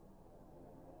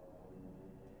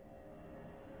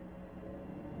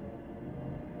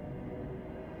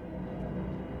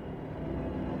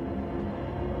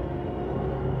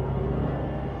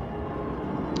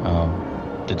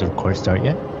the record start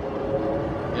yet?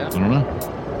 Yeah. I don't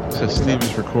know. It says Steve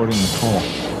is recording the call.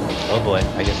 Oh boy,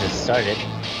 I guess it started.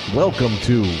 Welcome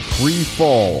to Free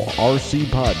Fall RC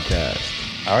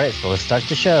Podcast. All right, so let's start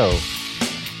the show.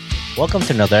 Welcome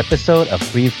to another episode of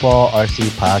Free Fall RC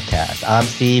Podcast. I'm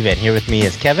Steve, and here with me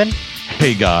is Kevin.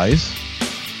 Hey guys.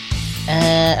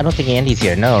 I don't think Andy's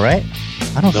here. No, right?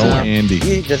 I don't see him.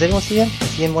 Andy. Does anyone see him?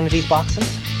 Is he in one of these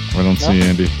boxes? I don't see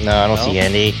Andy. No, I don't see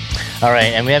Andy. All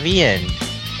right, and we have Ian.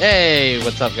 Hey,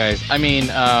 what's up, guys?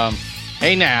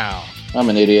 Hey now. I'm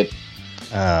an idiot.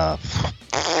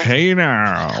 Hey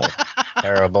now.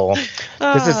 Terrible.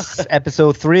 This is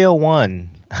episode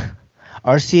 301.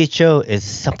 RCHO is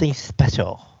something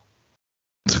special.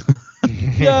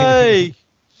 Yay!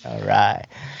 All right.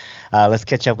 Let's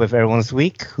catch up with everyone's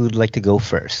week. Who'd like to go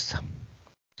first?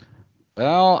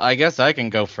 Well, I guess I can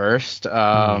go first.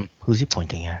 Who's he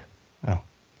pointing at? Oh.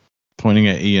 Pointing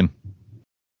at Ian.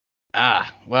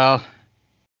 Well,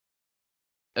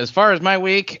 as far as my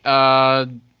week,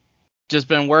 just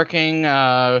been working.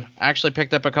 Actually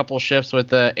picked up a couple shifts with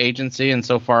the agency, and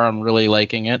so far I'm really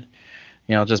liking it.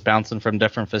 You know, just bouncing from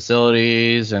different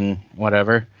facilities and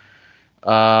whatever.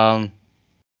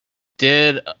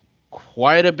 Did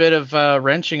quite a bit of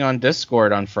wrenching on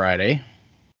Discord on Friday.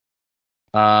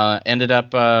 Ended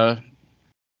up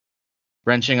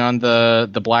wrenching on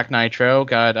the Black Nitro.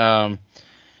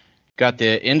 Got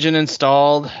the engine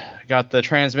installed. Got the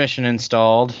transmission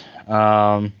installed.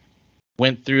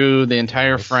 Went through the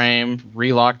entire frame,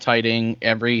 re-Loctiting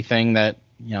everything that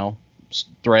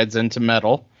threads into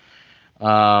metal.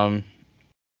 Of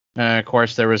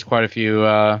course, there was quite a few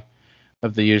of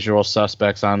the usual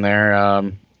suspects on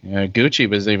there. Gucci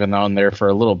was even on there for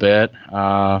a little bit.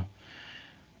 I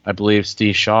believe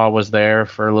Steve Shaw was there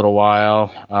for a little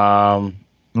while. Oh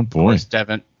boy,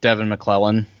 Devin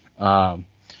McClellan.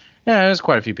 There's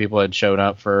quite a few people that had showed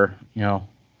up for Nice.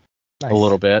 a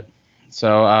little bit.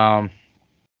 So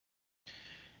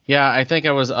I think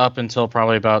I was up until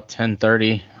probably about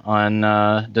 10:30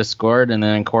 on Discord, and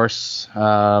then of course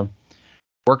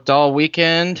worked all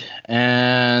weekend,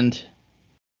 and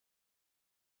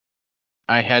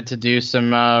I had to do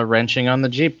some wrenching on the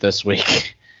Jeep this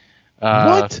week.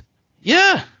 What?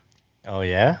 Yeah. Oh,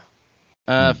 yeah?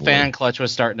 Fan clutch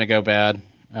was starting to go bad.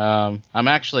 I'm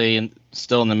actually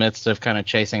still in the midst of kind of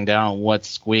chasing down what's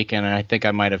squeaking, and I think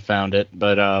I might have found it,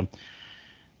 but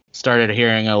started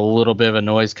hearing a little bit of a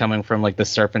noise coming from like the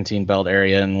serpentine belt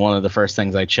area, and one of the first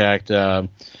things I checked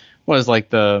was like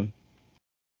trying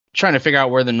to figure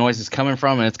out where the noise is coming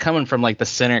from, and it's coming from like the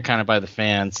center kind of by the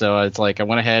fan. So it's like I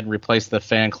went ahead and replaced the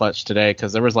fan clutch today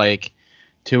because there was like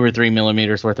 2 or 3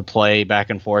 millimeters worth of play back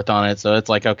and forth on it. So it's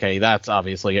like, okay, that's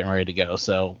obviously getting ready to go.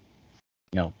 So,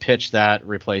 pitched that,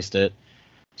 replaced it,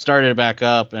 started it back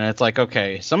up, and it's like,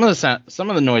 okay, some of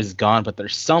the noise is gone, but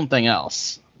there's something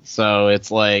else. So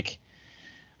it's like,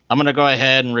 I'm gonna go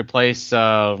ahead and replace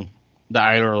the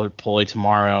idler pulley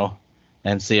tomorrow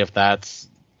and see if that's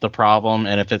the problem,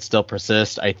 and if it still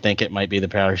persists, I think it might be the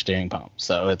power steering pump.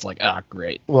 So it's like,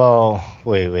 great. Well,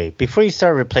 wait. Before you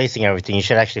start replacing everything, you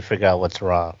should actually figure out what's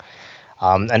wrong.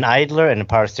 An idler and a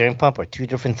power steering pump are two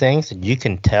different things, and you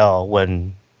can tell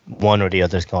when one or the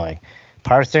other is going.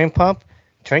 Power steering pump,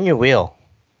 turn your wheel.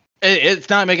 It's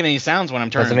not making any sounds when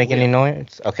I'm turning. Doesn't make any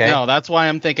noise? Okay. No, that's why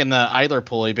I'm thinking the idler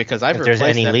pulley, because I've replaced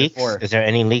that before. Is there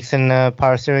any leaks in the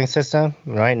power steering system?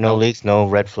 Right? No leaks, no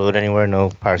red fluid anywhere, no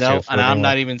power steering fluid. And I'm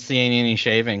not even seeing any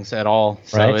shavings at all.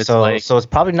 So right? it's so it's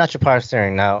probably not your power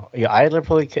steering. Now, your idler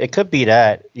pulley, it could be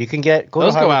that. You can get...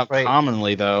 Those go out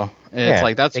commonly, though. It's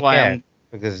like, that's why I'm...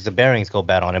 Because the bearings go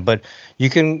bad on it. But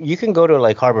you can go to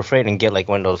like Harbor Freight and get like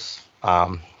one of those...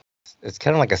 it's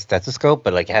kind of like a stethoscope,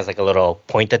 but like it has like a little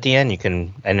point at the end.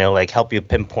 And it'll like help you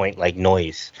pinpoint like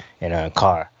noise in a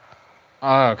car.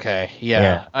 Oh, okay.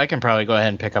 Yeah. I can probably go ahead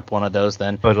and pick up one of those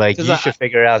then. But like you should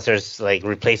figure out there's like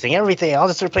replacing everything. I'll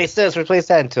just replace this, replace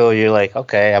that until you're like,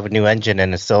 okay, I have a new engine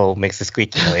and it still makes a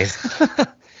squeaky noise.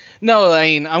 No, I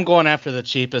mean, I'm going after the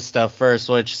cheapest stuff first,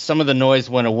 which some of the noise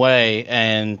went away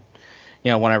and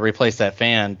when I replaced that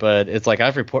fan, but it's like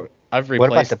I've replaced.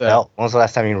 What about the belt? When was the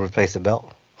last time you replaced the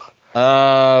belt?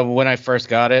 When I first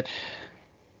got it.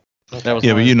 That was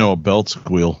but a belt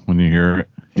squeal when you hear it.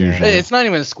 Usually. It's not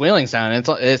even a squealing sound.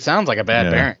 It sounds like a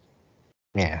bad bearing.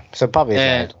 Yeah, so probably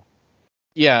it's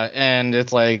and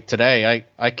it's like today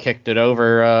I kicked it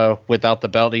over without the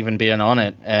belt even being on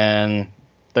it, and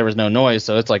there was no noise.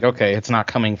 So it's like, okay, it's not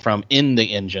coming from in the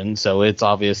engine, so it's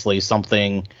obviously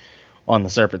something on the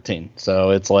serpentine. So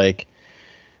it's like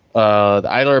the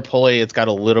idler pulley, it's got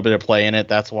a little bit of play in it.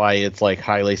 That's why it's like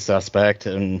highly suspect,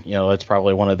 and it's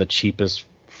probably one of the cheapest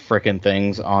frickin'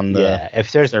 things on the. Yeah,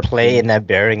 if there's play in that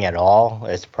bearing at all,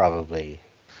 it's probably.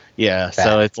 Yeah, bad.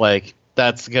 So it's like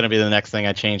that's gonna be the next thing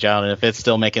I change out, and if it's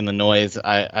still making the noise,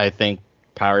 I think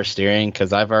power steering,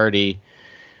 because I've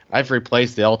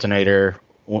replaced the alternator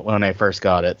when I first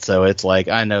got it, so it's like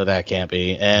I know that can't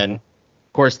be. And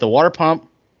of course the water pump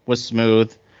was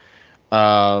smooth.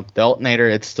 The alternator,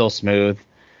 it's still smooth.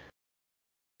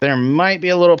 There might be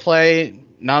a little play,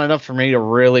 not enough for me to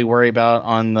really worry about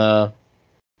on the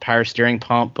power steering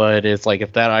pump, but it's like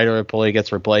if that idler pulley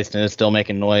gets replaced and it's still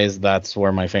making noise, that's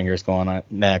where my finger's going on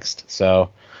next.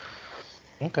 So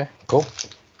okay, cool.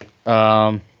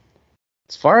 As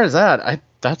far as that,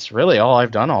 that's really all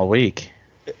I've done all week.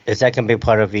 Is that gonna be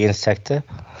part of Ian's tech tip?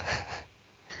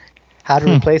 How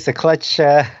to replace a clutch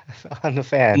on the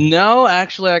fan? No,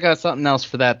 actually, I got something else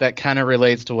for that. That kind of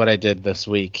relates to what I did this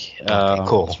week. Okay,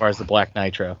 cool. As far as the Black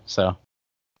Nitro. So. All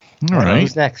right.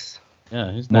 Who's next?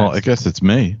 Yeah, who's next? Well, I guess it's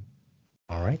me.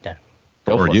 All right then.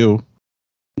 Or you.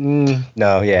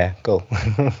 No, yeah, go.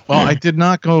 Well, I did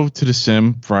not go to the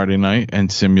sim Friday night and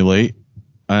simulate,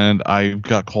 and I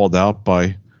got called out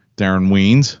by Darren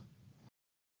Weens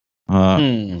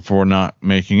for not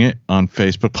making it on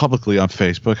Facebook, publicly on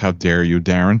Facebook. How dare you,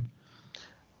 Darren?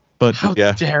 But how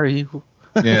dare you?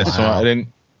 Yeah, so I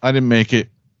didn't make it.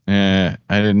 I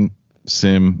didn't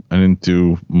sim. I didn't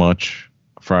do much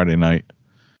Friday night.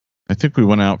 I think we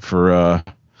went out for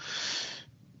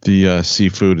the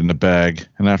seafood in the bag,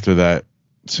 and after that,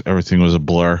 everything was a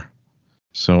blur.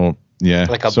 So yeah,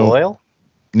 like a boil.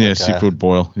 Yeah, like seafood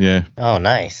boil. Yeah. Oh,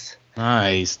 nice.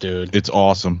 Nice, dude. It's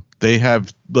awesome. They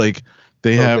have so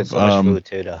much food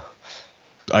too, though.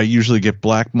 I usually get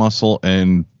black mussel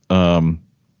and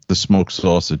the smoked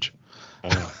sausage.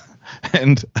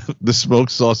 And the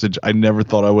smoked sausage I never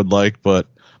thought I would like, but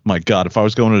my God, if I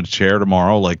was going to the chair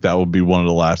tomorrow, like that would be one of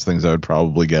the last things I would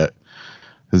probably get.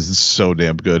 This is so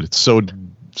damn good. It's so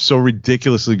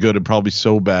ridiculously good and probably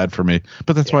so bad for me.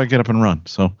 But that's why I get up and run.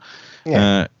 So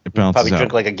it bounces probably out.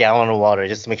 drink like a gallon of water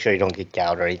just to make sure you don't get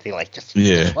gout or anything. Like just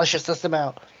flush your system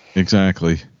out.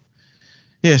 Exactly.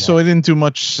 Yeah, so I didn't do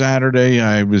much Saturday.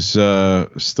 I was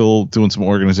still doing some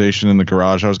organization in the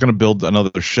garage. I was going to build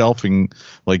another shelving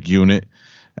unit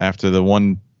after the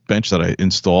one bench that I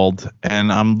installed,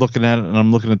 and I'm looking at it and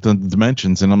I'm looking at the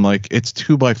dimensions, and I'm like, it's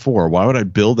 2x4. Why would I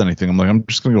build anything? I'm like, I'm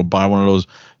just going to go buy one of those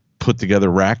put together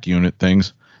rack unit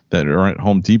things that are at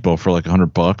Home Depot for like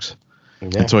 $100. Yeah.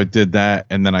 And so I did that,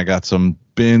 and then I got some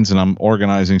bins, and I'm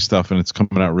organizing stuff, and it's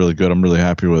coming out really good. I'm really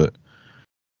happy with it.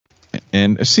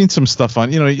 And I've seen some stuff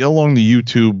on, along the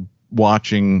YouTube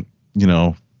watching,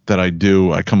 that I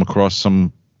do. I come across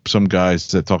some guys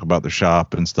that talk about the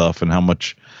shop and stuff and how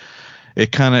much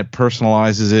it kind of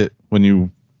personalizes it when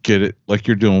you get it like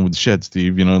you're doing with the shed,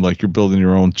 Steve. Like you're building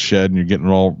your own shed and you're getting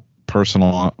it all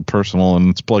personal, and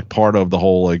it's like part of the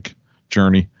whole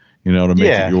journey, to make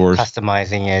it yours.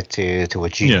 Customizing it to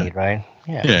what you need, right?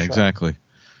 Yeah, sure. Exactly.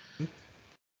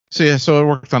 So I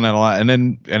worked on that a lot,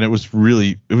 and it was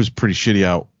pretty shitty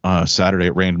out Saturday.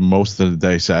 It rained most of the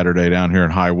day Saturday down here in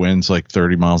high winds, like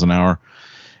 30 miles an hour.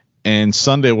 And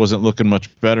Sunday wasn't looking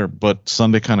much better, but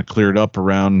Sunday kind of cleared up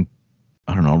around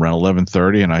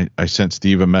 11:30, and I sent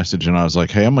Steve a message, and I was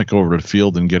like, hey, I might go over to the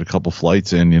field and get a couple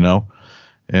flights in,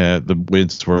 the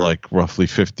winds were like roughly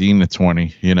 15 to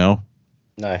 20,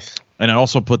 Nice. And I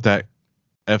also put that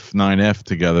F9F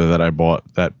together that I bought,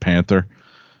 that Panther.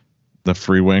 The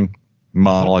free wing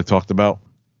model I talked about.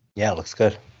 Yeah, it looks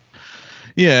good.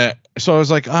 Yeah. So I was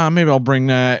like, maybe I'll bring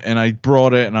that. And I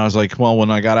brought it. And I was like, well,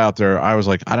 when I got out there, I was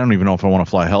like, I don't even know if I want to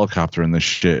fly a helicopter in this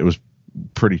shit. It was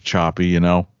pretty choppy,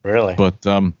 Really? But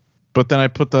then I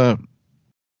put the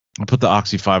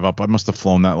Oxy 5 up. I must have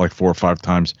flown that like 4 or 5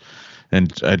 times.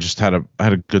 And I just had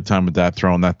a good time with that,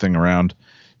 throwing that thing around,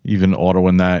 even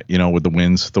autoing that, with the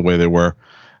winds the way they were.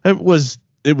 It was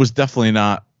definitely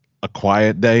not a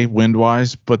quiet day wind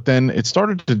wise, but then it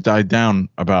started to die down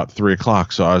about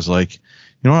 3:00. So I was like,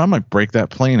 I might break that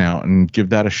plane out and give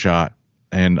that a shot.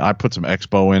 And I put some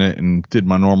Expo in it and did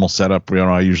my normal setup.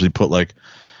 I usually put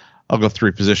I'll go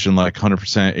 3 position, like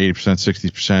 100%,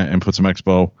 80%, 60%, and put some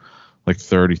Expo, like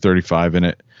 30, 35 in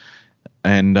it.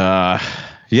 And I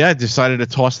decided to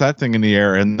toss that thing in the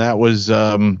air. And that was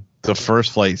the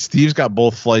first flight. Steve's got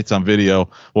both flights on video.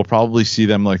 We'll probably see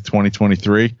them like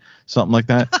 2023. Something like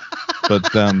that. But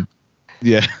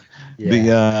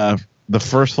the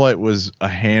first flight was a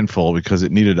handful because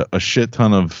it needed a shit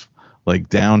ton of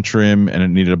down trim, and it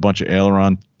needed a bunch of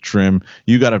aileron trim.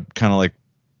 You got to kind of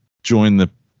join the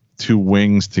 2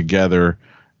 wings together.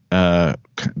 They're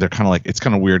kind of it's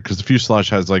kind of weird because the fuselage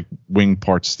has wing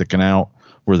parts sticking out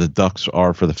where the ducts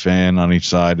are for the fan on each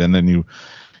side, and then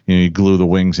you glue the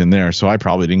wings in there. So I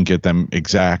probably didn't get them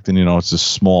exact. And it's a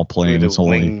small plane. It's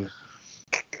only.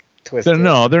 They're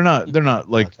not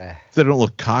like they don't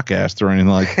look cock-assed or anything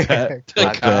like that.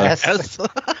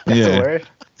 Yeah,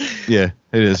 yeah,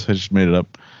 it is. I just made it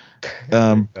up.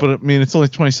 But I mean, it's only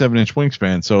 27-inch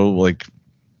wingspan, so like,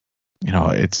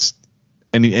 it's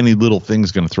any little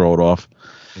thing's gonna throw it off.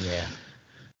 Yeah.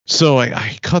 So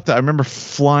I cut that. I remember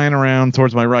flying around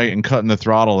towards my right and cutting the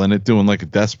throttle and it doing like a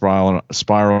death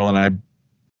spiral, and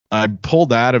I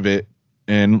pulled out of it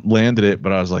and landed it,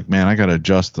 but I was like, man, I gotta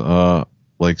adjust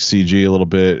like CG a little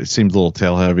bit. It seemed a little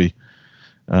tail heavy.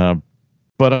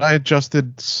 But I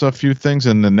adjusted a few things,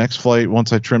 and the next flight,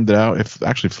 once I trimmed it out, it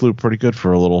actually flew pretty good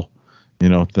for a little,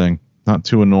 thing. Not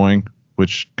too annoying,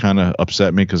 which kind of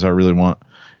upset me because I really want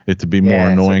it to be more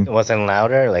annoying. So it wasn't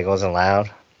louder? Like, it wasn't loud?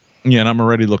 Yeah, and I'm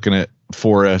already looking at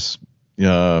 4S,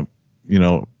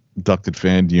 ducted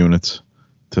fan units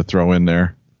to throw in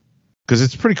there. Because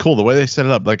it's pretty cool the way they set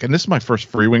it up. Like, and this is my first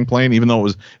free wing plane, even though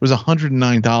it was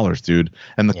 $109, dude.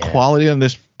 And the quality on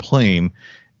this plane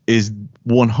is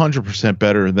 100%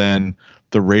 better than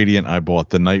the Radiant I bought,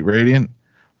 the Night Radiant.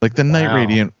 Like the Night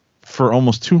Radiant for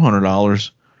almost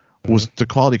 $200 was the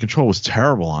quality control was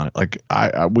terrible on it. Like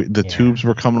the tubes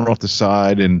were coming off the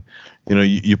side, and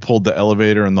you pulled the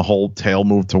elevator and the whole tail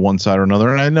moved to one side or another.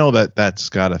 And I know that's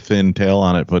got a thin tail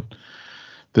on it, but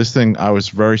this thing, I was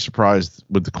very surprised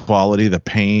with the quality, the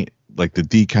paint, like the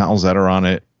decals that are on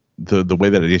it, the way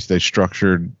that they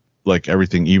structured like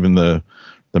everything, even the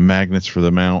magnets for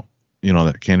the mount,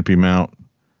 that canopy mount.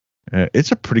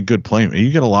 It's a pretty good plane.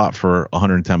 You get a lot for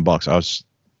 $110. I was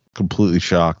completely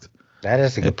shocked. That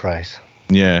is a good price.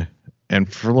 Yeah,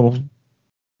 and for a little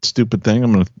stupid thing,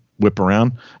 I'm gonna whip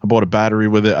around. I bought a battery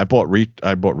with it. I bought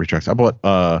retracts. I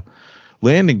bought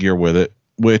landing gear with it,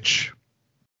 which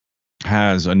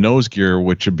has a nose gear,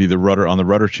 which would be the rudder on the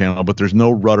rudder channel, but there's no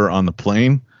rudder on the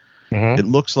plane. Mm-hmm. It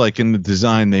looks like in the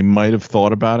design they might have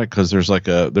thought about it because there's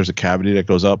a cavity that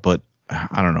goes up, but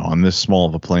I don't know, on this small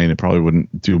of a plane it probably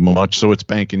wouldn't do much. So it's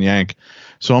bank and yank.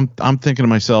 So I'm thinking to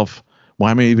myself,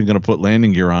 why am I even going to put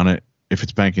landing gear on it if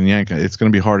it's bank and yank? It's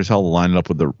going to be hard as hell to line it up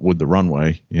with the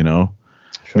runway.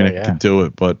 Sure, I could do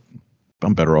it, but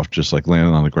I'm better off just like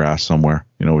landing on the grass somewhere.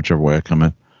 Whichever way I come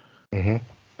in. Mm-hmm.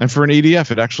 And for an EDF,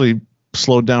 it actually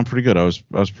slowed down pretty good. I was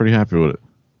pretty happy with it.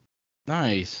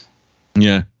 Nice.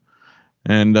 Yeah.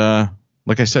 And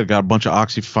like I said, got a bunch of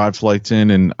Oxy 5 flights in,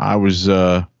 and I was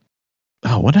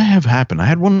what did I have happen? I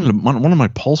had one of my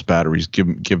pulse batteries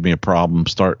give me a problem.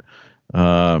 Start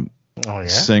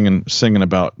singing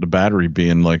about the battery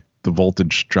being like the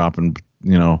voltage dropping,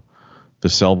 the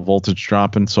cell voltage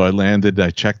dropping. So I landed, I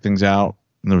checked things out,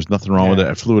 and there was nothing wrong with it.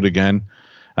 I flew it again.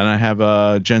 And I have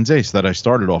a Gens Ace that I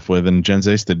started off with, and Gens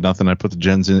Ace did nothing. I put the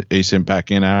Gens Ace in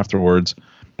back in afterwards.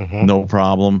 Mm-hmm. No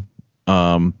problem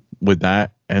with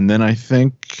that. And then I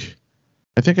think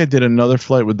I did another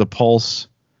flight with the Pulse.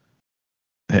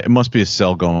 It must be a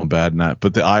cell going bad in that,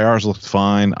 but the IRs looked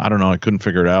fine. I don't know. I couldn't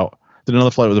figure it out. Did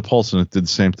another flight with the Pulse, and it did the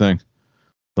same thing.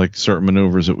 Like certain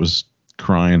maneuvers, it was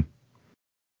crying.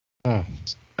 Oh.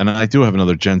 And I do have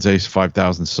another Gens Ace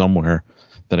 5000 somewhere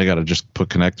that I got to just put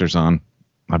connectors on.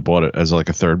 I bought it as like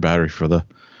a third battery for the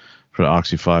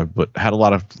Oxy 5, but had a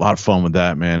lot of fun with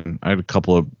that, man. I had a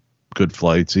couple of good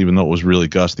flights, even though it was really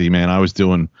gusty, man. I was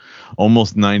doing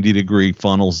almost 90-degree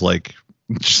funnels, like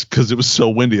just because it was so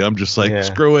windy. I'm just like,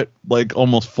 screw it, like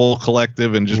almost full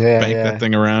collective and just bank that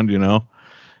thing around,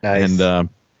 Nice. And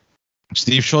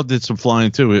Steve Shaw did some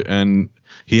flying too, and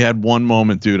he had one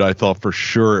moment, dude, I thought for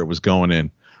sure it was going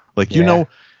in. Like, I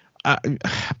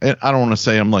don't want to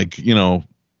say I'm like,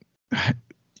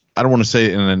 I don't want to say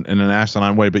it in an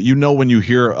asinine way, but when you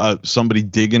hear somebody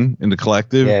digging in the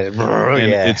collective and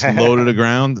it's low to the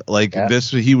ground, like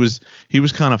this, he was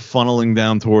kind of funneling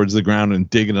down towards the ground and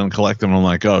digging on the collective. And I'm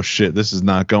like, oh shit, this is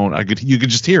not going. You could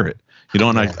just hear it,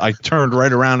 and I turned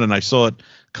right around and I saw it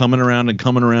coming around and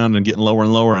getting lower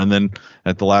and lower. And then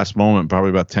at the last moment,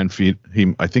 probably about 10 feet,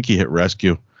 I think he hit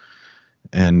rescue.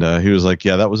 And he was like,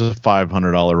 yeah, that was a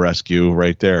 $500 rescue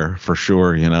right there for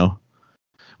sure,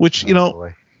 which,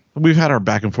 boy. We've had our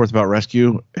back and forth about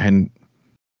rescue, and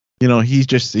he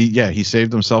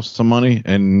saved himself some money,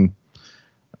 and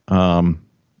I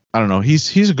don't know,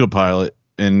 he's a good pilot,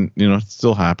 and it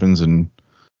still happens, and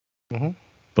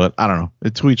but I don't know,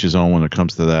 it's to each his own when it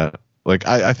comes to that. Like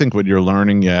I think what you're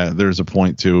learning, there's a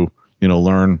point to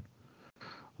learn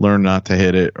not to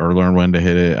hit it or learn when to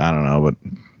hit it. I don't know, but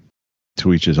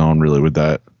to each his own really with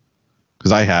that,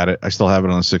 because I had it, I still have it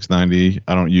on the 690.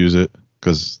 I don't use it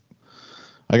because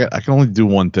I can only do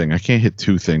one thing. I can't hit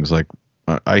two things. Like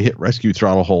I hit rescue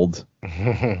throttle hold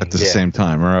at the Yeah. same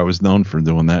time, or I was known for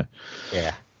doing that.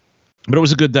 Yeah. But it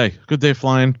was a good day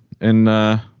flying, and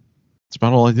that's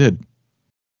about all I did.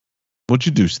 What'd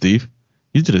you do, Steve?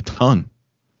 You did a ton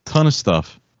of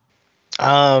stuff.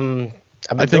 I've been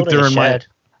I think building a shed.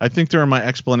 I think during my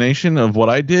explanation of what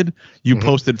I did, you Mhm.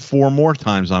 posted 4 more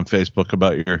times on Facebook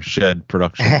about your shed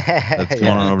production. That's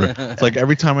going on over there. It's like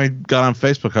every time I got on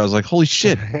Facebook, I was like, "Holy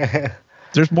shit!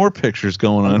 There's more pictures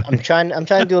going on." I'm trying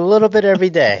to do a little bit every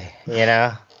day, you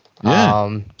know.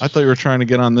 Yeah. I thought you were trying to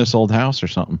get on this old house or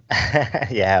something.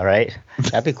 Yeah, right.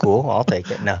 That'd be cool. I'll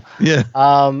take it. No. Yeah.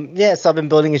 Yeah, so I've been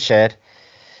building a shed.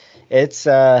 It's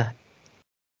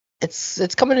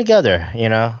coming together, you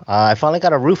know. I finally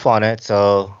got a roof on it,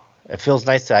 so it feels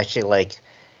nice to actually like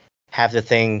have the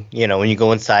thing, you know, when you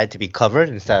go inside to be covered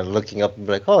instead of looking up and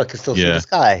be like, oh, I can still see Yeah. the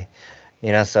sky,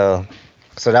 you know. So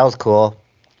that was cool.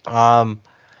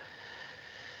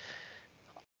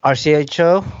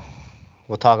 RCHO,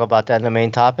 we'll talk about that in the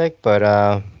main topic, but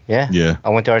yeah. Yeah. I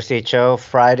went to RCHO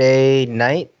Friday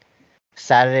night,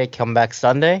 Saturday, come back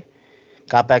Sunday.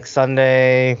 Got back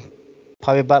Sunday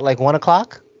probably about like 1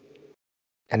 o'clock.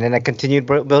 And then I continued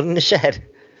building the shed.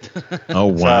 Oh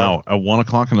wow! At 1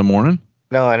 o'clock in the morning.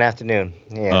 No, in the afternoon.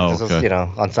 Yeah, Oh, this was, okay. you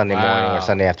know, on Sunday morning or Wow.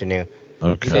 Sunday afternoon.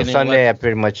 Okay. So didn't Sunday, I let-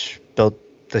 pretty much built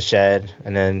the shed.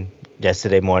 And then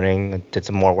yesterday morning, I did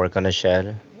some more work on the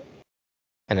shed.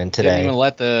 And then Didn't today. even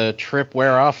let the trip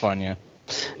wear off on you.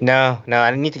 No,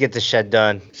 I need to get the shed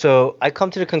done. So I come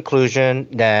to the conclusion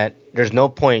that there's no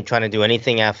point trying to do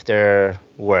anything after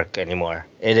work anymore.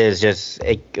 It is just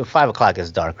 5 o'clock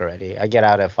is dark already. I get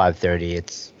out at 5:30.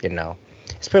 It's, you know,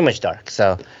 it's pretty much dark.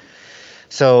 So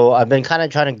I've been kind of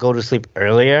trying to go to sleep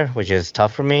earlier, which is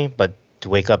tough for me. But to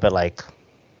wake up at like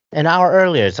an hour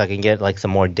earlier so I can get like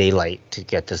some more daylight to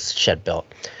get this shed built.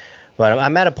 But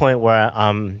I'm at a point where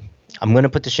I'm gonna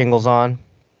put the shingles on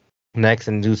next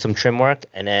and do some trim work,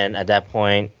 and then at that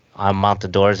point I'll mount the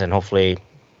doors and hopefully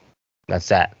that's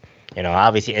that. You know,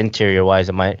 obviously interior wise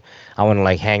I want to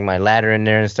like hang my ladder in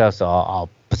there and stuff, so I'll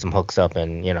put some hooks up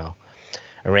and, you know,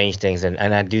 arrange things, and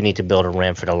I do need to build a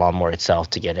ramp for the lawnmower itself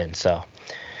to get in. So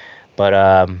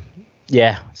but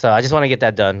yeah, so I just want to get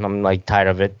that done. I'm like tired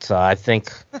of it. So I think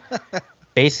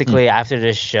basically after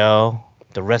this show,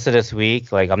 the rest of this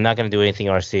week, like I'm not gonna do anything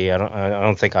RC. I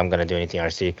don't think I'm gonna do anything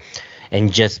RC,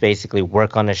 and just basically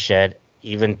work on the shed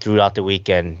even throughout the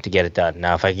weekend to get it done.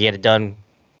 Now, if I can get it done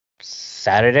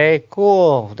Saturday,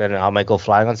 cool. Then I might go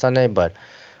flying on Sunday. But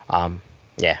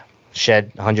yeah,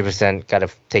 shed 100%. Got to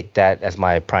take that as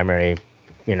my primary,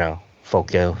 you know,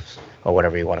 focus or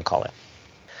whatever you want to call it.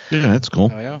 Yeah, that's cool.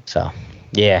 Oh yeah. So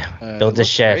yeah, build the looks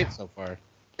shed. great so far.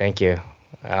 Thank you.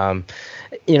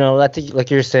 You know, like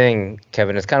you're saying,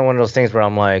 Kevin, it's kind of one of those things where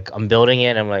I'm like, I'm building it,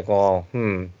 and I'm like, well,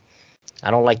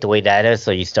 I don't like the way that is,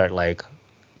 so you start like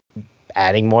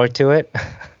adding more to it.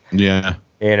 Yeah.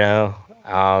 You know,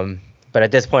 but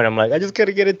at this point, I'm like, I just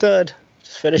gotta get it done,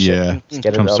 just finish Yeah. it, just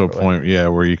get it Comes to a over with. point, yeah,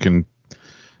 where you can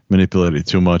manipulate it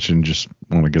too much and just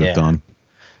want to get Yeah. it done.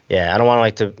 Yeah, I don't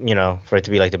want for it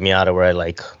to be like the Miata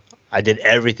where I did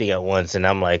everything at once, and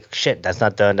I'm like, shit, that's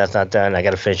not done. I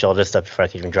got to finish all this stuff before I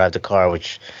can even drive the car,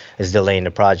 which is delaying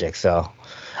the project. So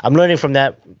I'm learning from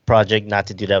that project not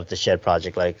to do that with the shed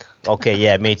project. Like, okay,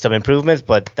 yeah, I made some improvements,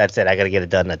 but that's it. I got to get it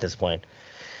done at this point.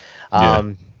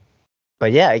 Yeah.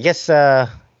 But yeah, I guess, I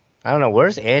don't know.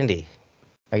 Where's Andy?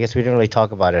 I guess we didn't really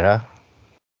talk about it, huh?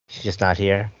 She's just not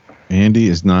here. Andy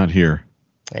is not here.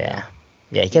 Yeah.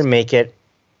 Yeah, he can make it.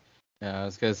 Yeah, I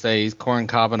was gonna say he's corn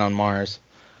cobbing on Mars.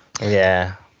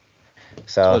 Yeah.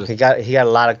 So What is- he got a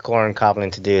lot of corn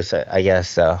cobbling to do, so I guess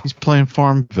so. He's playing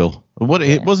Farmville. What?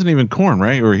 It wasn't even corn,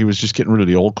 right? Or he was just getting rid of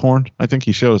the old corn? I think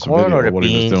he showed us a Corn video or the of what he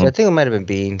was beans? doing. I think it might have been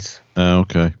beans. Oh,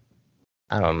 okay.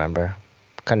 I don't remember.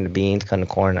 Kind of beans, kind of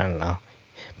corn. I don't know.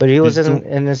 But he was He's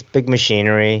in this big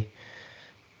machinery.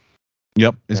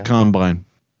 Yep, his Yeah. combine.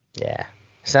 Yeah.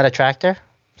 Is that a tractor?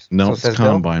 No, So it it's says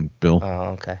Bill? combine, Bill. Oh,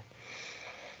 okay.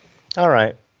 All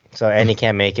right. So Andy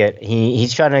can't make it.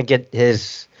 He's trying to get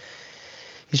his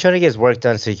work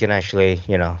done so he can actually,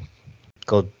 you know,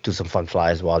 go do some fun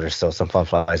flies while there's still some fun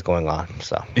flies going on.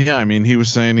 So Yeah, I mean, he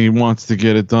was saying he wants to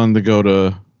get it done to go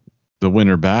to the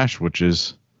Winter Bash, which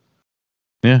is,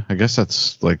 yeah, I guess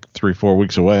that's like 3-4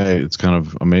 weeks away. It's kind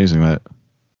of amazing that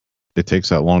it takes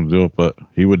that long to do it, but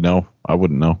he would know. I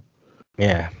wouldn't know.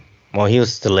 yeah. Well, he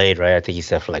was delayed, right? I think he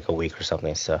said for like a week or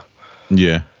something. So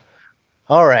Yeah.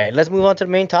 all right, let's move on to the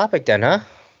main topic then, huh?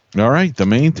 All right, the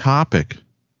main topic.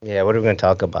 Yeah, what are we going to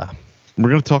talk about? We're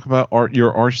going to talk about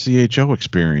your RCHO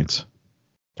experience.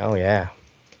 Oh, yeah.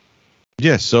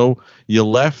 Yeah, so you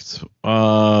left,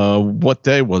 what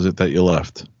day was it that you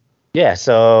left? Yeah,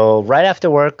 so right after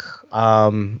work,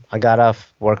 I got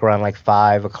off work around like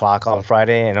 5 o'clock on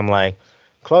Friday, and I'm like,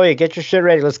 Chloe, get your shit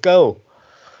ready, let's go.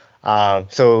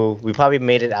 So we probably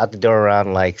made it out the door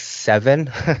around like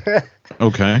 7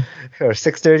 Okay. or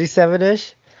 6:37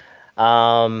 ish.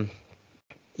 Um,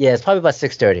 yeah, it's probably about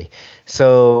 6:30.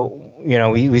 So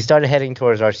we started heading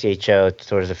towards RCHO,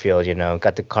 towards the field.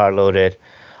 Got the car loaded.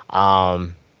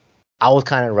 Um, I was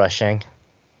kind of rushing,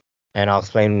 and I'll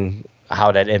explain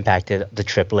how that impacted the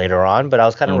trip later on. But I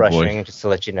was kind of Oh, boy. rushing, just to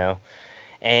let you know.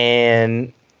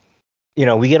 And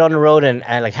we get on the road, and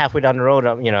like halfway down the road,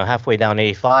 halfway down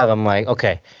 85, I'm like,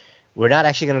 okay, we're not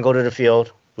actually gonna go to the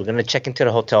field. We're gonna check into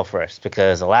the hotel first,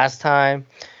 because the last time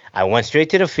I went straight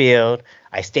to the field.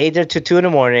 I stayed there till 2 in the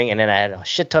morning, and then I had a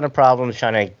shit ton of problems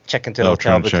trying to check into the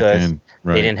hotel trying to check because in.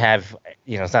 Right. they didn't have,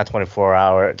 it's not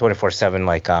 24/7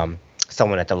 like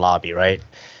someone at the lobby, right?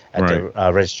 At the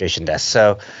registration desk.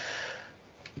 So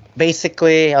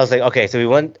basically, I was like, okay, so we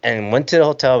went to the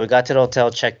hotel. We got to the hotel,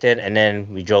 checked in, and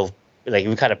then we drove. Like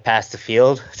we kind of passed the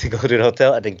field to go to the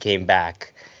hotel, and then came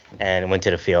back and went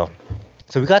to the field.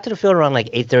 So we got to the field around like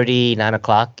 8:30, 9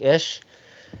 o'clock ish,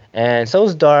 and so it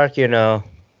was dark, There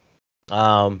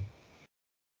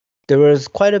was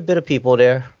quite a bit of people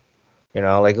there.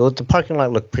 Like the parking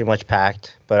lot looked pretty much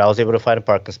packed, but I was able to find a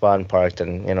parking spot and parked,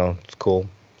 and it's cool.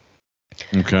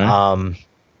 Okay.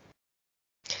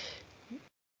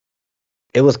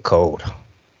 It was cold.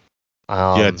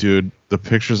 Yeah, dude. The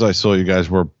pictures I saw, you guys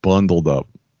were bundled up.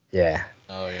 Yeah.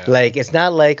 Oh yeah. Like it's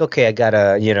not like, okay, I got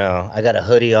a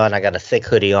hoodie on, I got a thick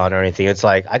hoodie on or anything. It's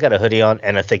like I got a hoodie on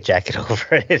and a thick jacket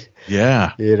over it.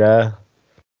 Yeah.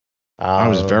 I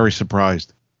was very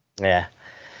surprised. Yeah.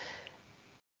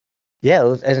 Yeah,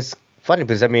 and it's funny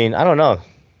because I don't know.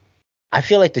 I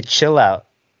feel like the chill out.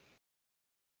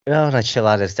 No, not chill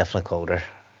out is definitely colder.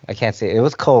 I can't say it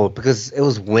was cold because it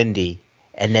was windy,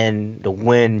 and then the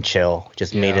wind chill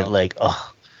just made it like,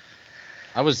 ugh.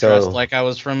 I was dressed like I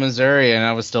was from Missouri, and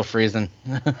I was still freezing.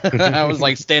 I was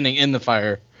like standing in the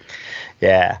fire.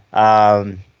 Yeah.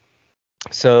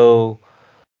 So,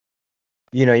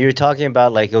 you were talking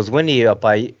about like it was windy up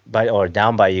by or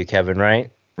down by you, Kevin,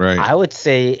 right? Right. I would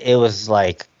say it was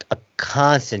like a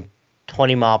constant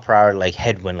 20-mile-per-hour like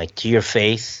headwind, like to your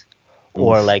face,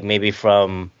 or like maybe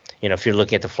from if you're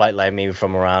looking at the flight line, maybe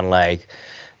from around like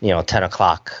 10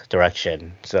 o'clock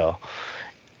direction. So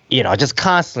just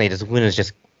constantly this wind is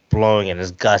just blowing and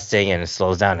it's gusting and it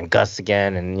slows down and gusts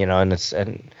again, and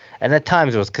and at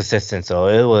times it was consistent. So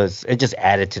it just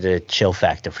added to the chill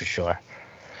factor for sure.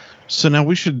 So now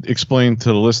we should explain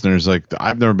to the listeners, like,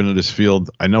 I've never been to this field.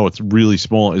 I know it's really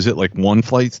small. Is it like one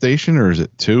flight station or is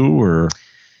it two or?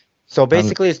 So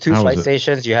basically it's two flight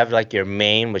stations. You have like your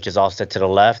main, which is offset to the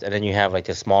left, and then you have like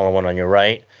the smaller one on your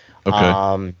right.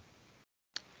 Okay.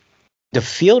 The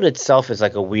field itself is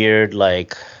like a weird,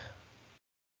 like,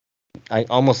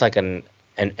 almost like an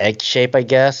egg shape, I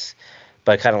guess,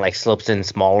 but kind of like slopes in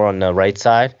smaller on the right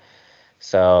side.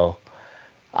 So,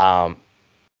 and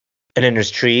then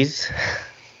there's trees.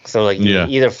 So like you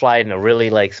either fly in a really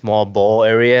like small bowl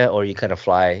area, or you kind of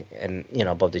fly and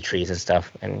above the trees and stuff,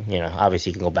 and obviously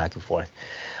you can go back and forth.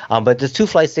 But there's two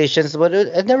flight stations, but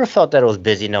it never felt that it was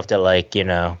busy enough that like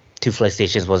two flight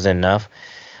stations wasn't enough.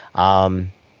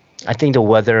 I think the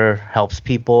weather helps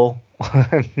people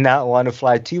not want to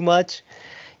fly too much,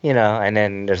 and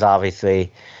then there's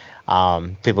obviously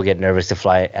people get nervous to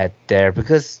fly at there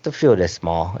because the field is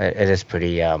small. It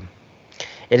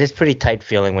is pretty tight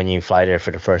feeling when you fly there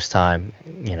for the first time,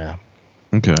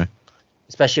 Okay.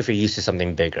 Especially if you're used to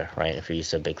something bigger, right? If you're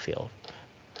used to a big field.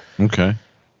 Okay.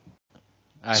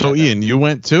 So Ian, you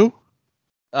went too?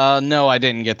 No, I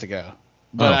didn't get to go,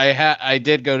 but I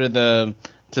did go to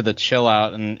the chill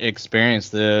out and experience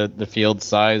the field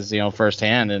size,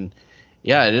 firsthand. And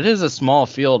yeah, it is a small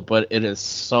field, but it is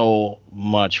so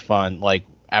much fun. Like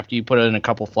after you put it in a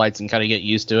couple flights and kind of get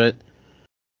used to it,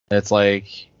 it's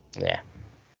like, yeah.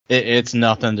 It's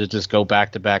nothing to just go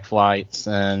back-to-back flights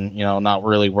and, not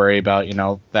really worry about,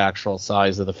 the actual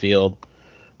size of the field.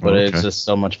 But it's just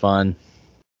so much fun.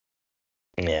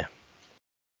 Yeah.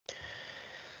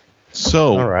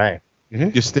 So, all right.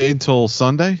 You stayed till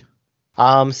Sunday?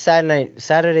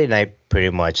 Saturday night, pretty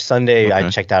much. Sunday, I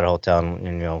checked out a hotel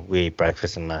and, we ate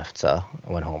breakfast and left, so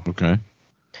I went home. Okay.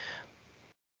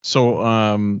 So,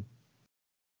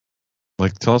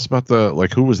 tell us about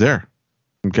who was there?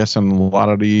 I'm guessing a lot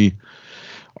of the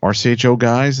RCHO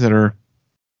guys that are,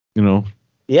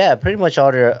 Yeah, pretty much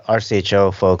all the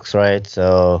RCHO folks, right?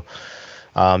 So,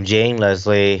 Jane,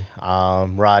 Leslie,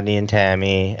 Rodney and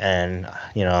Tammy, and,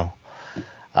 who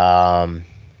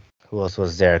else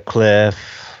was there?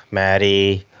 Cliff,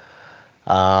 Maddie,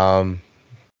 Rodney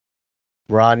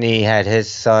had his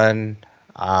son.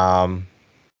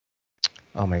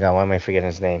 Oh my God, why am I forgetting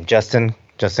his name? Justin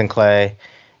Clay,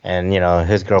 and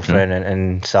his girlfriend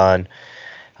and son.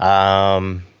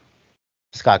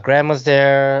 Scott Graham was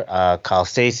there. Kyle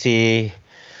Stacy,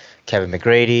 Kevin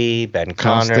McGrady, Ben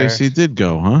Kyle Connor. Stacy did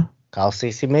go, huh? Kyle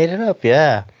Stacy made it up,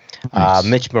 yeah. Nice.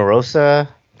 Mitch Morosa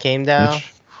came down.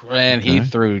 And he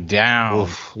threw down.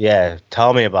 Oof, yeah,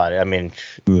 tell me about it. I mean,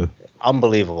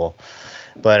 unbelievable.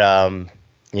 But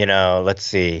let's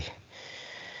see.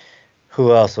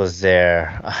 Who else was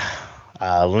there?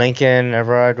 Lincoln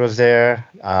Everard was there.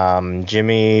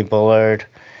 Jimmy Bullard.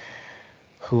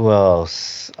 Who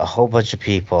else? A whole bunch of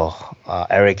people.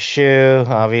 Eric Shue,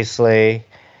 obviously.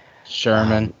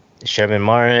 Sherman. Sherman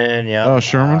Martin, yeah. Oh,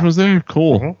 Sherman was there?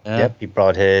 Cool. Mm-hmm. Yeah. Yep, he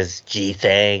brought his G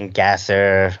thing,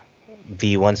 Gasser,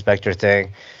 V1 Spectre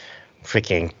thing.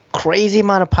 Freaking crazy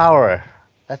amount of power.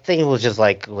 That thing was just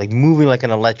like moving like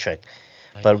an electric.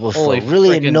 But with a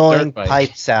really annoying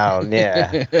pipe sound,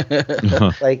 yeah.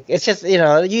 Like, it's just, you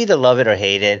either love it or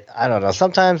hate it. I don't know.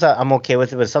 Sometimes I'm okay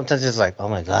with it, but sometimes it's like, oh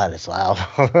my God, it's loud.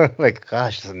 Like,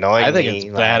 gosh, it's annoying. I think it's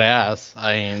badass.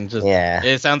 I mean,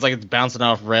 it sounds like it's bouncing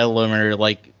off red aluminum.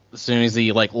 Like, as soon as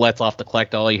he lets off the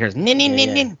collect, all he hears nin nin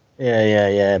nin nin.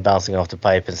 Yeah, bouncing off the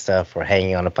pipe and stuff, or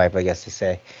hanging on the pipe, I guess to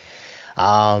say.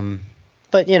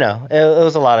 But it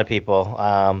was a lot of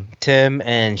people. Tim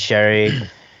and Sherry.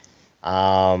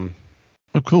 Oh,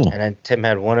 cool. And then Tim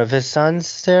had one of his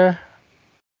sons there.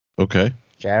 Okay.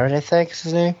 Jared, I think is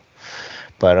his name.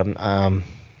 But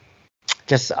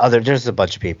there's a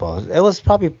bunch of people. It was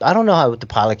probably, I don't know what the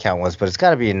pilot count was, but it's got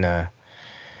to be in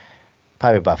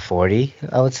probably about 40,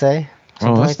 I would say.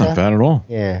 Oh, that's not bad at all.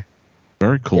 Yeah.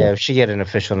 Very cool. Yeah, if she get an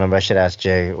official number, I should ask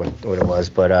Jay what it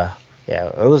was. But yeah,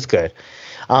 it was good.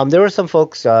 There were some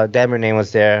folks. Dan Renee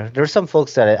was there. There were some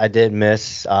folks that I did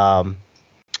miss. But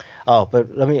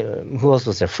who else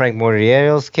was there? Frank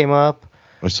Mortieros came up.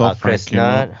 I saw Chris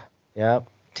Nutt. Yep.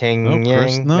 Ting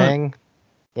Yang Meng.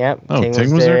 Yep. Oh,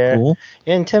 Ting was there. Cool.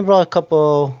 Yeah, and Tim brought a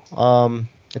couple. I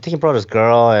think he brought his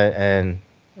girl and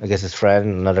I guess his friend,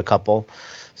 another couple.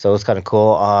 So it was kind of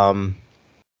cool.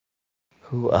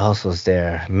 Who else was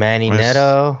there? Manny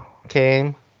Neto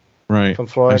came. Right. From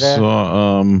Florida. I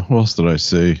saw, who else did I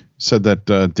see? Said that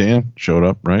Dan showed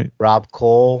up, right? Rob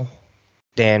Cole.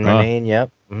 Dan Renane, yep.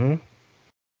 Mm-hmm.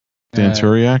 Dan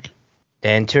Turiak?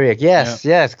 Dan Turiak, yes.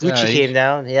 Gucci came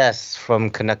down, yes, from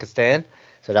Kazakhstan.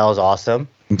 So that was awesome.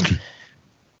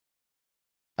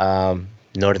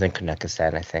 Northern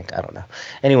Kazakhstan, I think. I don't know.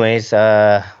 Anyways,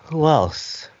 who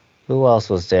else? Who else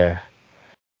was there?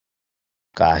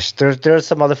 Gosh, there's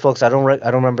some other folks. I don't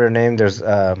remember their name. There's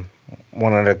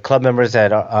one of the club members at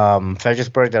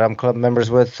Fredericksburg that I'm club members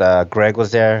with. Greg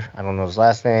was there. I don't know his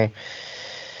last name.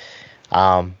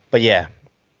 But yeah,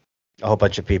 a whole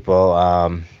bunch of people.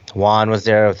 Juan was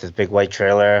there with his big white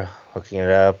trailer, hooking it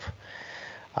up.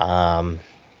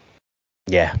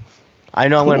 Yeah, I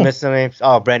know I'm gonna miss some names.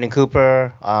 Oh, Brandon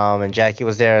Cooper, and Jackie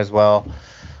was there as well.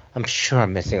 I'm sure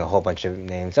I'm missing a whole bunch of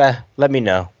names. Let me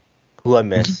know who I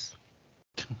miss.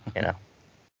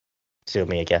 Sue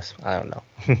me, I guess. I don't know.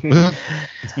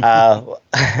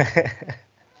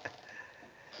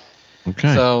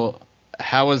 Okay. So,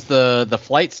 how was the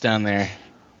flights down there?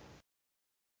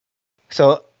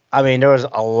 So, I mean, there was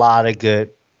a lot of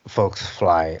good folks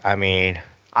flying. I mean,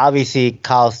 obviously,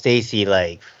 Kyle Stacy,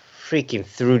 freaking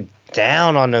threw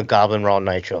down on the Goblin Raw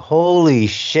Nitro. Holy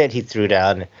shit, he threw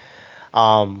down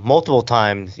multiple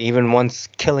times, even once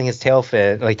killing his tail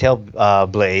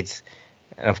blades.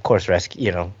 And, of course,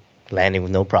 landing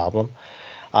with no problem.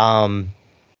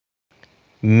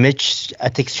 Mitch, I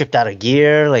think, stripped out of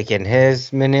gear, in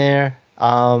his mid-air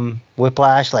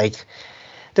whiplash.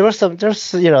 There's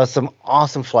some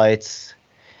awesome flights.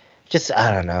 Just,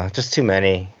 I don't know, just too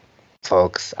many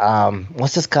folks.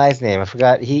 What's this guy's name? I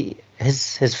forgot.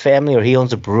 His family, or he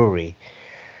owns a brewery.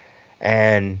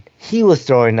 And he was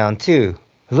throwing down too.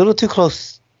 A little too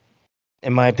close,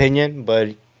 in my opinion,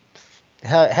 but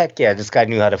heck yeah, this guy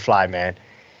knew how to fly, man.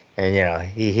 And,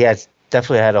 he has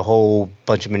definitely had a whole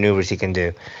bunch of maneuvers he can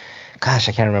do. Gosh,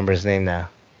 I can't remember his name now.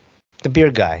 The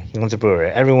beer guy. He owns a brewery.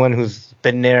 Everyone who's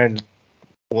been there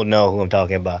will know who I'm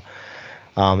talking about.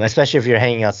 Especially if you're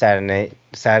hanging out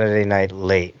Saturday night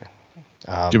late.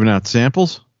 Giving out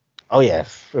samples? Oh, yeah.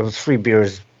 It was free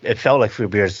beers. It felt like free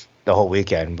beers the whole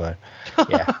weekend, but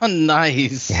yeah.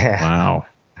 Nice. Yeah.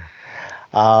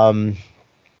 Wow.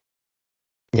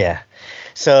 Yeah.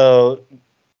 So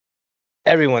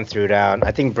everyone threw down.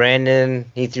 I think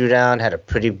Brandon, he threw down, had a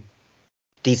pretty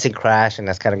decent crash, and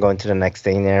that's kind of going to the next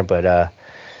thing there. But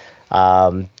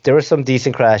There were some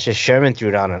decent crashes. Sherman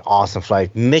threw down an awesome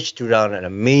flight. Mitch threw down an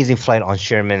amazing flight on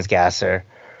Sherman's gasser.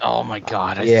 Oh my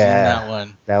God, I've seen that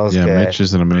one. That was yeah, good. Mitch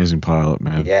is an amazing pilot,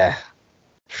 man. Yeah.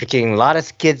 Freaking a lot of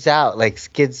skids out, like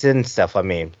skids in stuff, I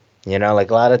mean. You know,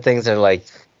 like a lot of things are like,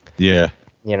 Yeah.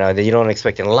 you know, that you don't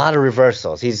expect. And a lot of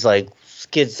reversals. He's like,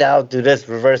 skids out, do this,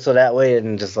 reversal that way,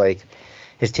 and just like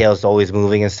his tail's always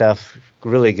moving and stuff.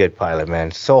 Really good pilot,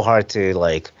 man. So hard to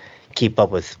like keep up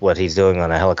with what he's doing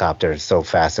on a helicopter so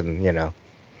fast and, you know,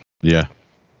 Yeah.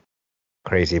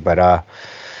 crazy. But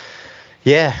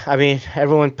yeah, I mean,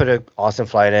 everyone put an awesome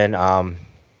flight in. I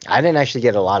didn't actually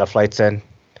get a lot of flights in.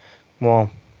 Well,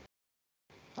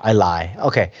 I lie.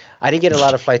 Okay, I didn't get a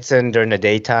lot of flights in during the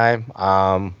daytime.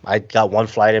 I got one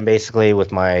flight in basically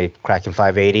with my Kraken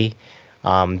 580,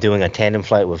 doing a tandem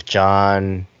flight with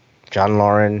John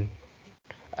Lauren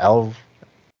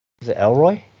is it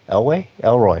Elroy? Elroy.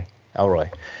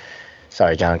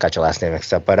 Sorry, John, I got your last name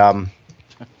mixed up. But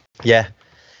yeah,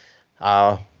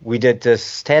 we did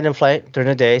this tandem flight during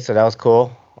the day, so that was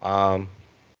cool.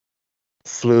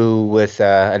 Flew with,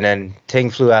 and then Ting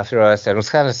flew after us, and it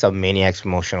was kind of some Maniacs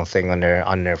promotional thing on their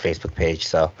Facebook page.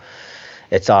 So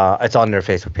it's on their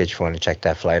Facebook page if you want to check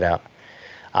that flight out.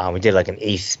 We did like an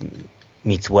East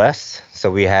meets West,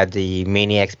 so we had the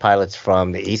Maniacs pilots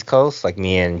from the East Coast, like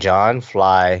me and John,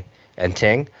 Fly and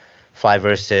Ting, fly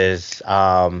versus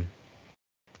the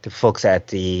folks at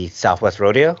the Southwest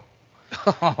Rodeo.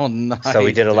 Oh, nice. So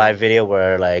we did a live video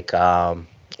where like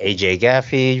AJ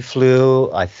Gaffey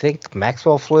flew, I think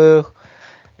Maxwell flew,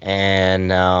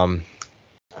 and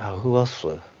who else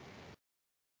flew?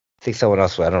 I think someone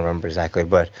else flew. I don't remember exactly,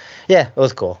 but yeah, it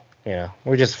was cool. You know,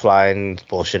 we're just flying,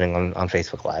 bullshitting on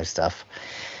Facebook Live stuff.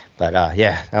 But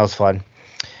yeah, that was fun.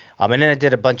 And then I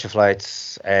did a bunch of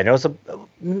flights, and it was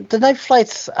the night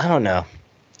flights. I don't know.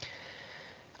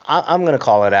 I'm gonna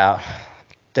call it out.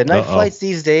 The night flights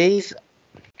these days,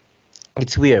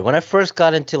 it's weird. When I first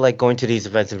got into like going to these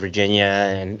events in Virginia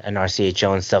and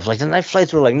RCHO and stuff, like the night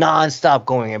flights were like non-stop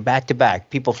going and back to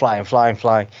back, people flying.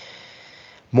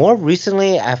 More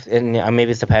recently, and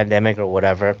maybe it's the pandemic or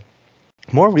whatever.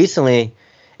 More recently,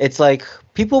 it's like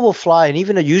people will fly, and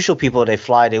even the usual people they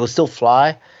will still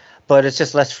fly, but it's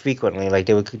just less frequently. Like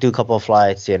they would do a couple of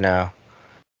flights, you know,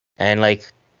 and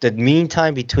like the mean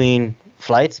time between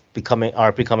flights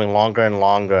are becoming longer and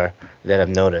longer that I've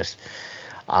noticed.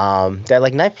 That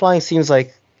like night flying seems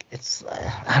like it's,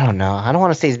 I don't know, I don't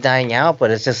want to say it's dying out,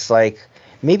 but it's just like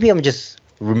maybe I'm just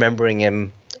remembering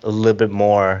him a little bit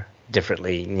more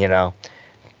differently, you know,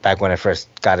 back when I first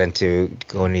got into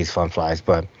going these fun flies.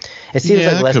 But it seems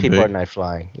like less people are night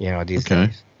flying, you know, these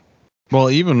days. Well,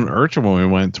 even Urchin when we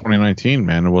went 2019,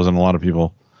 man, there wasn't a lot of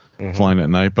people flying at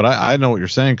night. But I know what you're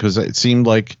saying, because it seemed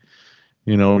like,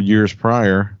 you know, years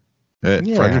prior at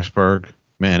Fredericksburg,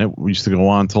 man, we used to go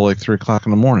on until like 3 o'clock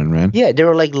in the morning, man. Yeah, there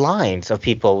were like lines of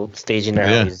people staging their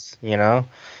helis, you know.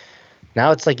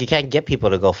 Now it's like you can't get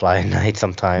people to go fly at night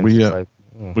sometimes.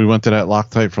 We went to that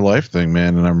Loctite for Life thing,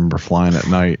 man, and I remember flying at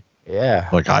night. Yeah.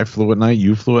 Like I flew at night,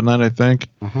 you flew at night, I think.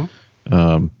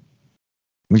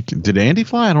 Did Andy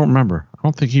fly? I don't remember. I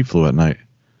don't think he flew at night.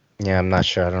 Yeah, I'm not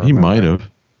sure. I don't He might have.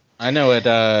 I know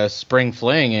at Spring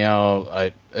Fling, you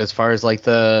know, as far as like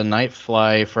the night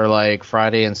fly for like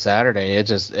Friday and Saturday, it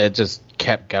just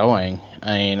kept going.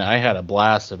 I mean, I had a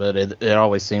blast of it. It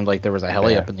always seemed like there was a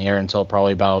heli up in the air until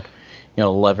probably about, you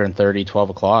know, 11:30, 12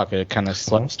 o'clock. It kind of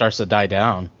starts to die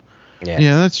down.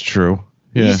 Yeah, that's true.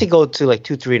 Yeah. We used to go to like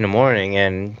 2, 3 in the morning,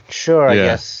 and I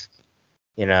guess,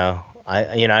 you know,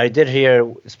 I did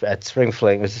hear at Spring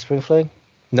Fling. Was it Spring Fling?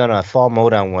 No, Fall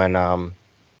Modown when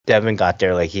Devin got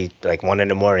there, like he like 1 in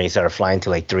the morning, he started flying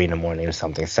to like 3 in the morning or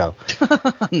something. So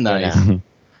nice. You know.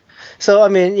 So I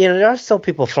mean, you know, there are still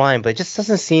people flying, but it just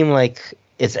doesn't seem like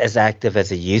it's as active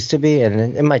as it used to be,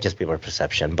 and it might just be my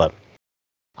perception. But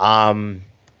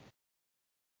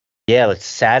yeah, like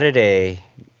Saturday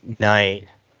night,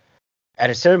 at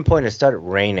a certain point it started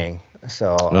raining,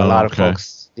 so a lot of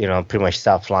folks, you know, pretty much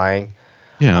stopped flying.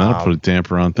 Yeah, that'll put a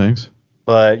damper on things.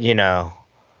 But you know,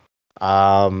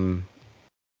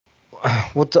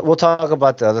 we'll talk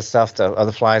about the other stuff, the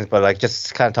other flyings, but like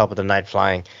just kind of talk about the night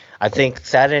flying. I think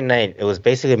Saturday night it was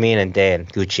basically me and Dan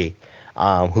Gucci,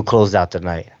 who closed out the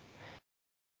night.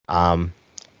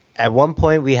 At one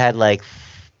point we had like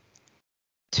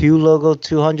 2 Logo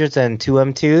 200s and 2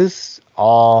 M2s,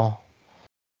 all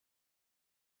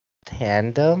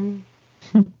tandem.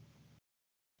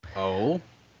 Oh.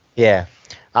 Yeah.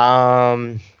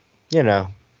 You know,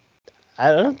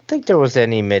 I don't think there was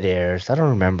any mid-airs. I don't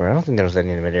remember. I don't think there was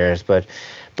any mid-airs, but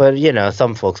you know,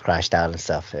 some folks crashed out and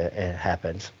stuff. It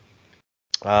happens.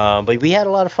 But we had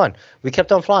a lot of fun. We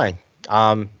kept on flying.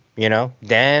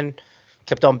 Dan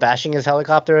kept on bashing his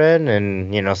helicopter in,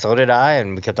 and so did I,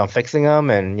 and we kept on fixing them,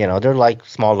 and they're like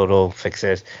small little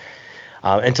fixes.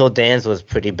 Until Dan's was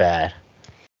pretty bad,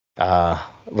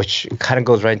 which kind of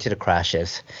goes right into the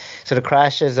crashes. So the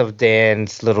crashes of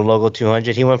Dan's little Logo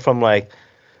 200, he went from like,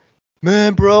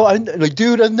 man, bro,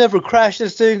 dude, I've never crashed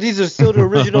this thing. These are still the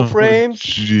original frames.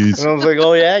 Jeez. And I was like,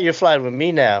 oh yeah, you're flying with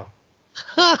me now.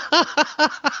 Come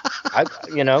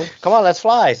on, let's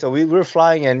fly. So we were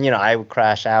flying, and I would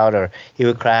crash out or he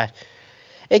would crash.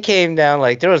 It came down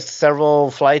like there was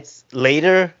several flights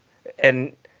later,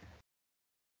 and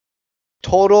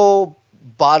total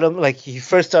bottom. Like he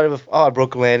first started with, I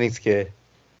broke a landing skid.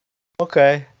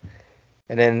 Okay,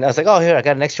 and then I was like, oh, here I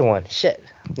got an extra one. Shit,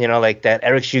 like that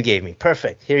Eric Shoe gave me.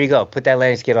 Perfect. Here you go. Put that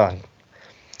landing skid on.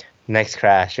 Next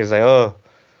crash. He was like, oh,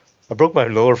 I broke my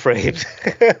lower frames.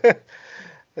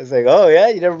 I was like, oh, yeah,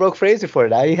 you never broke frames before.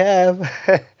 Now you have.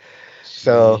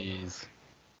 So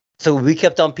we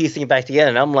kept on piecing it back together.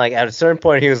 And I'm like, at a certain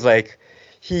point, he was like,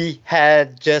 he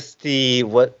had just the,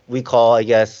 what we call, I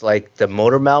guess, like the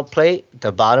motor mount plate,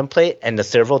 the bottom plate, and the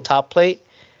servo top plate.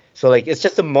 So, like, it's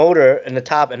just a motor in the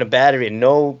top and a battery and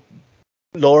no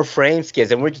lower frame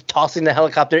skids. And we're just tossing the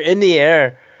helicopter in the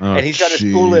air. Oh, and he's trying to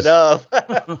spool it up.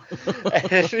 Oh,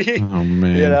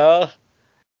 man.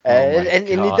 And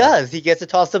he does. He gets it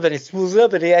tossed up and he spools it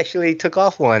up, and he actually took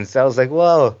off once. So I was like,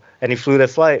 whoa. And he flew that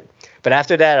flight. But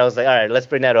after that, I was like, all right, let's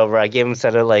bring that over. I gave him a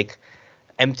set of like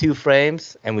M2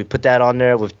 frames, and we put that on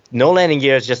there with no landing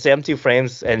gears, just the M2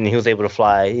 frames, and he was able to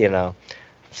fly,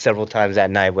 several times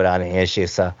that night without any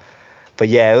issues. So, but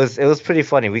yeah, it was pretty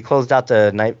funny. We closed out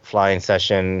the night flying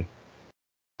session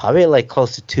probably like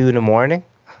close to 2 in the morning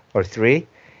or 3.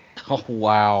 Oh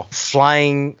wow!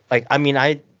 Flying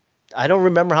I don't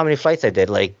remember how many flights I did.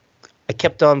 Like, I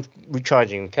kept on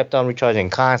recharging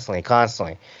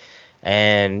constantly.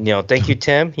 And, thank you,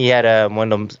 Tim. He had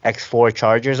one of them X4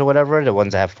 chargers or whatever, the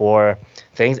ones that have 4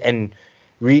 things. And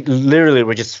literally,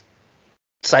 we're just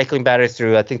cycling batteries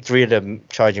through, I think, 3 of the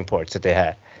charging ports that they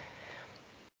had.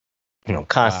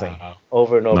 Constantly,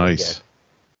 over and over again.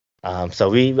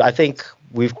 So I think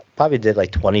we've probably did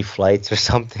like 20 flights or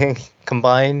something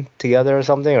combined together or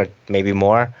something, or maybe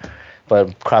more.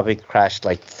 But probably crashed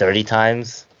like 30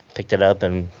 times, picked it up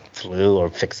and flew or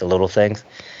fixed the little things.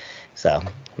 So,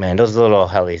 man, those little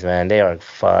helis, man, they are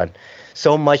fun.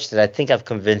 So much that I think I've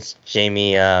convinced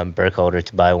Jamie Burkholder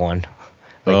to buy one.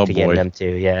 To get them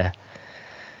too, yeah.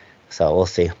 So we'll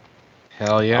see.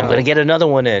 Hell yeah. I'm going to get another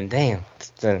one in. Damn,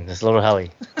 this little heli.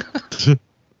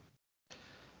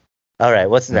 All right,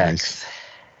 what's next?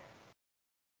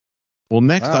 Well,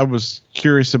 next I was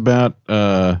curious about...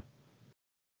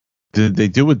 Did they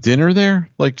do a dinner there,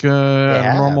 like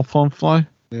a normal Fun Fly?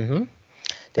 Mm-hmm.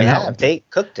 They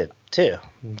cooked it too.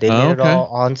 They made it all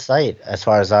on site, as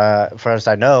far as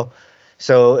I know.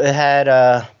 So it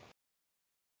had.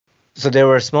 So they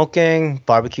were smoking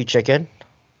barbecue chicken.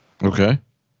 Okay.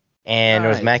 And there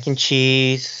was mac and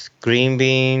cheese, green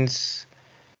beans.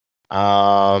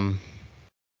 I'm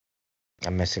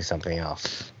missing something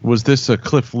else. Was this a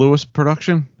Cliff Lewis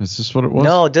production? Is this what it was?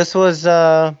 No, this was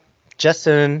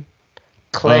Justin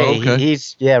Clay. Oh,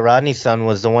 okay. Rodney's son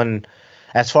was the one.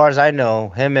 As far as I know,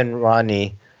 him and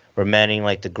Rodney were manning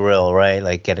like the grill, right?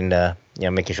 Like getting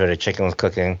making sure the chicken was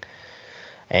cooking.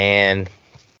 And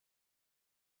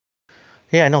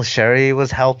I know Sherry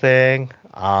was helping,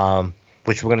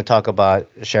 which we're going to talk about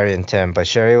Sherry and Tim, but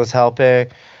Sherry was helping.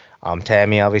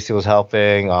 Tammy obviously was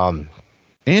helping.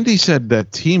 Andy said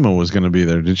that Tima was going to be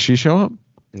there. Did she show up?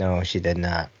 No, she did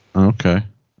not. Okay.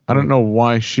 I don't know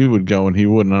why she would go and he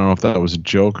wouldn't. I don't know if that was a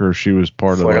joke or she was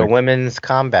part of the women's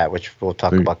combat, which we'll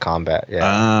talk about combat. Yeah.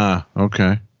 Ah,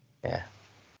 okay. Yeah.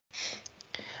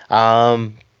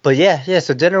 But yeah.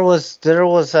 So dinner was it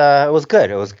was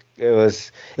good. It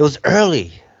was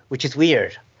early, which is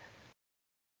weird.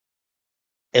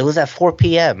 It was at 4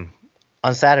 p.m.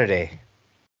 on Saturday.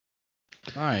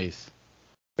 Nice.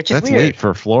 Which is That's weird. late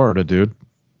for Florida, dude.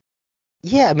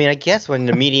 Yeah, I mean, I guess when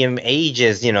the median age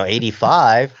is,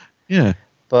 85. Yeah.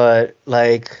 But,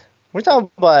 like, we're talking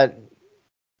about,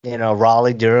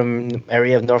 Raleigh, Durham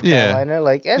area of North Carolina.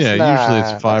 Like, usually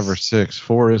it's 5 or 6.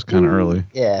 4 is kind of early.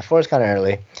 Yeah, 4 is kind of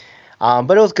early.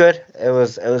 But it was good. It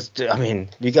was. I mean,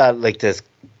 you got, like, this.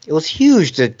 It was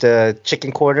huge, the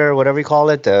chicken quarter, whatever you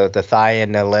call it, the thigh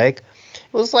and the leg.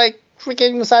 It was, like,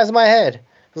 freaking the size of my head.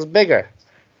 It was bigger.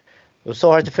 It was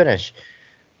so hard to finish.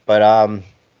 But,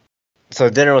 so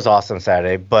dinner was awesome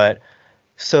Saturday, but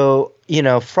so,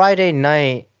 Friday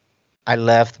night I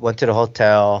left, went to the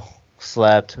hotel,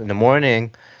 slept. In the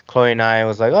morning, Chloe and I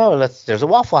was like, oh, there's a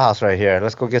Waffle House right here.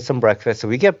 Let's go get some breakfast. So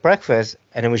we get breakfast,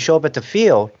 and then we show up at the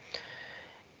field.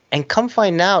 And come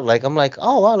find out, like, I'm like,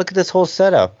 oh, wow, look at this whole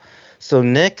setup. So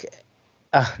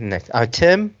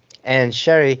Tim and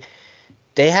Sherry,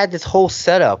 they had this whole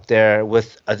setup there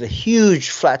with a huge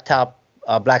flat top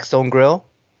Blackstone grill,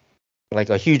 like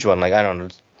a huge one, like, I don't know,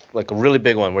 like a really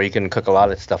big one where you can cook a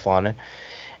lot of stuff on it.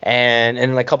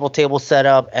 And like a couple tables set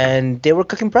up, and they were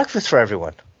cooking breakfast for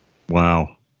everyone.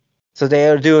 Wow. So they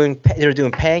were doing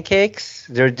pancakes,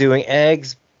 they're doing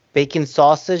eggs, bacon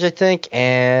sausage, I think,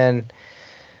 and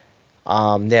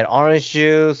they had orange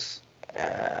juice.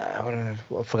 I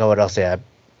forgot what else they had.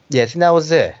 Yeah, I think that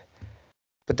was it.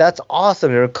 But that's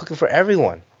awesome. They were cooking for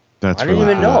everyone. I didn't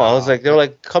even know. I was like, they were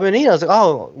like, come and eat. I was like,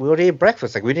 oh, we already ate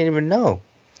breakfast. Like, we didn't even know.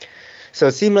 So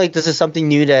it seemed like this is something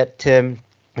new that Tim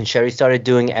and Sherry started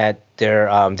doing at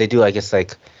their, they do, I guess,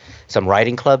 like some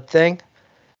writing club thing.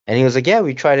 And he was like, yeah,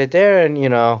 we tried it there, and,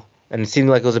 and it seemed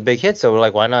like it was a big hit. So we're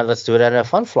like, why not? Let's do it at a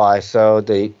Fun Fly. So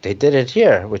they did it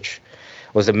here, which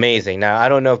was amazing. Now, I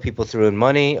don't know if people threw in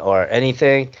money or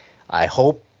anything. I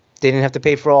hope they didn't have to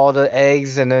pay for all the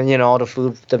eggs and then, all the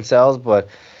food themselves, but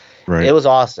it was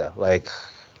awesome. Like,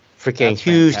 freaking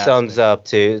huge thumbs up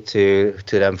to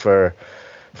them for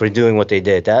doing what they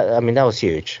did. That was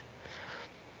huge.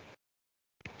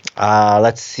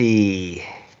 Let's see.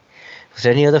 Was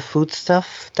there any other food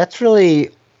stuff? That's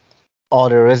really all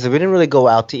there is. We didn't really go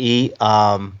out to eat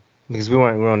because we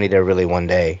were only there really one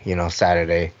day,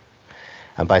 Saturday.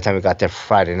 And by the time we got there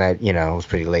Friday night, it was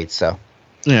pretty late. So.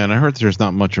 Yeah, and I heard there's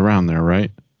not much around there, right?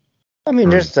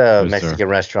 There's a Mexican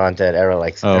restaurant that Eric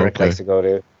likes to go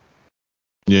to.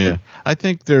 Yeah, I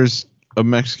think there's a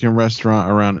Mexican restaurant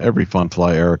around every Fun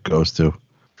Fly Eric goes to.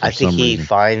 I think he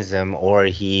finds them, or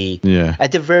he,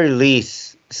 at the very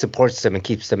least, supports them and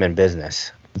keeps them in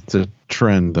business. It's a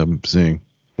trend I'm seeing.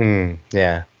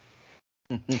 Yeah.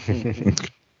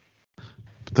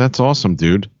 That's awesome,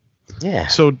 dude. Yeah.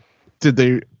 So, did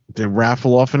they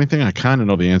raffle off anything? I kind of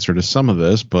know the answer to some of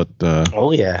this, but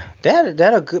oh yeah, they had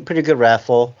a pretty good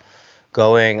raffle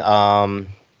going. The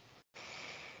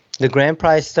grand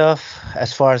prize stuff,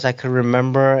 as far as I could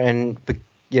remember, and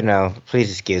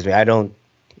please excuse me, I don't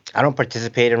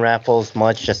participate in raffles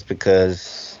much just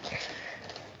because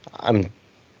I'm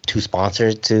too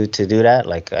sponsored to do that.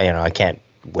 Like, I can't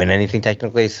win anything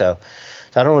technically, so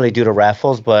I don't really do the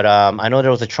raffles. But I know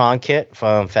there was a Tron kit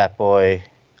from Fat Boy.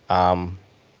 Oh,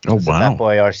 wow. Fat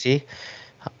Boy RC.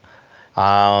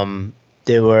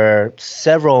 There were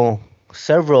several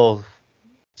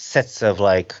sets of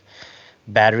like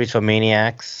batteries for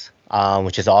Maniacs,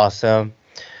 which is awesome.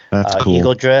 That's cool.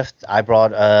 Eagle Drift. I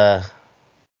brought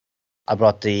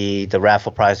the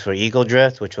raffle prize for Eagle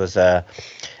Drift, which was a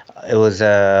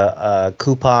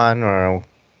coupon or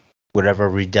whatever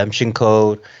redemption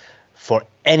code for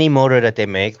any motor that they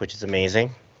make, which is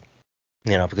amazing.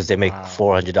 Because they make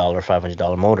 $400,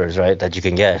 $500 motors, right? That you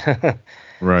can get,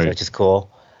 right? So, which is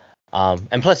cool.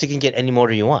 And plus, you can get any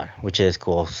motor you want, which is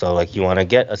cool. So, like, you want to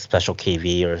get a special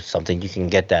KV or something, you can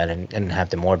get that and have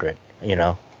them order it.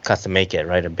 Custom make it,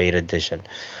 right? A beta edition.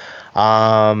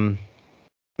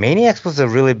 Maniacs was a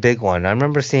really big one. I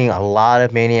remember seeing a lot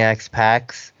of Maniacs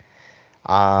packs,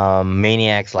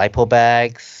 Maniacs lipo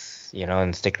bags,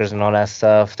 and stickers and all that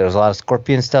stuff. There was a lot of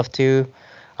Scorpion stuff too.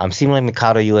 Seemed like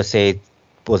Mikado USA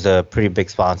was a pretty big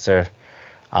sponsor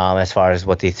as far as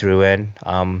what they threw in.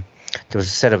 There was a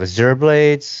set of Azure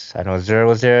blades. I know Azure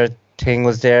was there. Ting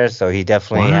was there, so he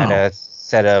definitely had a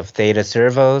set of Theta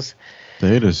servos.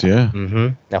 Thetas, yeah.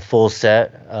 A full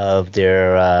set of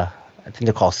their, I think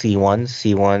they're called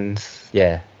C1s.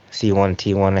 Yeah, C1,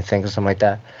 T1, I think, or something like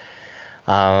that.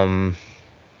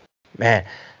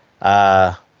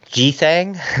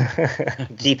 G-Thang,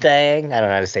 G-Thang, I don't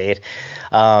know how to say it.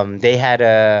 They had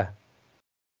a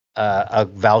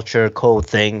voucher code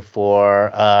thing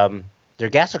for their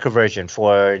gas conversion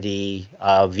for the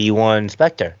V1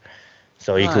 Spectre,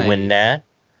 so you could win that.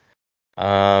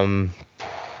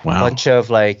 Wow. Bunch of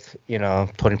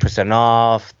 20%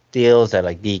 off deals at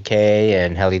like DK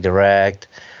and Heli Direct,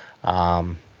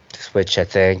 Switch, I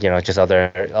think. Just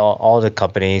all the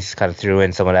companies kind of threw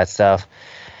in some of that stuff.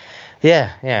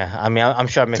 Yeah. I'm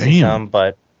sure I'm missing some,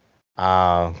 but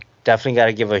definitely got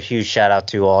to give a huge shout out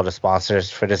to all the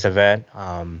sponsors for this event.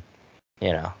 I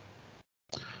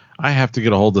have to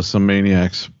get a hold of some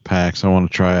Maniacs packs. I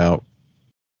want to try out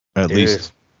at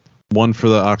least one for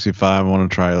the Oxy 5. I want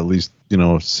to try at least,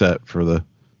 a set for the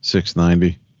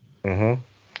 690.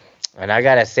 And I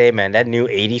gotta say, man, that new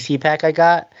ADC pack I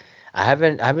got, I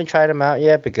haven't tried them out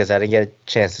yet because I didn't get a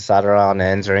chance to solder on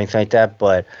ends or anything like that,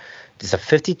 but It's a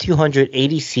 5200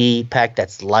 ADC pack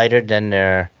that's lighter than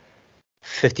their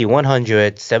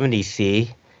 5100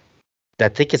 70C. I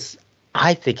think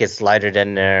it's lighter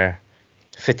than their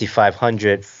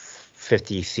 5500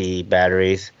 50C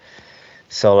batteries.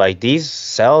 So like these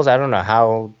cells, I don't know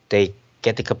how they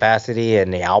get the capacity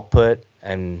and the output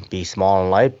and be small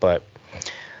and light, but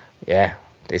yeah,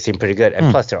 they seem pretty good.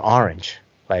 And plus they're orange.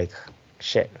 Like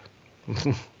shit.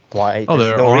 Why? Oh,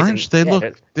 they're orange? They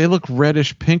look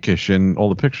reddish pinkish in all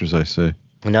the pictures I see.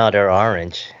 No, they're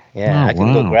orange. Yeah, I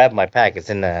can go grab my pack. It's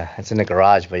in the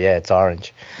garage, but yeah, it's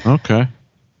orange. Okay.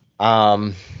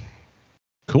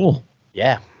 Cool.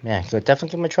 Yeah. So definitely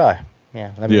give them a try.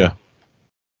 Yeah. Let me know.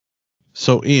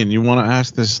 So, Ian, you want to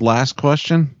ask this last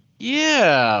question?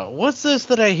 Yeah. What's this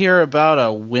that I hear about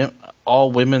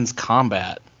all women's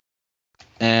combat?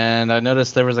 And I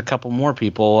noticed there was a couple more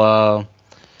people. So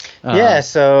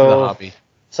the hobby.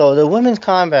 So the women's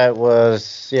combat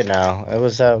was, it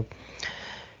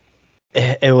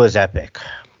was epic.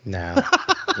 Now,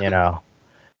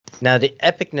 Now the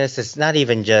epicness is not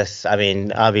even just. I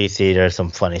mean, obviously there's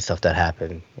some funny stuff that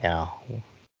happened,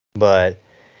 but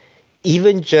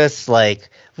even just like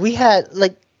we had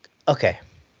okay,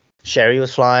 Sherry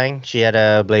was flying. She had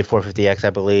a Blade 450X, I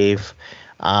believe.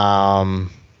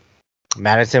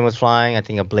 Madison was flying. I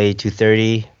think a Blade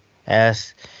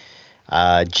 230S.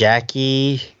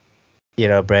 Jackie,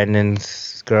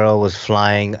 Brandon's girl, was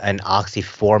flying an Oxy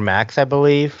 4 Max, I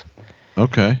believe.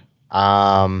 Okay.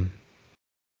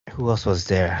 Who else was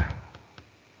there?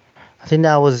 I think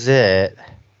that was it.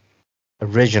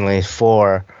 Originally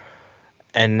 4.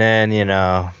 And then,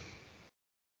 out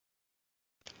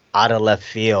of left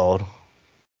field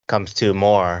comes 2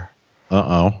 more.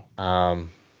 Uh-oh.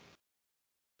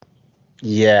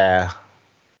 Yeah.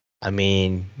 I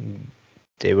mean,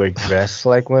 they were dressed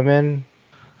like women.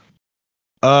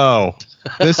 Oh,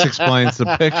 this explains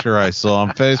the picture I saw on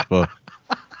Facebook.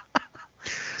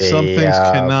 Some things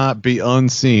cannot be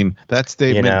unseen. That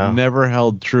statement never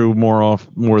held true more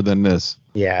than this.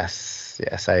 Yes,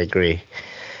 I agree.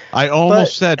 I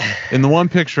almost said in the one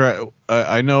picture,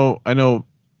 I know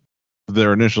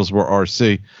their initials were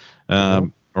RC,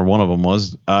 or one of them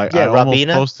was. I almost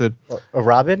posted.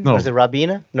 Robin? No. Was it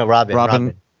Robina? No,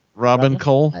 Robin. Robin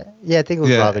Cole? Yeah, I think it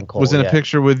was Robin Cole. Was in a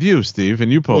picture with you, Steve,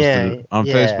 and you posted it on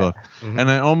Facebook. Mm-hmm.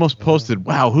 And I almost posted,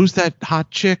 wow, who's that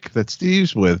hot chick that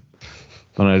Steve's with?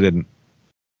 But I didn't.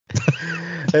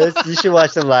 You should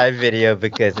watch the live video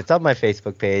because it's on my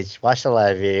Facebook page. Watch the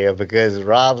live video because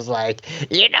Rob's like,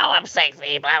 I'm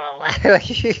sexy, blah, blah, blah.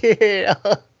 He's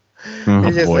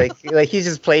just he's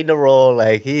just playing the role.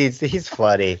 Like he's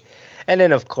funny. And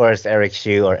then of course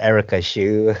Erica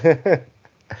Shu.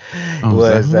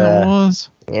 Was that was?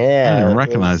 Yeah. I didn't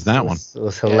recognize that one. It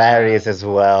was hilarious as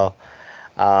well.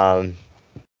 They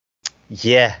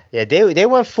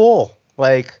went full,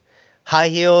 like high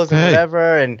heels and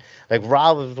whatever, and like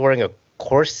Rob was wearing a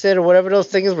corset or whatever those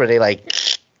things where they like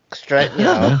straight,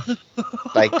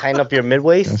 like kind up your mid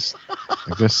waist.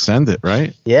 I guess send it,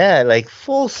 right? Yeah, like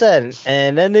full send,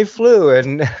 and then they flew,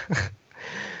 and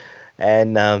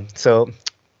so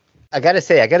I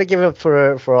gotta give it up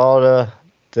for all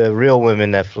the real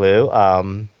women that flew.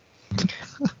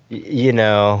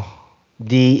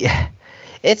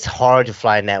 It's hard to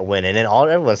fly in that wind, and then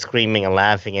everyone's screaming and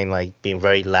laughing and like being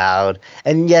very loud.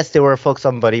 And yes, there were folks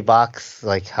on Buddy Box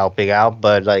like helping out,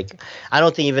 but like I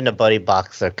don't think even the Buddy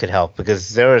Boxer could help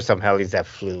because there were some helis that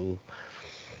flew.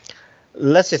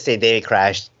 Let's just say they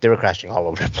crashed. They were crashing all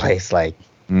over the place, like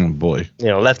boy,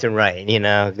 left and right.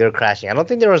 They were crashing. I don't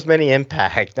think there was many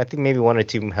impact. I think maybe 1 or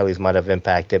 2 helis might have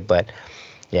impacted, but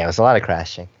yeah, it was a lot of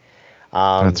crashing.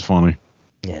 That's funny.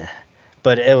 Yeah.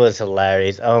 But it was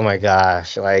hilarious. Oh my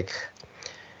gosh. Like,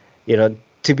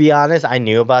 to be honest, I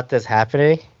knew about this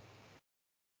happening.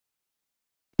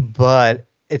 But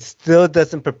it still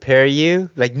doesn't prepare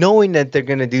you. Like, knowing that they're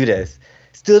going to do this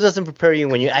still doesn't prepare you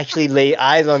when you actually lay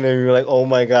eyes on them. You're like, oh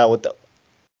my God, what the.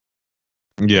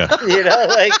 Yeah.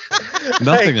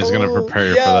 Nothing is going to prepare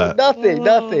you for that. Nothing.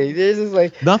 This is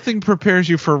like. Nothing prepares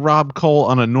you for Rob Cole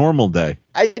on a normal day.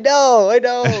 I know. And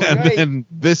then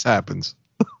this happens.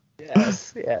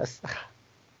 Yes.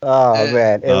 Oh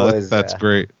man, that's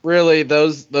great. Really,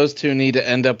 those two need to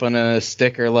end up on a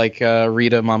sticker like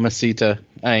Rita Mamacita.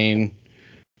 I mean,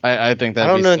 I think that.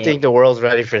 I don't think the world's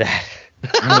ready for that.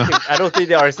 I don't think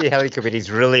the RC Heli Committee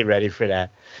is really ready for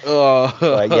that. Oh.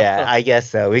 But yeah, I guess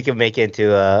so. We can make it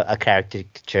into a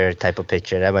caricature type of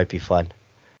picture. That might be fun.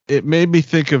 It made me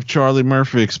think of Charlie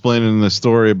Murphy explaining the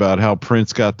story about how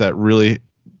Prince got that really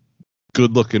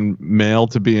good-looking male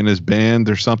to be in his band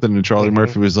or something, and Charlie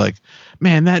Murphy was like,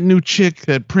 "Man, that new chick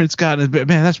that Prince got in his band,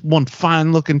 man, that's one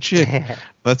fine-looking chick."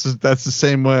 That's the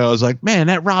same way. I was like, "Man,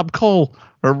 that Rob Cole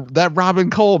or that Robin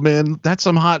Cole, man, that's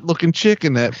some hot-looking chick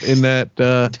in that."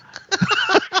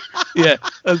 Yeah,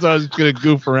 that's why I was gonna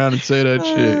goof around and say that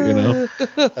shit. You know,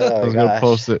 I was gonna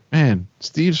post it. Man,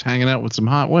 Steve's hanging out with some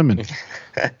hot women.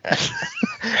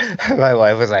 My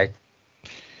wife was like,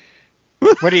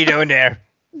 "What are you doing there?"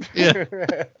 Yeah.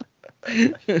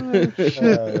 Man.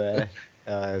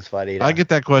 It's funny. I get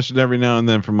that question every now and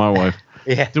then from my wife.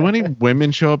 Yeah. Do any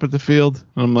women show up at the field?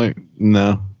 And I'm like,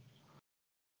 no.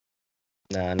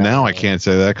 No. Now I can't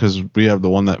say that because we have the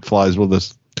one that flies with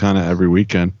us kind of every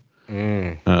weekend.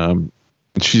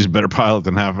 She's a better pilot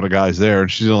than half of the guys there, and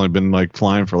she's only been like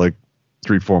flying for like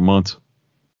 3-4 months.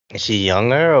 Is she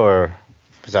younger, or?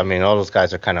 Because I mean, all those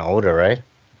guys are kind of older, right?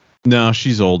 No,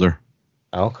 she's older.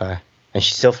 Okay. And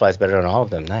she still flies better than all of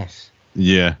them. Nice.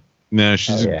 Yeah. No,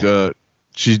 she's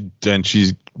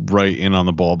she's right in on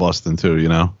the ball busting too. You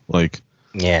know, like.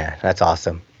 Yeah, that's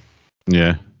awesome.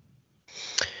 Yeah.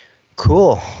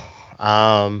 Cool.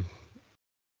 And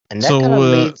that so kind of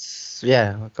leads.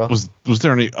 Yeah. Go. Was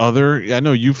there any other? I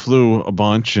know you flew a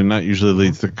bunch, and that usually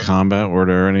leads to combat. Were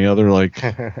there any other like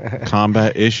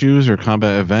combat issues or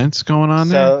combat events going on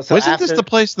there? So Wasn't this the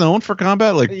place known for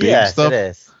combat, like big yes, stuff?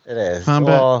 It is.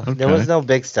 Combat? Well, Okay. there was no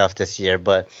big stuff this year,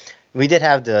 but we did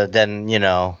have the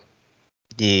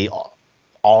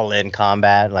all-in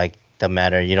combat, like doesn't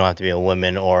matter. You don't have to be a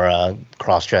woman or a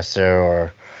cross-dresser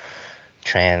or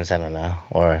trans. I don't know,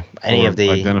 or any of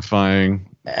the identifying.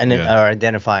 or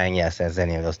identifying, yes, as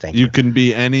any of those things. You can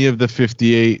be any of the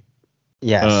 58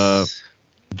 yes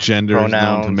genders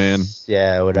known to man.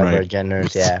 Yeah, whatever Right.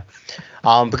 genders. Yeah,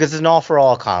 because it's an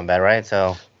all-for-all combat, right?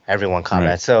 So everyone combat.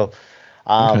 Right. So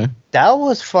Okay. that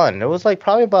was fun. It was like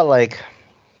probably about like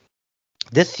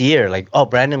this year. Like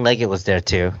Brandon Leggett was there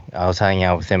too. I was hanging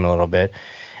out with him a little bit.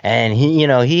 And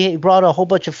he brought a whole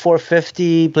bunch of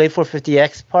 450 Blade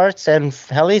 450X parts and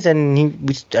helis,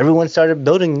 and everyone started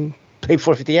building Blade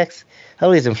 450X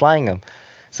helis and flying them.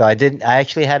 So I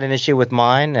actually had an issue with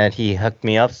mine, and he hooked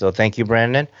me up. So thank you,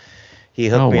 Brandon. He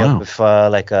hooked me up with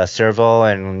like a servo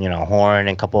and horn and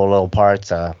a couple of little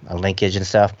parts, a linkage and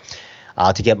stuff,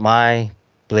 to get my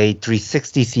Blade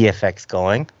 360 CFX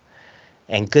going.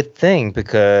 And good thing,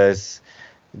 because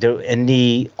in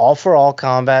the all-for-all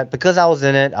combat, because I was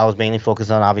in it, I was mainly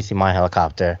focused on obviously my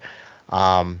helicopter. There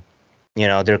are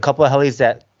a couple of helis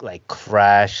that like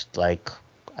crashed, like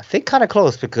I think kind of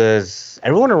close, because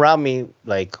everyone around me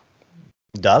like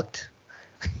ducked.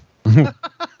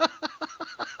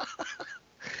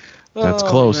 That's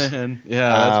close. Man. Yeah,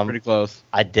 that's pretty close.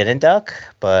 I didn't duck,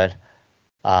 but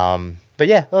yeah,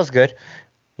 that was good.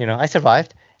 I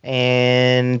survived,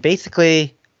 and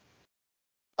basically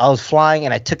I was flying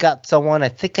and I took out someone. I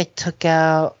think I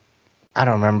don't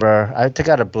remember. I took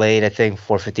out a Blade, I think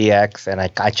 450X, and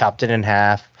I chopped it in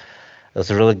half. It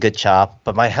was a really good chop,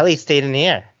 but my heli stayed in the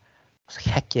air. I was like,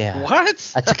 heck yeah.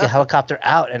 What? I took a helicopter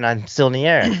out and I'm still in the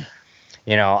air.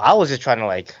 I was just trying to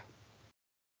like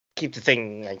keep the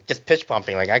thing like just pitch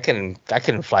pumping. Like I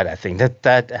couldn't fly that thing.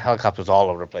 That helicopter was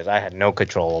all over the place. I had no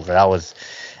control over it.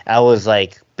 I was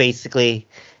like basically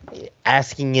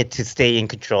asking it to stay in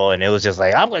control, and it was just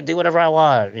like, I'm gonna do whatever I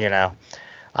want,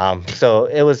 So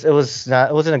it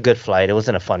wasn't a good flight. It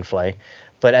wasn't a fun flight.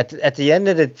 But at the end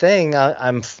of the thing,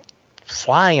 I'm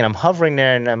flying and I'm hovering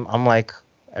there, and I'm like,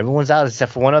 everyone's out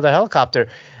except for one other helicopter,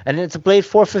 and it's a Blade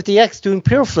 450X doing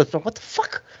pure flips. What the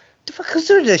fuck? The fuck is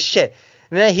doing this shit?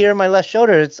 And then I hear in my left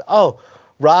shoulder, it's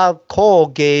Robin Cole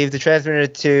gave the transmitter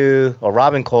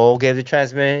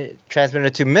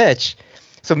to Mitch.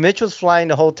 So Mitch was flying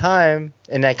the whole time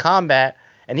in that combat,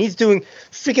 and he's doing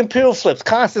freaking piro flips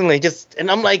constantly.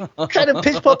 And I'm like trying to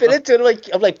pitch pump it into it.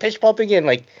 I'm like pitch pumping it and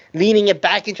like leaning it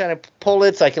back and trying to pull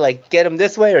it so I can like get him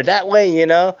this way or that way,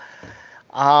 And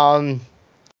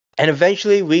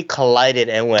eventually we collided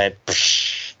and went.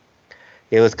 Psh.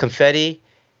 It was confetti.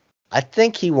 I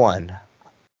think he won.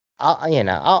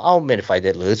 I'll admit if I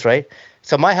did lose, right?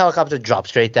 So my helicopter dropped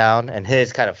straight down, and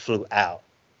his kind of flew out.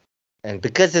 And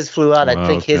because his flew out, I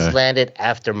think his landed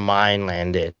after mine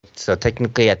landed. So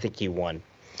technically, I think he won.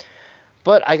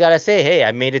 But I gotta say, hey,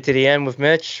 I made it to the end with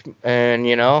Mitch, and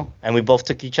and we both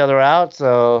took each other out.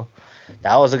 So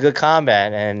that was a good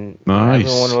combat, and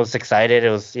everyone was excited. It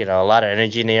was a lot of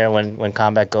energy in the air when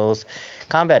combat goes.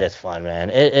 Combat is fun,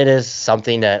 man. It is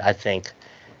something that I think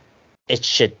it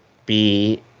should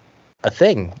be a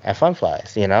thing at Fun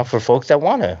Flies, for folks that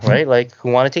want to, right? Like who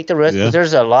want to take the risk. 'Cause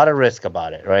there's a lot of risk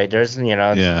about it, right? There's,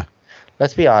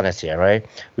 let's be honest here, right?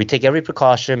 We take every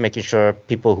precaution, making sure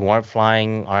people who aren't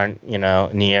flying aren't,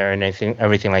 near and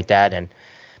everything like that, and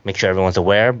make sure everyone's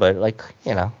aware. But like,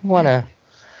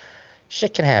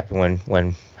 shit can happen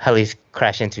when helis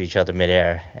crash into each other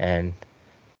midair and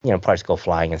parts go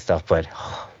flying and stuff. But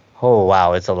oh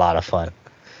wow, it's a lot of fun.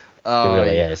 Oh, it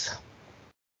really is.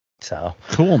 So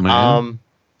cool, man.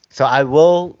 So I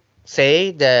will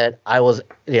say that I was,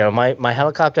 my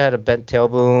helicopter had a bent tail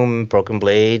boom, broken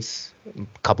blades, a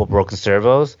couple broken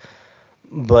servos,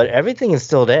 but everything is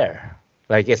still there.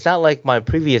 Like, it's not like my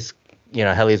previous,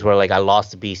 helis where like I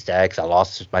lost the B-stacks, I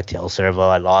lost my tail servo,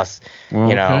 I lost,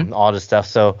 all this stuff.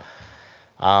 So,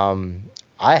 I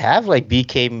have like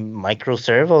BK micro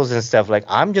servos and stuff. Like,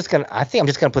 I think I'm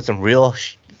just gonna put some real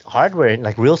hardware,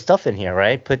 like real stuff in here,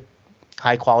 right? Put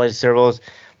high quality servos,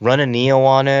 run a Neo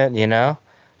on it,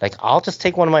 Like, I'll just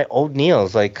take one of my old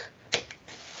Neos, like,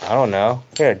 I don't know.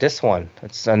 Here, this one.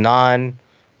 It's a non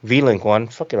V-Link one.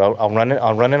 Fuck it, I'll run it.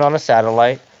 I'll run it on a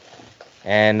satellite,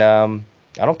 and I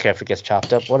don't care if it gets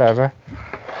chopped up. Whatever.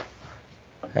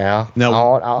 Now,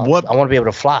 I want to be able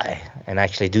to fly and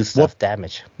actually do stuff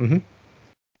damage. Mm-hmm.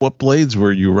 What blades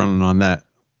were you running on that?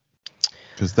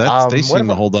 Because they seem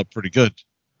to hold up pretty good.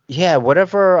 Yeah,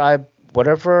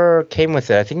 whatever came with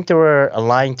it. I think there were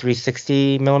Align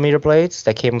 360 millimeter blades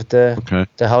that came with the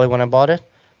heli when I bought it.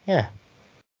 Yeah.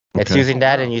 It's using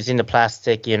that and using the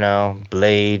plastic,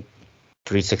 blade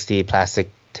 360 plastic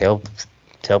tail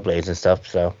blades and stuff.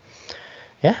 So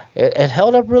yeah, it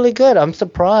held up really good. I'm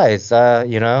surprised. I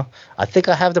think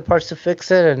I have the parts to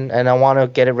fix it, and I want to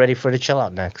get it ready for the chill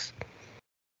out next.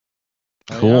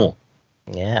 Cool.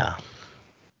 Yeah.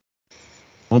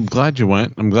 Well, I'm glad you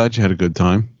went. I'm glad you had a good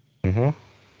time. Mm-hmm.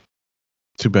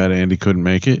 Too bad Andy couldn't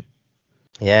make it.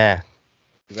 Yeah.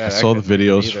 I saw the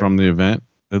videos from the event.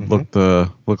 It looked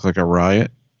like a riot.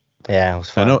 Yeah, it was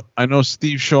fun. I know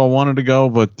Steve Shaw wanted to go,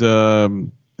 but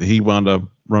he wound up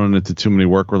running into too many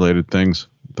work-related things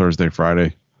Thursday,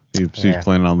 Friday. He's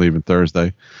planning on leaving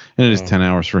Thursday, and it is 10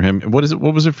 hours for him. What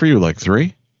was it for you? Like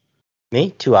 3?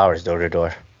 Me, 2 hours door to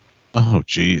door. Oh,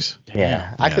 jeez.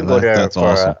 Yeah, I could go there. That's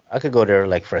awesome. I could go there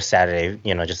like for a Saturday,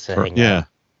 just to hang out. Yeah,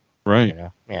 right.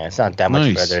 Yeah, it's not that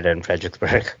much further than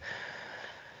Fredericksburg.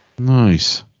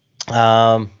 Nice.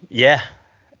 Yeah.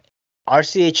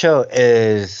 RCHO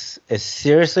is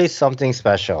seriously something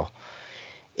special.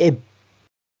 It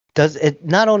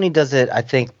not only does it, I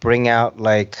think, bring out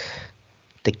like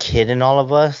the kid in all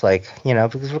of us, like,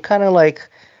 because we're kind of like,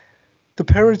 the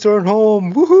parents aren't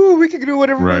home. Woohoo! We can do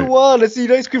whatever we want. Let's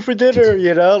eat ice cream for dinner.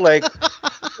 Like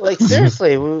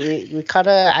seriously, we kind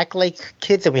of act like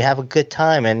kids and we have a good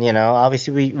time. And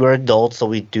obviously we're adults, so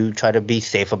we do try to be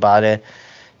safe about it.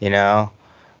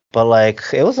 But like,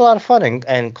 it was a lot of fun,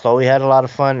 and Chloe had a lot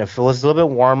of fun. If it was a little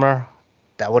bit warmer,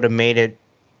 that would have made it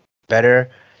better.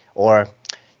 Or,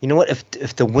 you know what?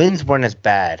 If the winds weren't as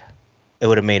bad, it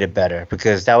would have made it better,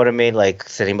 because that would have made like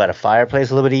sitting by the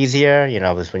fireplace a little bit easier.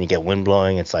 Because when you get wind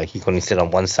blowing, it's like you can only sit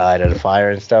on one side of the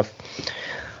fire and stuff.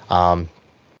 It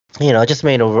just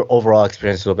made overall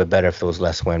experience a little bit better if there was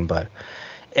less wind. But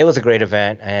it was a great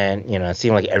event, and it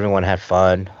seemed like everyone had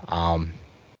fun.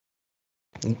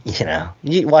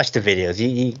 You watch the videos.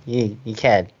 You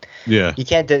can't. Yeah. You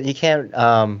can't.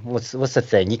 What's the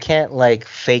thing? You can't like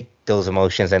fake those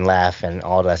emotions and laugh and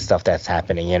all that stuff that's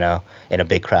happening. In a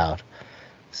big crowd.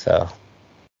 So.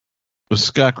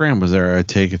 Scott Graham was there, I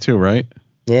take it too, right?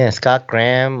 Yeah, Scott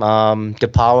Graham.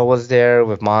 DePaulo was there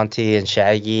with Monty and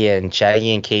Shaggy and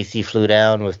Casey flew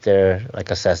down with their like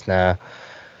a Cessna.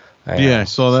 I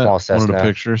saw that. Small Cessna. One of the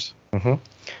pictures. Mm-hmm.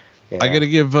 Yeah. I got to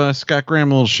give Scott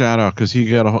Graham a little shout out, because he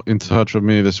got in touch with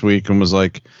me this week and was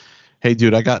like, "Hey,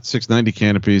 dude, I got 690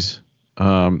 canopies.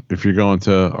 If you're going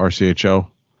to RCHO,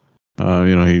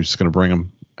 he was going to bring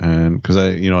them." And because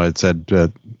I had said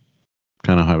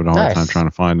kind of having a hard time trying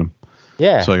to find them.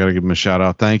 Yeah. So I got to give him a shout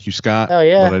out. Thank you, Scott. Oh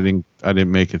yeah. But I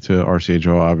didn't make it to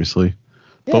RCHO, obviously.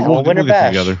 Yeah, but we'll get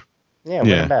together. Yeah,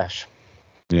 Winter Bash.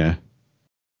 Yeah.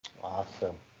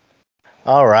 Awesome.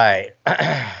 All right.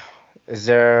 Is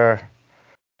there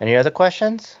any other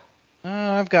questions?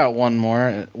 I've got one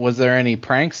more. Was there any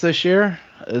pranks this year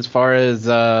as far as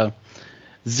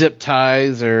zip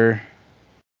ties or?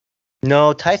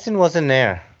 No, Tyson wasn't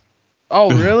there.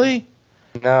 Oh, really?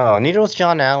 No, neither was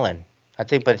John Allen. I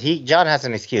think, but John has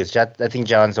an excuse. I think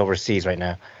John's overseas right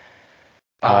now.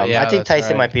 I think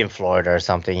Tyson might be in Florida or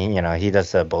something. He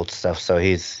does the boat stuff, so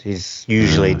he's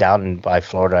usually down by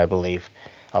Florida, I believe,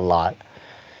 a lot.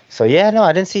 So yeah, no,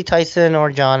 I didn't see Tyson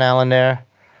or John Allen there.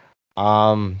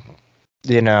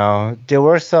 There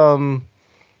were some,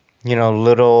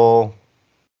 little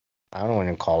I don't want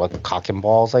to call it cock and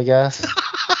balls, I guess.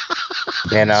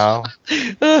 You know,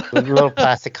 little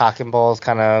plastic cock and balls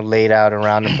kind of laid out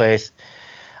around the place.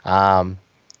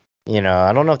 You know,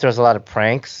 I don't know if there's a lot of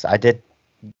pranks. I did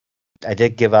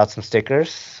give out some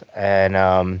stickers,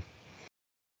 and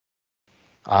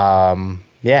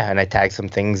yeah, and I tagged some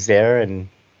things there and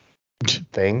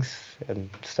things and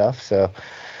stuff. So,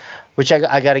 which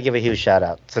I got to give a huge shout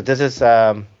out. So this is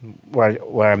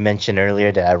where I mentioned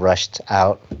earlier that I rushed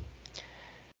out.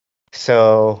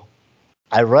 So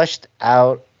I rushed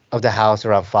out of the house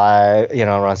around 5,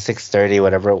 around 6:30,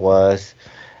 whatever it was.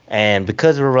 And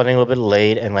because we were running a little bit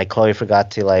late, and like Chloe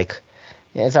forgot to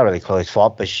it's not really Chloe's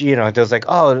fault, but she, there was like,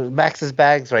 oh, Max's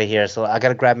bag's right here, so I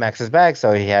gotta grab Max's bag.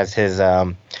 So he has his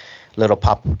little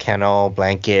pop kennel,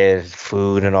 blanket,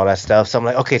 food, and all that stuff. So I'm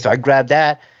like, okay, so I grabbed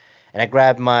that, and I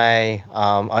grabbed my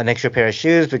an extra pair of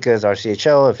shoes because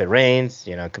RCHO, if it rains,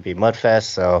 it could be mudfest,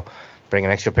 so bring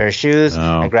an extra pair of shoes.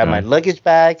 I grabbed my luggage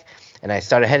bag, and I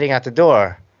started heading out the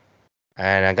door.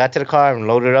 And I got to the car and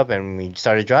loaded up, and we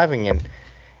started driving.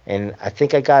 And I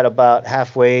think I got about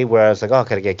halfway where I was like, oh,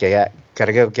 gotta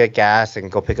go get gas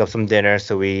and go pick up some dinner.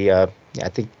 So we,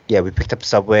 we picked up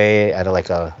Subway at a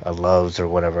Love's or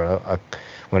whatever,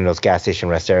 one of those gas station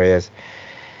rest areas.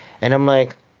 And I'm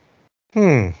like,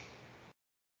 Chloe,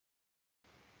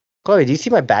 do you see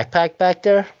my backpack back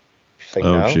there? She's like,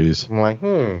 no. Jeez. I'm like,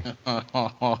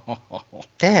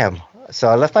 damn. So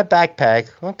I left my backpack.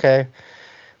 Okay.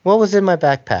 What was in my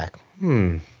backpack?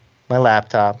 My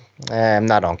laptop. I'm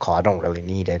not on call. I don't really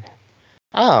need it.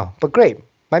 Oh, but great.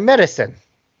 My medicine.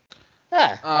 I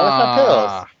left my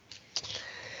pills.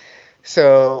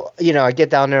 So, I get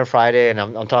down there Friday, and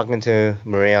I'm talking to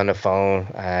Maria on the phone,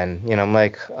 and, I'm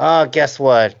like, oh, guess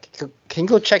what? Can you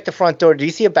go check the front door? Do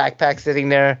you see a backpack sitting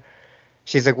there?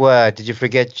 She's like, what? Did you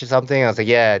forget something? I was like,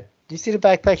 yeah. Do you see the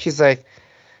backpack? She's like,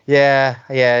 yeah,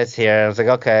 it's here. I was like,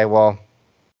 okay, well,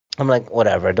 I'm like,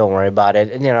 whatever, don't worry about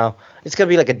it. And, it's going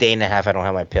to be like a day and a half I don't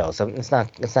have my pills. So it's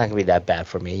not going to be that bad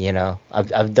for me,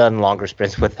 I've done longer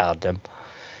sprints without them.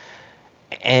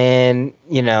 And,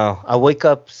 I wake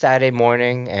up Saturday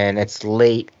morning, and it's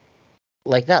late.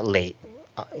 Like, not late.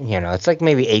 It's like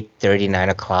maybe 8:30, 9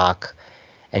 o'clock.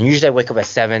 And usually I wake up at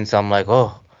 7, so I'm like,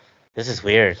 oh, this is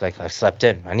weird. Like, I slept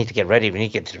in. I need to get ready. We need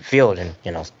to get to the field and,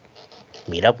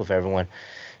 meet up with everyone.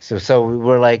 So we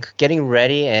were like getting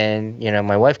ready, and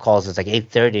my wife calls. It's like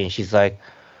 8:30, and she's like,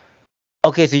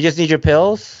 "Okay, so you just need your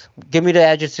pills? Give me the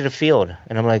address to the field."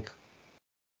 And I'm like,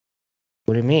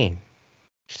 "What do you mean?"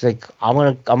 She's like, "I'm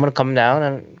gonna come down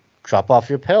and drop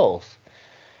off your pills."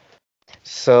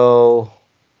 So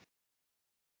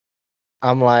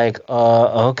I'm like,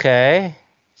 okay.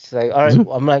 She's like, all right.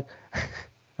 I'm like,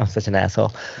 I'm such an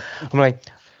asshole. I'm like,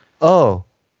 oh,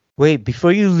 wait,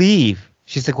 before you leave.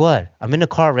 She's like, what? I'm in the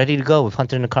car ready to go with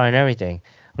Hunter in the car and everything.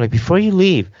 I'm like, before you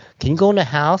leave, can you go in the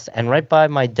house and right by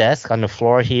my desk on the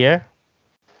floor here,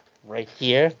 right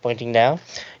here, pointing down,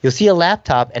 you'll see a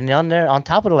laptop, and on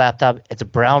top of the laptop, it's a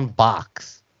brown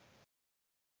box.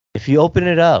 If you open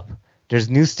it up, there's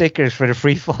new stickers for the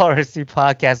Free Fall RC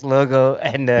Podcast logo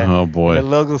and the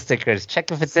logo stickers.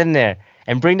 Check if it's in there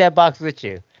and bring that box with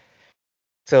you.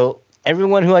 So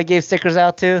everyone who I gave stickers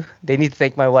out to, they need to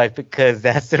thank my wife, because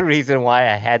that's the reason why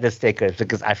I had the stickers,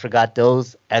 because I forgot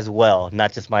those as well,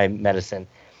 not just my medicine.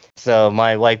 So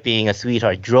my wife, being a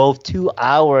sweetheart, drove 2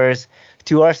 hours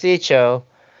to RCHO,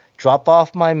 drop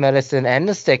off my medicine and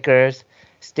the stickers,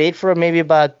 stayed for maybe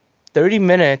about 30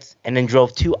 minutes, and then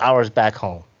drove 2 hours back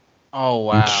home. Oh,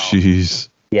 wow. Jeez.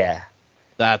 Yeah.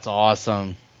 That's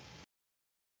awesome.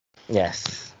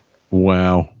 Yes.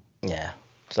 Wow. Yeah.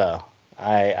 So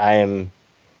I am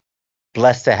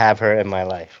blessed to have her in my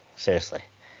life. Seriously.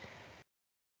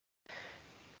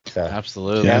 So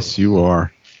absolutely. Yes, you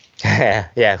are.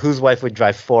 Yeah. Whose wife would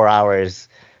drive 4 hours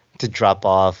to drop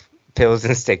off pills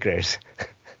and stickers?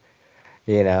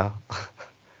 Not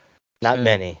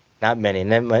many. Not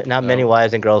many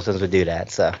wives and girlfriends would do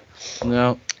that. So.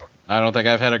 No. I don't think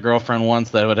I've had a girlfriend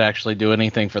once that would actually do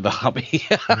anything for the hobby.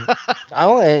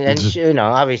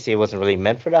 Obviously it wasn't really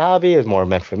meant for the hobby. It was more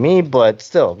meant for me, but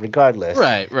still, regardless.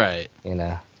 Right.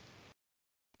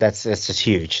 That's just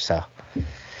huge. So,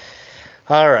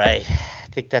 all right. I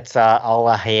think that's all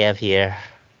I have here.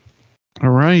 All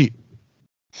right.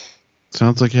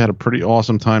 Sounds like you had a pretty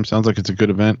awesome time. Sounds like it's a good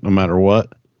event no matter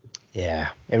what. Yeah,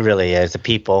 it really is. The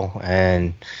people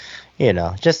and,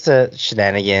 just the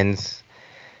shenanigans.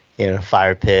 The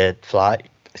fire pit flying,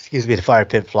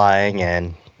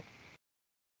 and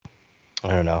I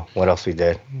don't know what else we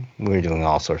did. We were doing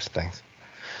all sorts of things.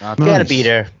 Nice. Gotta be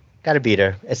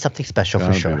there. It's something special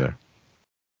for sure.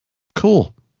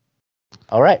 Cool.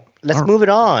 All right, let's move it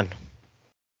on.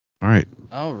 All right.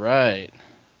 All right.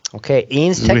 Okay,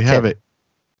 Ian's Do tech we have tip. it?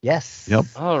 Yes. Yep.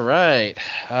 All right.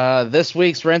 This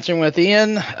week's Wrenching with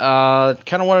Ian.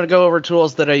 Kind of wanted to go over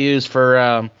tools that I use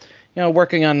for,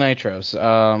 working on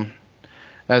nitros.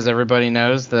 As everybody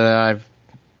knows, that I've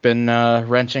been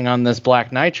wrenching on this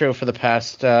black nitro for the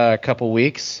past couple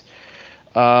weeks.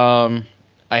 I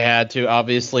had to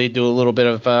obviously do a little bit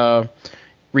of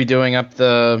redoing up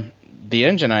the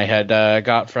engine I had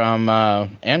got from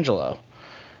Angelo,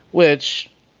 which,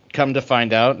 come to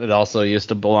find out, it also used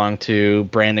to belong to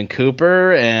Brandon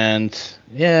Cooper, and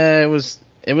yeah, it was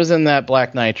in that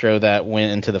black nitro that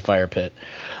went into the fire pit.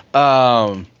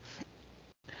 Well,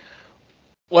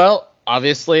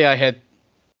 obviously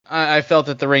I felt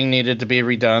that the ring needed to be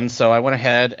redone, so I went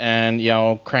ahead and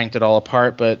cranked it all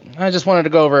apart. But I just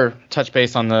wanted to touch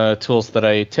base on the tools that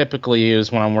I typically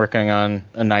use when I'm working on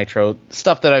a nitro,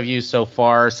 stuff that I've used so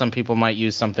far. Some people might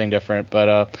use something different,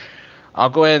 but I'll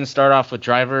go ahead and start off with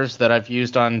drivers that I've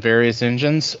used on various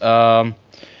engines.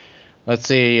 Let's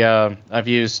see, I've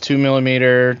used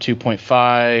 2mm,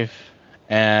 2.5,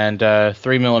 and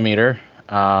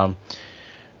 3mm.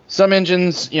 Some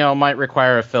engines, might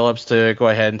require a Phillips to go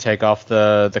ahead and take off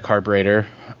the carburetor,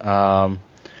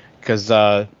 because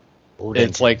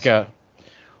it's like the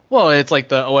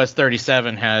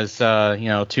OS37 has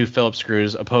 2 Phillips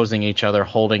screws opposing each other,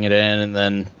 holding it in, and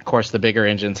then of course the bigger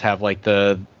engines have like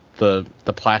the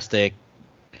plastic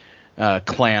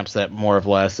clamps that more or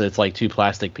less it's like 2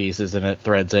 plastic pieces, and it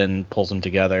threads in, pulls them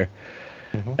together.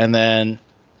 Mm-hmm. And then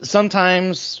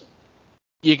sometimes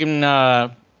you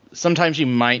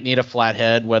might need a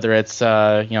flathead, whether it's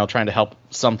trying to help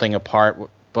something apart,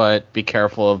 but be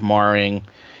careful of marring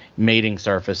mating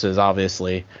surfaces,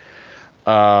 obviously.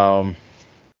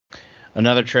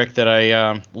 Another trick that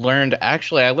I learned,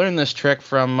 actually, I learned this trick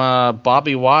from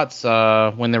Bobby Watts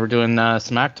when they were doing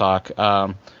Smack Talk.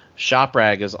 Shop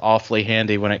rag is awfully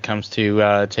handy when it comes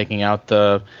to taking out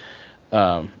the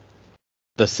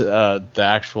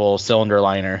actual cylinder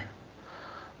liner.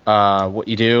 What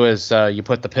you do is you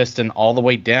put the piston all the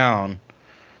way down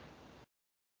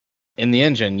in the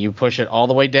engine. You push it all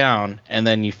the way down, and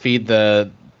then you feed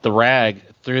the rag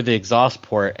through the exhaust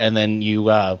port, and then you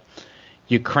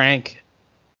crank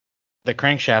the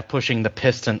crankshaft, pushing the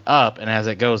piston up, and as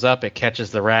it goes up, it catches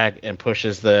the rag and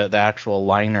pushes the actual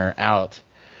liner out.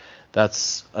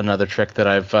 That's another trick that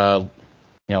I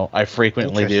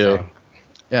frequently do.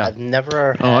 Yeah. I've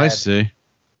never had, I see.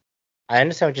 I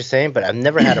understand what you're saying, but I've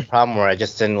never had a problem where I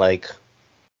just didn't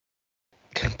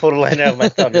pull the liner out of my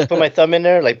thumb. Just put my thumb in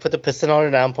there, put the piston on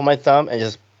it down, put my thumb, and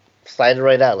just slide it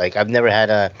right out. I've never had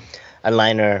a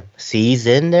liner seize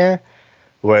in there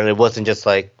where it wasn't just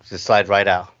slide right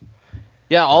out.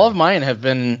 Yeah, all of mine have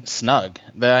been snug.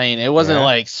 I mean, it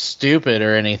wasn't stupid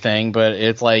or anything, but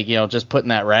it's just putting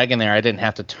that rag in there, I didn't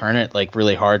have to turn it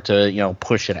really hard to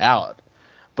push it out.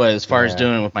 But as far as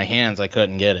doing it with my hands, I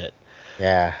couldn't get it.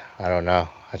 Yeah, I don't know.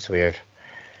 That's weird.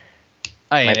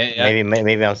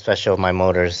 Maybe I'm special with my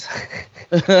motors.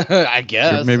 I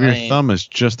guess. Maybe your thumb is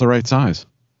just the right size.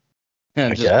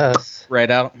 I guess.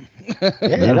 Right out.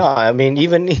 Yeah, no, I mean,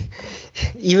 even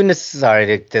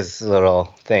this little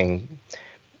thing,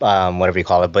 whatever you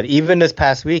call it, but even this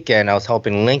past weekend, I was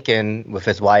helping Lincoln with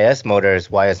his YS motors,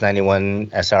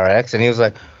 YS91 SRX, and he's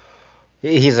like,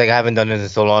 I haven't done this in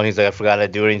so long. He's like, I forgot to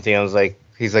do anything. He's like,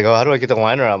 oh, how do I get the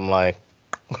liner out? I'm like,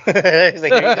 he's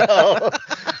like, here you go.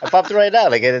 I popped it right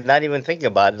out. Not even thinking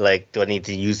about it. Do I need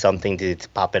to use something to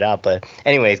pop it out? But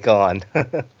anyways, go on.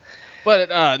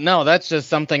 But no, that's just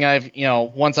something I've,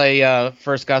 once I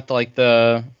first got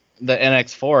the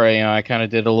NX4, I kind of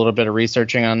did a little bit of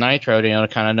researching on nitro to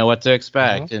kind of know what to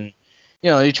expect. Mm-hmm. And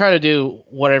you try to do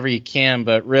whatever you can,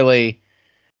 but really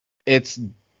it's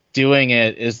doing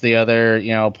it is the other,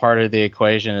 part of the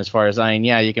equation as far as,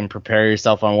 you can prepare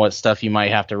yourself on what stuff you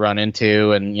might have to run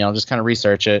into and, just kind of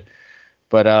research it.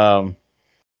 But,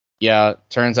 it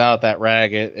turns out that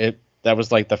rag, that was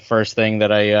the first thing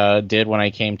that I did when I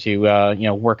came to,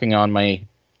 working on the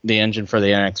engine for the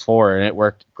NX4, and it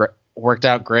worked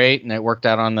out great, and it worked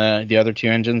out on the other 2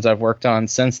 engines I've worked on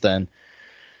since then.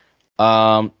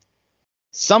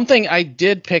 Something I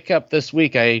did pick up this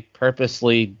week, I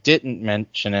purposely didn't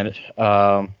mention it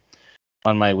on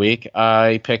my week.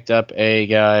 I picked up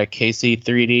a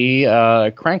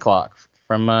KC3D crank lock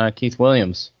from Keith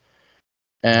Williams.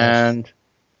 And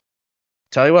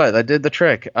tell you what, that did the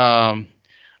trick. I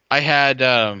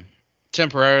had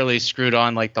temporarily screwed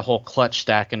on the whole clutch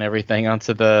stack and everything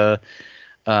onto the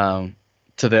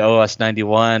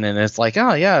OS91, and it's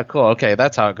oh yeah, cool, okay,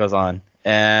 that's how it goes on.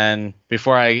 And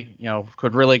before I,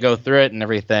 could really go through it and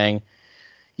everything,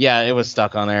 Yeah, it was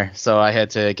stuck on there, so I had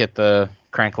to get the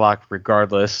crank lock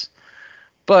regardless.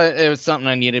 But it was something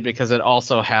I needed because it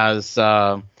also has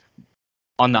on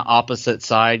the opposite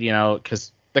side,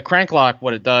 because the crank lock,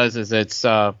 what it does is it's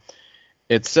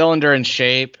cylinder in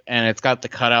shape, and it's got the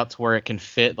cutouts where it can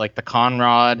fit like the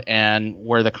conrod and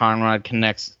where the conrod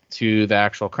connects to the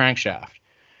actual crankshaft.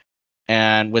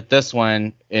 And with this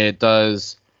one, it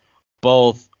does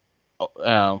both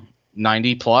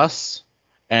 90 plus,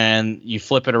 and you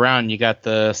flip it around, you got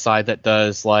the side that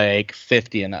does like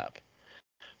 50 and up.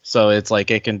 So it's like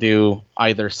it can do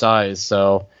either size.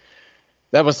 So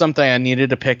that was something I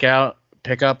needed to pick up,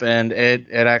 and it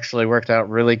actually worked out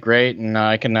really great. And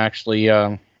I can actually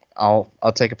I'll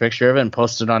take a picture of it and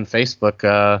post it on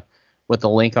Facebook with a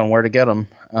link on where to get them.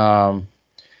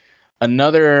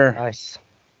 Nice.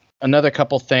 Another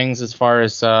couple things as far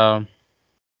as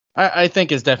I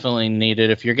think is definitely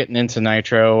needed if you're getting into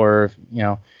nitro, or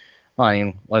I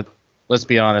mean, let's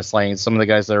be honest, like some of the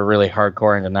guys that are really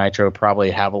hardcore into nitro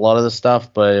probably have a lot of the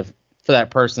stuff, but if for that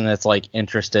person that's like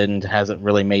interested and hasn't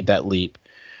really made that leap,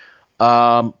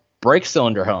 brake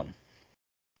cylinder hone.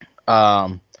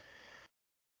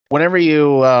 Whenever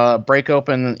you break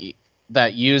open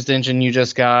that used engine you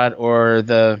just got, or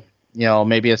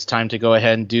maybe it's time to go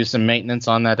ahead and do some maintenance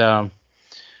on that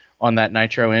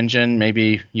nitro engine.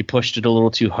 Maybe you pushed it a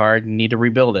little too hard and need to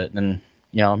rebuild it, and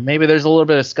maybe there's a little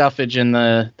bit of scuffage in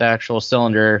the actual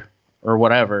cylinder or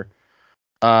whatever.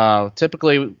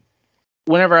 Typically,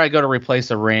 whenever I go to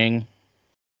replace a ring,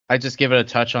 I just give it a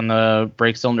touch on the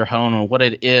brake cylinder hone. And what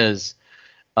it is,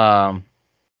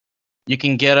 you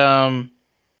can get them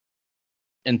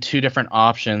in two different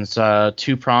options,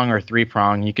 2-prong or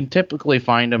 3-prong. You can typically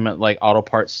find them at like auto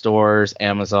parts stores,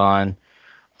 Amazon.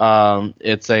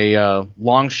 It's a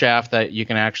long shaft that you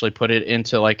can actually put it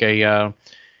into like into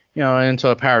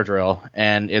a power drill,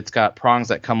 and it's got prongs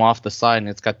that come off the side, and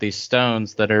it's got these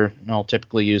stones that are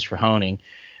typically used for honing.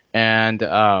 And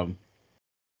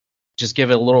just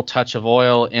give it a little touch of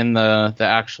oil in the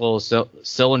actual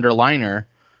cylinder liner.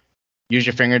 Use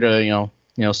your finger to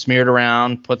smear it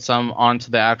around, put some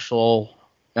onto the actual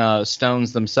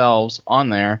stones themselves on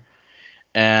there,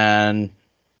 and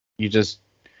you just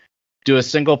do a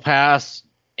single pass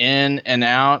in and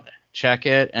out, check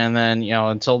it, and then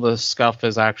until the scuff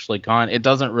is actually gone. It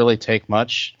doesn't really take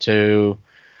much to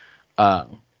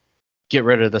get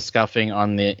rid of the scuffing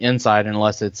on the inside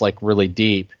unless it's like really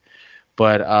deep,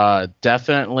 but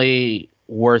definitely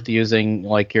worth using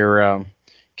like your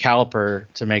caliper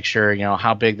to make sure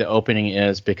how big the opening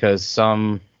is, because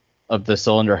some of the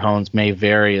cylinder hones may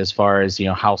vary as far as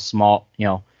how small,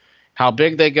 how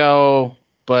big they go,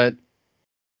 but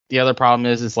the other problem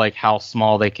is like how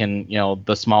small they can,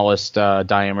 the smallest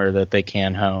diameter that they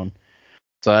can hone.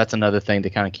 So that's another thing to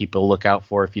kind of keep a lookout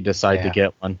for if you decide to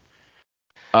get one.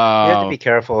 You have to be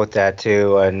careful with that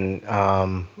too, and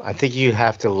I think you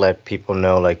have to let people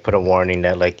know, like put a warning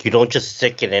that like you don't just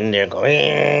stick it in there and go,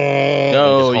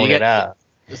 no, you get it out.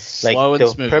 Slow and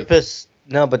smooth.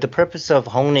 But the purpose of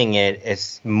honing it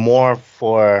is more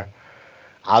for,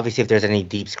 obviously, if there's any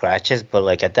deep scratches, but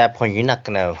like at that point, you're not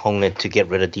gonna hone it to get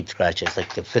rid of deep scratches.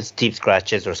 Like if it's deep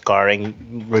scratches or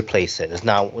scarring, replace it. There's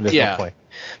no point.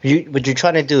 What you're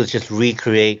trying to do is just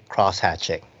recreate cross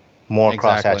hatching, more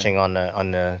cross hatching on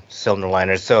the cylinder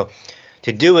liners. So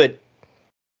to do it,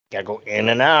 you gotta go in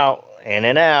and out.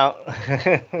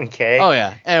 Okay. Oh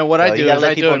yeah, and what I do you gotta is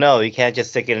let people know you can't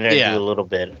just stick it in there and do a little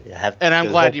bit. And I'm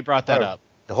glad you brought that up.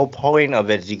 The whole point of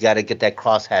it is you got to get that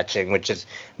cross hatching, which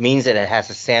means that it has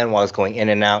the sand walls going in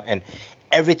and out, and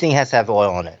everything has to have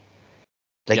oil on it.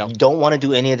 Like you don't want to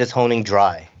do any of this honing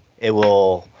dry. It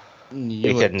will.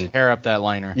 You can tear up that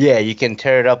liner. Yeah, you can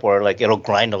tear it up, or like it'll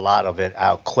grind a lot of it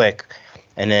out quick,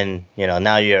 and then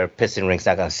now your piston ring's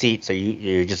not gonna seat, so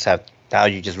you just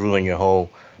ruin your whole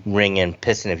ring and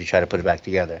piston if you try to put it back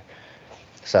together.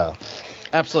 So.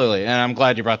 Absolutely, and I'm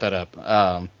glad you brought that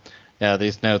up. Yeah,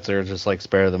 these notes are just like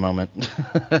spare of the moment.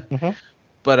 Mm-hmm.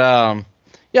 But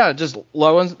just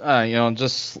low and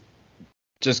just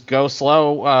go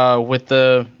slow with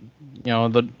the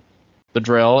the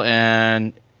drill,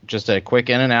 and just a quick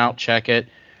in and out, check it.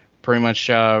 Pretty much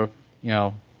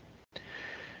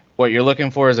what you're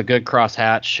looking for is a good cross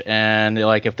hatch, and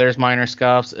like if there's minor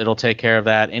scuffs, it'll take care of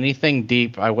that. Anything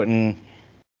deep, I wouldn't.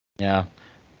 Yeah,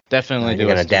 definitely. You're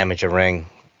gonna damage a ring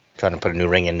trying to put a new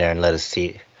ring in there and let it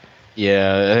seat.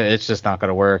 Yeah, it's just not going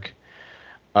to work.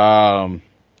 And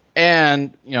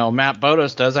Matt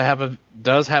Bodos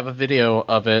does have a video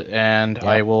of it, and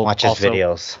I will watch his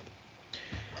videos.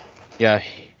 Yeah,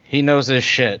 he knows his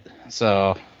shit.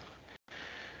 So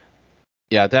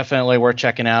Yeah, definitely worth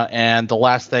checking out. And the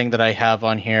last thing that I have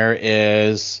on here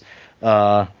is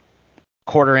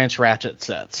 1/4-inch ratchet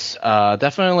sets.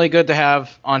 Definitely good to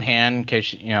have on hand in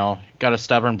case you got a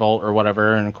stubborn bolt or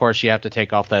whatever. And of course, you have to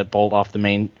take off that bolt off the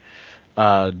main,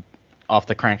 off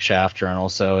the crankshaft journal.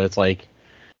 So it's like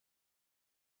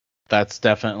that's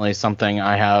definitely something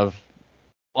I have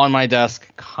on my desk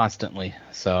constantly.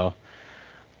 So,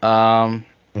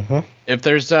 if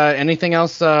there's anything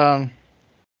else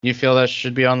you feel that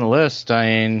should be on the list, I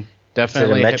mean,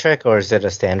 definitely. Is it a metric or is it a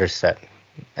standard set?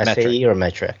 Metric. SAE or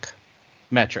metric?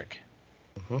 Metric.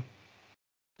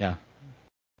 Yeah.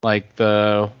 Like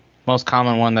the most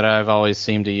common one that I've always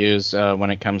seemed to use when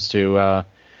it comes to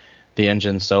the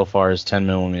engine so far is 10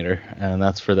 millimeter, and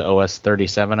that's for the OS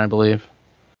 37, I believe.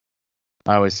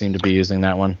 I always seem to be using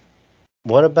that one.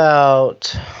 What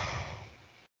about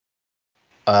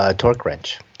torque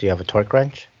wrench? Do you have a torque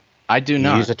wrench? I do You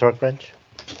not. use a torque wrench?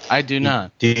 I do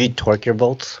not. Do you torque your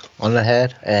bolts on the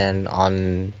head and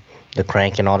on the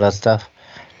crank and all that stuff?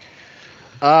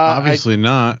 Obviously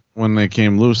not when they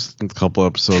came loose a couple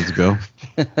episodes ago.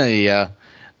 Yeah.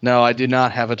 No, I do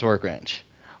not have a torque wrench.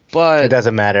 It But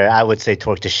doesn't matter. I would say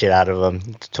torque the shit out of them.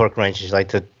 The torque wrenches, like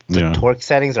the torque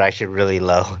settings are actually really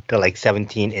low. They're like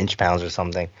 17 inch-pounds or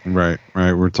something. Right.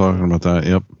 We're talking about that.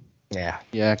 Yep. Yeah.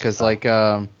 yeah, because like,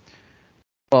 well,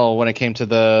 when it came to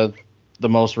the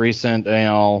most recent,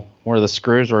 where the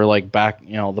screws were like back,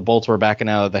 the bolts were backing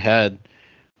out of the head.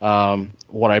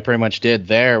 What I pretty much did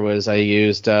there was I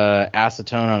used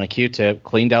acetone on a Q-tip,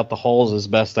 cleaned out the holes as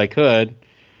best I could,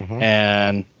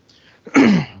 and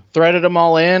threaded them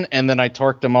all in, and then I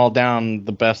torqued them all down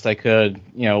the best I could,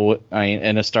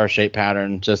 in a star-shaped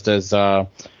pattern, just as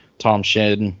Tom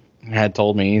Shin had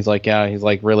told me. He's like,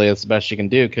 really, that's the best you can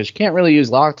do, because you can't really use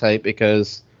Loctite,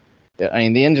 because, the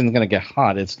engine's going to get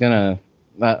hot.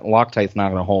 That Loctite's not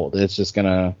going to hold. It's just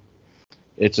going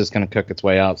to cook its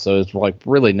way out, so it's like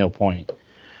really no point.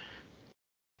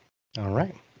 All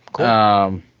right. Cool.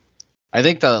 I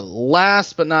think the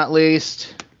last but not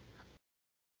least,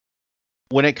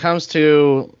 when it comes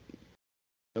to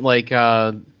like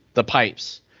the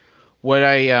pipes, what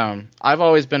I've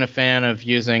always been a fan of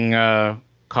using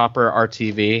copper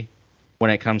RTV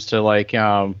when it comes to like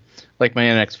my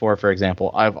NX4, for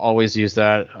example. I've always used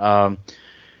that.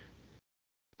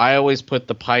 I always put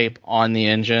the pipe on the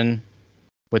engine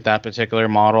with that particular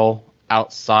model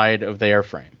outside of the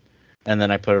airframe, and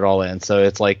then I put it all in. So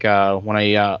it's like when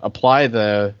I apply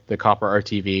the copper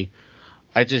RTV,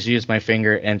 I just use my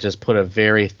finger and just put a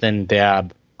very thin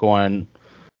dab going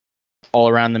all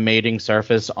around the mating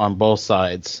surface on both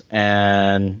sides.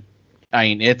 And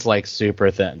it's like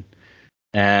super thin.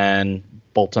 And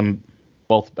bolt them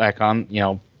both back on,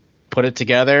 put it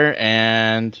together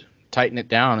and tighten it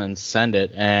down and send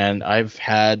it. And I've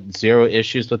had zero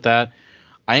issues with that.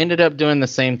 I ended up doing the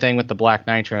same thing with the Black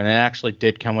Nitro, and it actually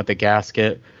did come with a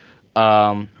gasket.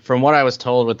 From what I was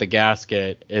told with the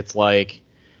gasket, it's like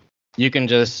you can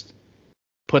just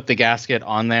put the gasket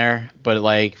on there, but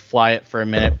like fly it for a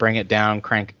minute, bring it down,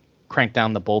 crank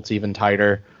down the bolts even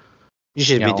tighter. You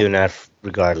should be doing that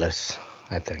regardless,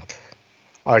 I think.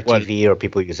 RTV or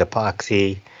people use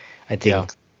epoxy. I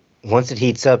think once it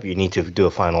heats up, you need to do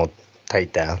a final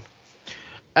tight down.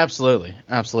 Absolutely.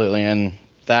 And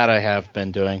that I have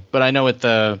been doing. But I know with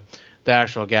the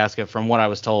actual gasket, from what I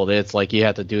was told, it's like you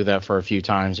have to do that for a few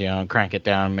times, crank it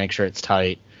down, make sure it's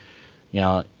tight,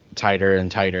 tighter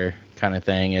and tighter kind of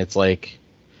thing. It's like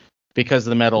because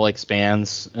the metal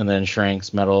expands and then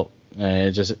shrinks, metal,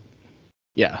 it just,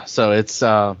 so it's,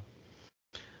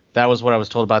 that was what I was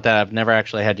told about that. I've never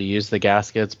actually had to use the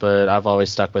gaskets, but I've always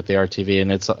stuck with the RTV, and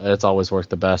it's always worked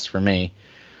the best for me.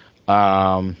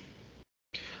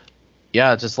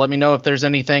 Just let me know if there's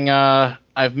anything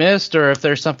I've missed, or if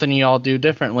there's something you all do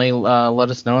differently. Let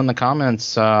us know in the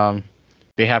comments.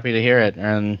 Be happy to hear it,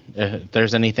 and if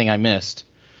there's anything I missed.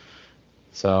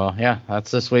 So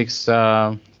that's this week's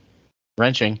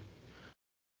wrenching.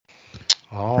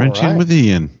 Wrenching with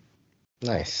Ian.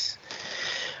 Nice.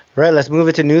 Right, let's move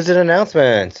it to news and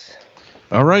announcements.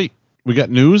 All right, we got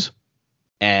news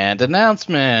and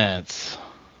announcements.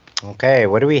 Okay,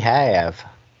 what do we have?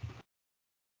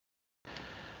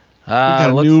 We got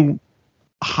a new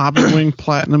Hobbywing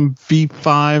Platinum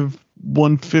V5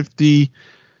 150.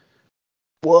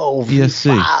 Whoa,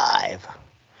 ESC. V5.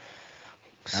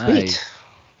 Sweet. Nice.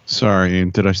 Sorry,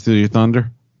 Ian, did I steal your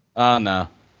thunder? No.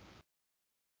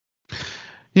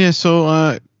 Yeah,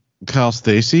 so Kyle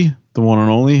Stacy, the one and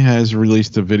only, has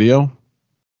released a video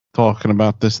talking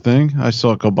about this thing. I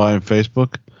saw it go by on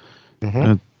Facebook.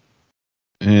 Mm-hmm.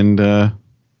 And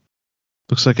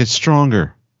looks like it's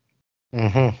stronger.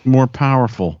 Mm-hmm. more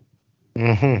powerful,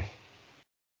 Mm-hmm.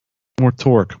 more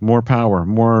torque, more power,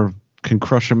 more can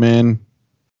crush a man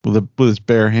with his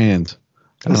bare hands.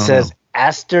 I It don't says know.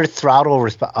 Aster throttle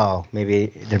response. Oh, maybe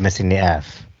they're missing the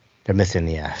F. They're missing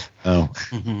the F. Oh,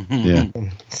 yeah.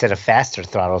 Instead of faster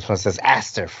throttle response, it says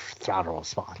Aster throttle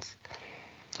response.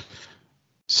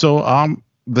 So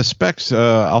the specs.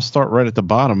 I'll start right at the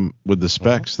bottom with the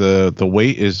specs. The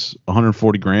weight is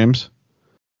 140 grams.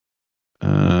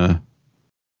 Does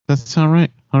that sound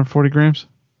right? 140 grams.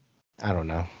 I don't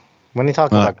know. When you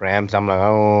talk about grams, I'm like,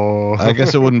 oh. I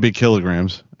guess it wouldn't be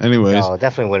kilograms. Anyways, No, it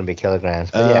definitely wouldn't be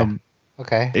kilograms. But yeah.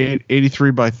 Okay.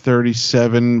 83 by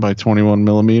 37 by 21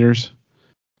 millimeters.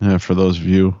 For those of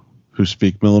you who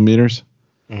speak millimeters.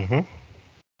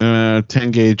 Mm-hmm.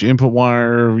 10 gauge input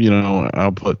wire,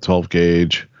 output 12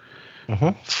 gauge.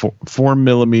 Mm-hmm. 4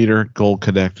 millimeter gold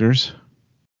connectors.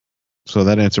 So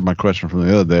that answered my question from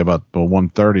the other day about the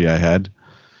 130 I had.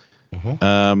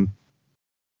 Mm-hmm.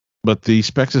 But the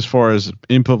specs as far as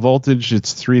input voltage,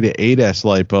 it's 3 to 8S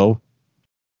LiPo.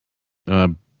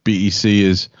 BEC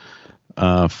is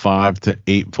 5 to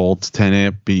 8 volts, 10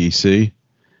 amp BEC.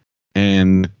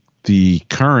 And the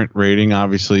current rating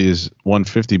obviously is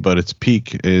 150, but its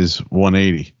peak is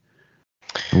 180,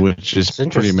 which is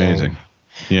pretty amazing.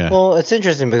 Yeah. Well, it's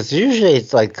interesting because usually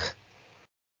it's like,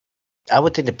 I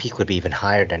would think the peak would be even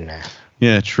higher than that.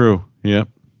 Yeah, true. Yep.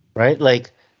 Right?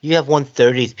 Like, you have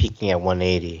 130s peaking at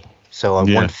 180. So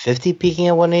 150 peaking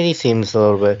at 180 seems a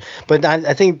little bit. But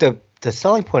I think the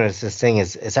selling point of this thing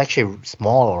is it's actually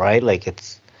small, right? Like,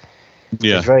 it's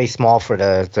very small for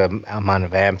the amount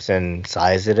of amps and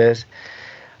size it is.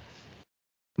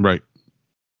 Right.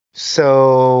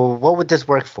 So what would this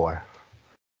work for?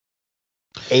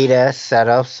 8S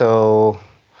setup, so...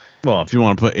 Well, if you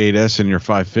want to put 8S in your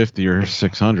 550 or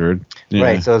 600. Yeah.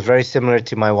 Right, so it's very similar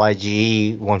to my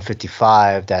YGE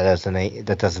 155 that does an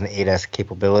 8S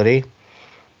capability.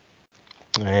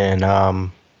 And...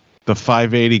 the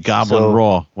 580 Goblin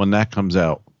Raw, when that comes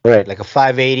out. Right, like a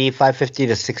 580, 550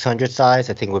 to 600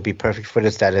 size, I think would be perfect for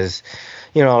this. That is,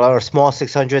 a small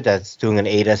 600 that's doing an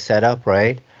 8S setup,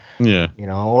 right? Yeah.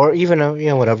 Or even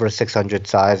whatever 600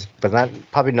 size, but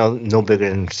probably no bigger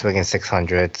than swinging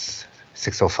 600s,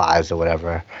 605s or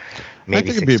whatever.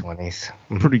 Maybe 620s.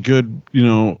 Pretty good,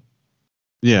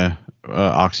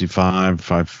 Oxy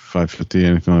 550,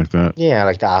 anything like that. Yeah,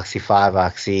 like the Oxy 5,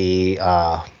 Oxy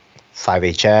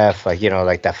 5HF,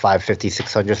 like that 550,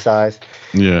 600 size.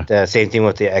 Yeah. The same thing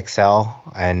with the XL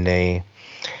and the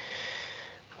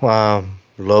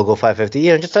Logo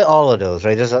 550. Just like all of those,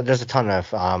 right? There's a ton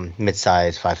of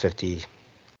mid-size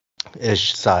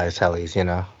 550-ish size helis.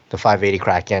 The 580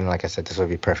 Kraken, like I said, this would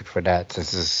be perfect for that.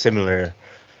 Since this is similar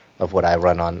of what I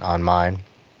run on mine,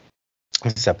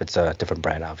 except it's a different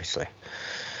brand, obviously.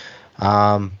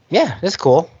 Yeah, it's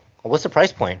cool. What's the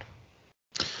price point?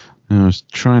 I was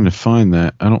trying to find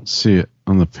that. I don't see it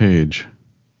on the page.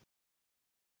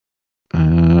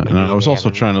 And I was also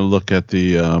trying to look at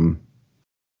the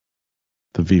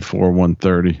V4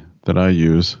 130 that I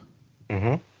use,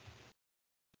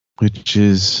 which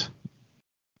is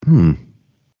the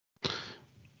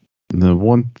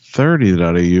 130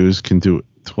 that I use can do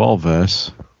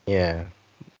 12S. Yeah,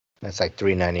 that's like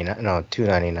 $399. No,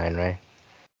 $299, right?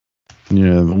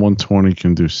 Yeah, the 120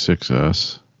 can do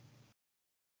 6S.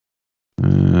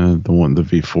 The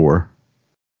V4.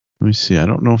 Let me see. I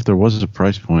don't know if there was a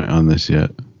price point on this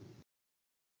yet.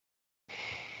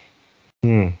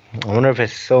 I wonder if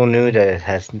it's so new that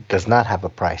it does not have a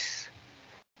price.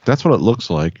 That's what it looks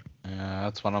like. Yeah,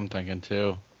 that's what I'm thinking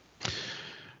too.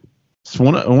 So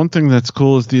one thing that's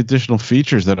cool is the additional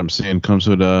features that I'm seeing comes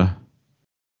with a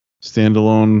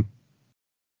standalone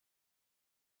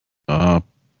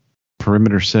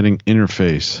perimeter setting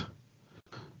interface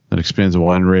that expands a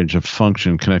wide range of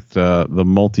function. Connect the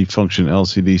multi-function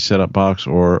LCD setup box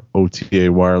or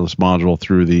OTA wireless module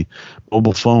through the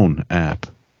mobile phone app.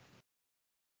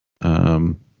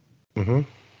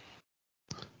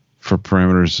 For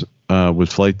parameters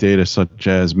with flight data such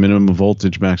as minimum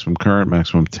voltage, maximum current,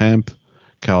 maximum temp,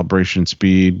 calibration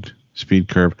speed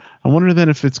curve. I wonder then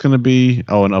if it's going to be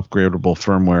an upgradable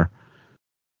firmware.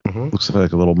 Looks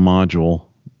like a little module.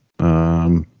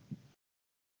 I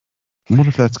wonder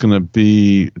if that's going to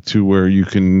be to where you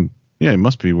can. Yeah, it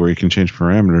must be where you can change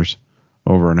parameters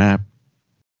over an app,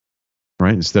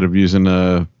 right? Instead of using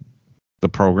the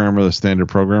programmer, the standard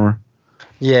programmer.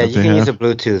 Yeah, you can use a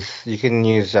Bluetooth. You can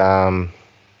use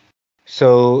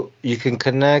so you can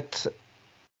connect.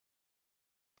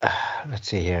 Let's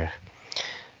see here.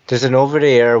 There's an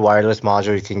over-the-air wireless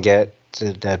module you can get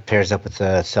that pairs up with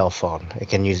a cell phone. It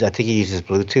can use. I think it uses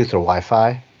Bluetooth or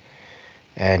Wi-Fi.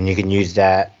 and you can use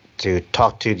that to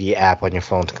talk to the app on your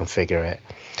phone to configure it.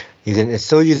 It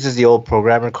still uses the old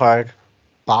programmer card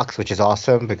box, which is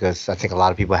awesome because I think a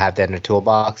lot of people have that in their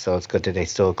toolbox, so it's good that they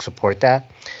still support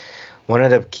that. One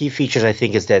of the key features I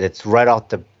think is that it's right out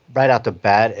the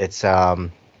bat. It's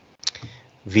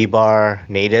VBAR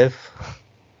native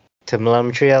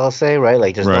telemetry LSA, right?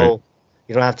 Like there's no,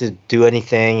 you don't have to do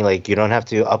anything. Like you don't have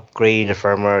to upgrade the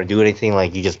firmware or do anything.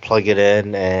 Like you just plug it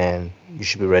in and you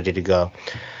should be ready to go.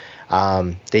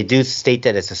 They do state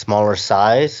that it's a smaller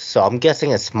size, so I'm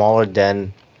guessing it's smaller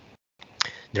than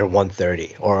their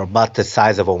 130 or about the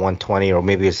size of a 120 or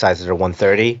maybe the size of their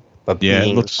 130, but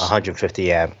being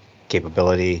 150 amp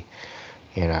capability,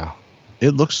 you know.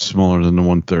 It looks smaller than the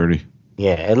 130.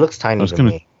 Yeah, it looks tiny to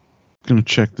me. I'm going to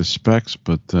check the specs,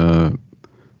 but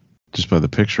just by the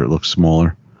picture, it looks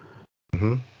smaller.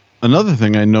 Mm-hmm. Another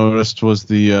thing I noticed was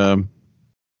the...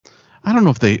 I don't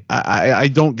know if I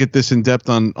don't get this in depth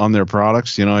on their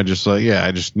products. You know, I just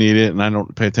I just need it, and I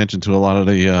don't pay attention to a lot of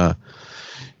the, a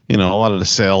lot of the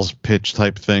sales pitch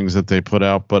type things that they put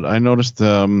out. But I noticed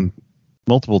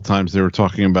multiple times they were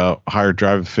talking about higher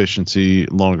drive efficiency,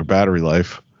 longer battery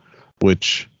life,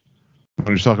 which when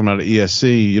you're talking about an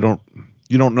ESC, you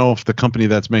don't know if the company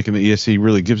that's making the ESC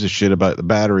really gives a shit about the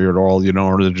battery at all,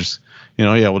 or they're just,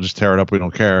 we'll just tear it up. We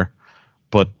don't care.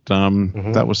 But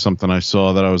that was something I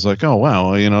saw that I was like, oh,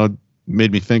 wow, it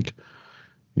made me think,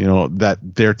 that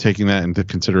they're taking that into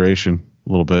consideration a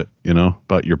little bit,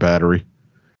 about your battery.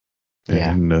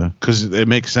 Yeah. And because it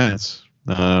makes sense.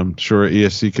 Sure,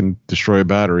 ESC can destroy a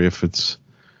battery if it's,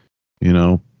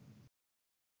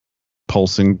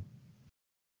 pulsing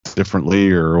differently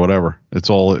or whatever. It's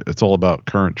all about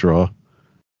current draw.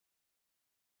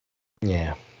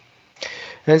 Yeah.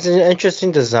 And it's an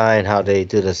interesting design how they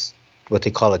do this, what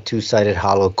they call a two-sided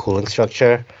hollow cooling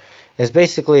structure. It's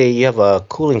basically you have a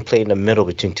cooling plate in the middle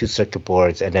between two circuit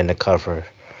boards and then the cover,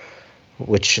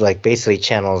 which basically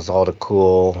channels all the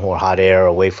cool or hot air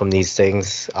away from these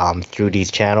things through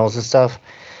these channels and stuff.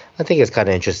 I think it's kind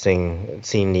of interesting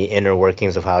seeing the inner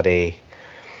workings of how they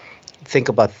think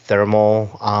about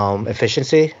thermal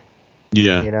efficiency.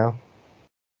 Yeah.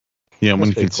 Yeah, when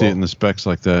you can see it cool. in the specs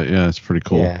like that, yeah, it's pretty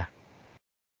cool. Yeah.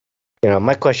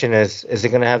 My question is it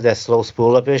going to have that slow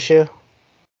spool up issue?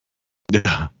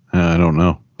 Yeah, I don't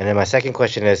know. And then my second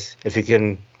question is, if you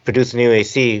can produce a new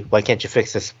AC, why can't you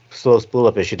fix this slow spool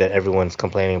up issue that everyone's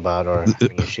complaining about or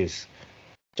having issues?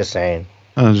 Just saying.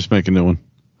 Just make a new one.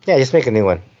 Yeah, just make a new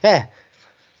one. Yeah,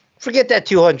 forget that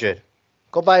 200.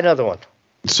 Go buy another one.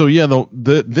 So yeah,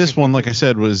 this one, like I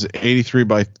said, was 83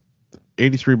 by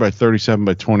 37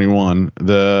 by 21.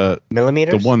 The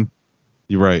millimeters. The one,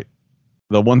 you're right.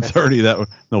 The 130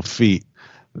 feet.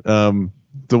 The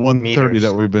 130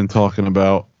 that we've been talking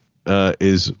about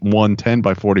is 110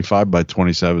 by 45 by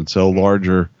 27, so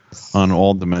larger on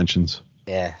all dimensions.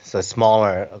 Yeah, so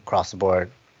smaller across the board.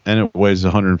 And it weighs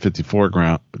 154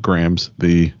 grams.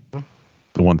 The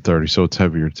 130, so it's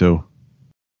heavier too.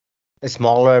 It's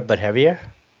smaller but heavier.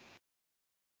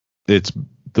 It's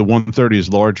the 130 is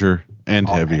larger and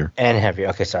heavier. And heavier.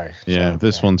 Okay, sorry. Yeah,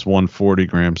 this one's 140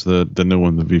 grams. The new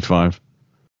one, the V5.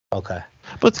 Okay.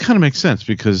 But it kind of makes sense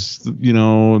because,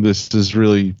 this is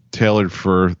really tailored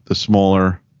for the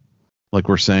smaller, like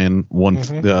we're saying,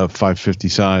 550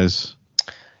 size.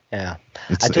 Yeah.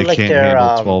 It can't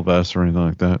handle 12S or anything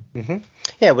like that. Mm-hmm.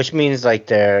 Yeah, which means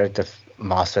the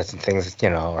MOSFETs and things,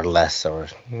 are less or,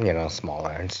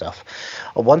 smaller and stuff.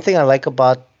 One thing I like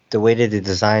about the way that they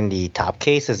design the top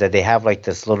case is that they have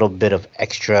this little bit of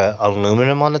extra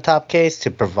aluminum on the top case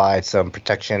to provide some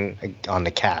protection on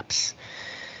the caps.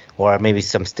 Or maybe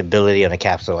some stability on the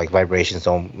caps so vibrations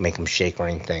don't make them shake or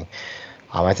anything.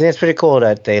 I think it's pretty cool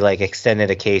that they extended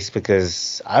a case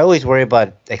because I always worry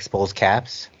about exposed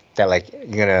caps that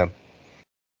you're gonna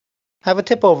have a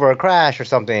tip over, a crash or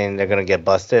something, they're gonna get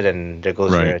busted and there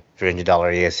goes your $300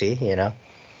 ESC,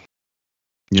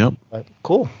 Yep. But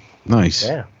cool. Nice.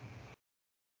 Yeah.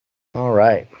 All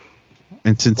right.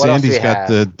 And since Andy's got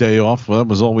the day off, well, that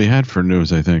was all we had for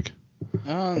news, I think.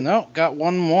 No, got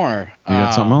one more. You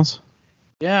got something else?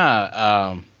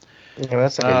 Yeah.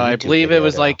 That's I believe it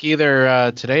was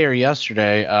either today or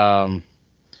yesterday.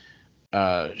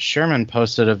 Sherman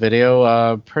posted a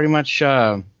video pretty much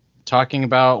talking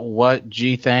about what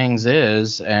G-Thangs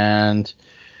is, and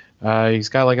he's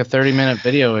got a 30-minute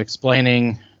video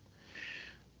explaining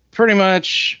pretty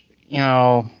much,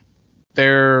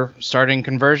 they're starting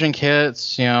conversion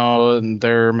kits, and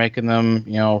they're making them,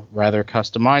 rather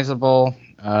customizable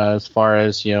as far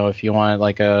as, if you want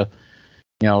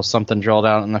something drilled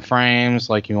out in the frames,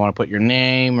 you want to put your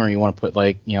name or you want to put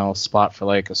a spot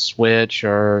for a switch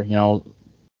or,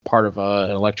 part of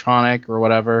an electronic or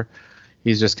whatever.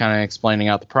 He's just kind of explaining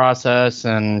out the process,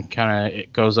 and kind of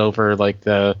it goes over like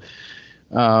the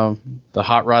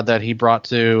hot rod that he brought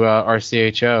to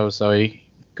RCHO. So he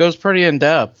goes pretty in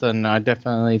depth, and I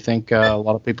definitely think a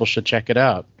lot of people should check it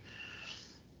out.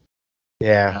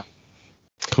 Yeah.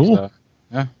 Cool. So,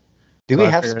 yeah. Do So we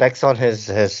I have figured- specs on his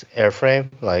airframe?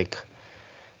 Like,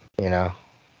 how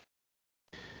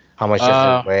much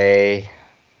does it weigh?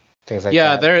 Things like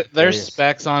yeah, that. there's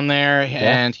specs on there,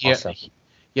 and Awesome.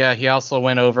 he also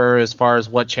went over as far as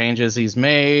what changes he's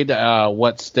made,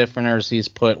 what stiffeners he's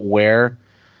put where.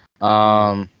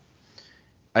 I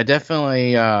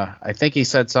definitely, I think he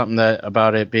said something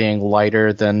about it being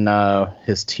lighter than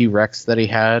his T-Rex that he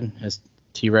had, his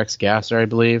T-Rex gasser, I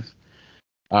believe.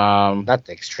 Not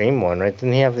the extreme one, right?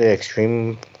 Didn't he have the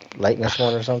extreme lightness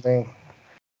one or something?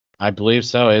 I believe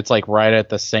so. It's like right at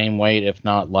the same weight, if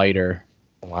not lighter.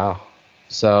 Wow.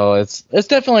 So it's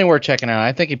definitely worth checking out.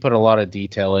 I think he put a lot of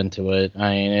detail into it.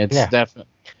 I mean, it's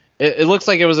definitely. It looks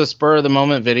like it was a spur of the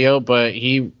moment video, but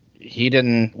he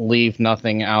didn't leave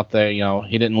nothing out there.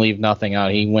 He didn't leave nothing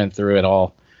out. He went through it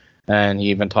all, and he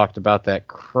even talked about that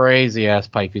crazy ass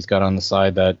pipe he's got on the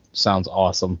side. That sounds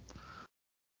awesome.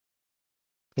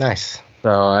 Nice.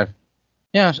 So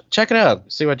check it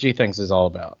out. See what G Thinks is all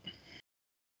about.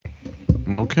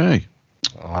 Okay.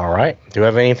 All right. Do you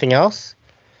have anything else?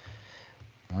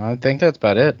 I think that's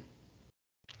about it.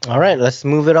 All right. Let's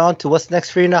move it on to what's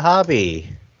next for you in the hobby.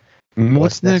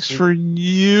 What's next for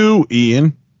you,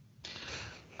 Ian?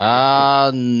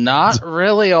 Not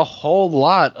really a whole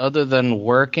lot other than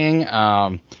working.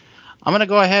 I'm gonna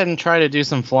go ahead and try to do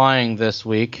some flying this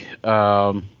week.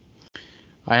 I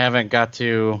haven't got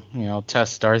to,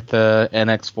 test start the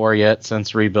NX4 yet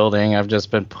since rebuilding. I've just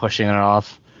been pushing it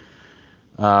off.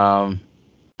 I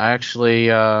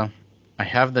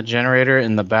have the generator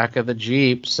in the back of the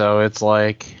Jeep, so it's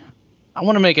like I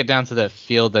want to make it down to that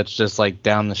field that's just like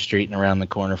down the street and around the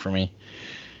corner for me.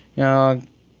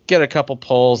 Get a couple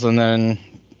pulls and then,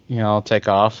 I'll take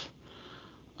off.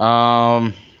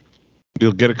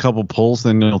 You'll get a couple pulls,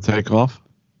 then you'll take off?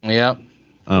 Yep.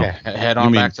 Oh. Yeah. Head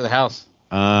on back to the house.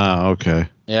 Okay.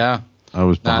 Yeah. I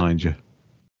was behind you.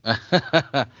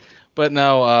 But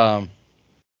no,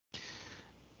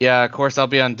 yeah, of course I'll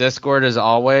be on Discord as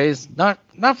always.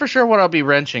 Not for sure what I'll be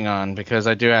wrenching on, because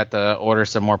I do have to order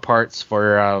some more parts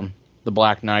for the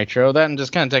Black Nitro. Then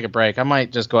just kind of take a break. I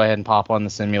might just go ahead and pop on the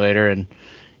simulator and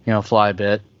fly a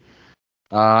bit.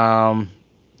 Of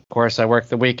course I work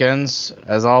the weekends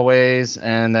as always,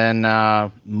 and then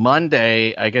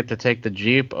Monday I get to take the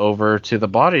Jeep over to the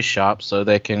body shop so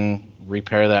they can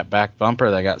repair that back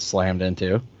bumper that got slammed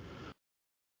into.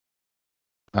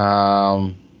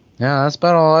 Yeah, that's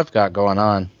about all I've got going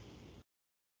on.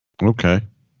 Okay.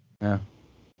 Yeah.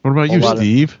 What about A you, lot of-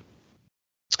 Steve?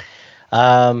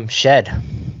 Shed.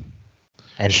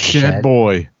 And Shed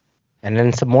boy. and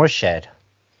then some more shed.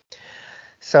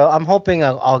 So I'm hoping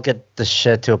I'll get the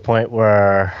shed to a point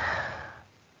where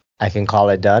I can call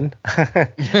it done.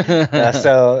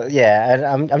 So yeah,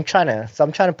 and I'm trying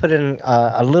to put in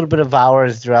a little bit of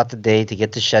hours throughout the day to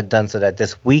get the shed done, so that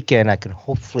this weekend I can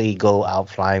hopefully go out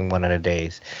flying one of the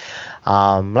days.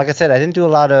 Like I said, I didn't do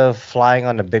a lot of flying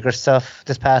on the bigger stuff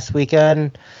this past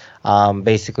weekend.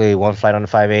 Basically one flight on the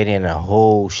 580 and a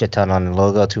whole shit ton on the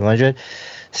Logo 200.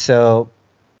 So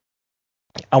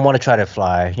I want to try to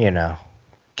fly,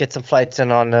 get some flights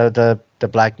in on the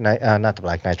Black not the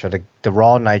Black Nitro, the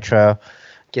Raw Nitro,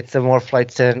 get some more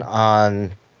flights in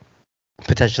on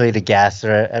potentially the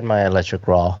Gasser and my electric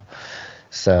Raw.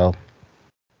 So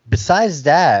besides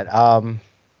that, I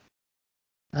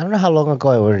don't know how long ago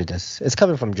I ordered this. It's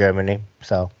coming from Germany,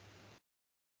 so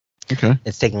Okay.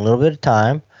 it's taking a little bit of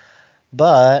time,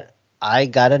 but I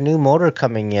got a new motor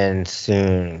coming in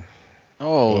soon.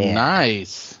 Oh, Yeah.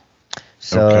 nice.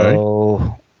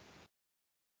 So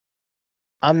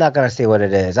I'm not gonna say what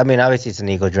it is. I mean, obviously it's an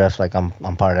Eagle Drift. Like I'm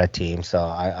part of that team, so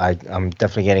I'm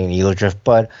definitely getting an Eagle Drift.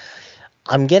 But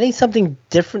I'm getting something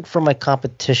different from my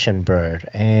competition bird,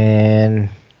 and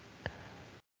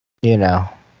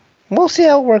we'll see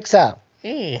how it works out.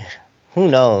 Who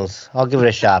knows? I'll give it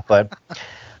a shot. But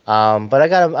I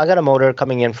got a motor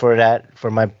coming in for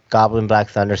my Goblin Black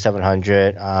Thunder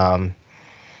 700.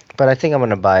 But I think I'm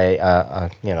gonna buy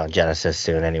a Genesis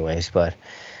soon, anyways. But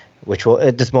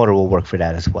this motor will work for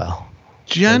that as well.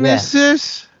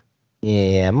 Genesis?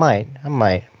 Yeah, I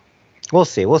might. We'll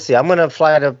see. I'm gonna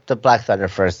fly the Black Thunder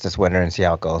first this winter and see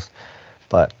how it goes.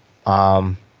 But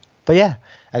yeah,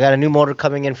 I got a new motor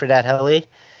coming in for that heli.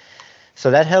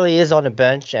 So that heli is on the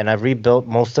bench, and I've rebuilt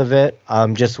most of it.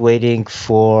 I'm just waiting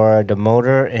for the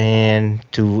motor and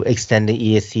to extend the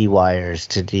ESC wires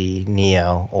to the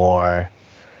Neo, or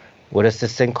what is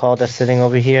this thing called that's sitting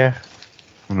over here?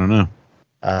 I don't know.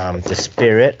 The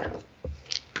Spirit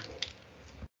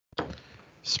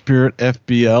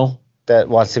FBL. that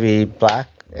wants to be black.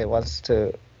 It wants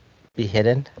to be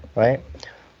hidden, right?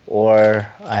 Or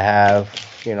I have,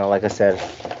 like I said,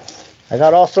 I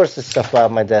got all sorts of stuff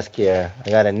on my desk here. I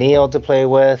got a Neo to play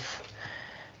with,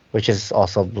 which is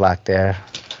also black there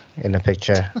in the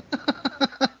picture.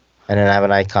 And then I have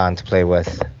an Icon to play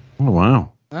with. Oh,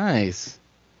 wow. Nice.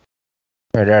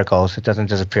 There it goes. It doesn't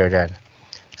disappear then.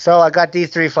 So I got these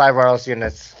 3 Flybarless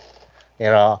units.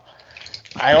 I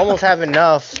almost have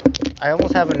enough.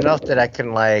 That I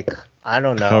can, I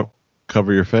don't know.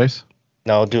 Cover your face?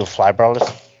 No, do a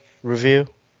Flybarless review.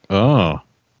 Oh.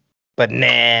 But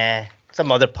nah.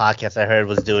 Some other podcast I heard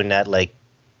was doing that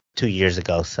 2 years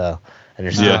ago, and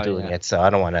they're still doing it. So I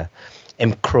don't want to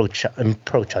encroach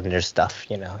on their stuff,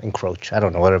 encroach. I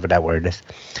don't know, whatever that word is.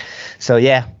 So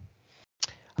yeah.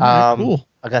 Cool.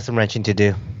 I got some wrenching to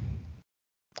do.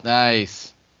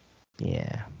 Nice.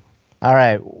 Yeah. All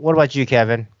right. What about you,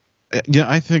 Kevin? Yeah,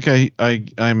 I think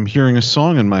I'm hearing a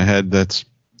song in my head that's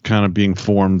kind of being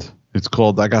formed. It's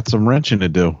called "I Got Some Wrenching to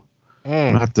Do."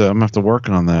 I'm gonna have to work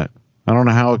on that. I don't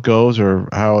know how it goes or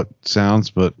how it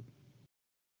sounds, but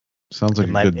it sounds like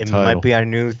a good title. It might be our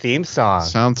new theme song.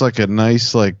 Sounds like a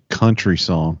nice country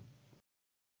song.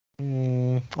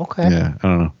 Okay. Yeah, I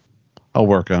don't know. I'll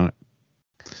work on it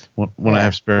when I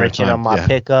have spare time. Wrenching on my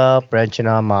pickup, wrenching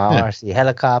on my RC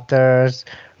helicopters,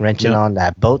 wrenching on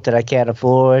that boat that I can't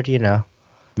afford.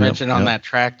 Wrenching on that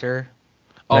tractor.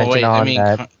 Oh Wrenching wait, on I mean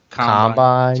that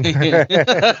combine.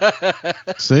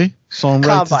 See, song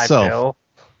writes Combine, itself.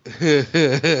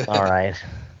 All right.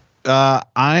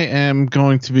 I am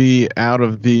going to be out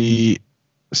of the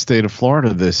state of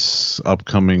Florida this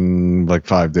upcoming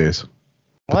 5 days.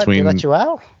 What? They let you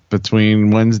out?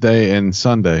 Between Wednesday and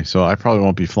Sunday, so I probably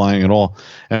won't be flying at all.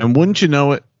 And wouldn't you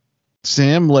know it,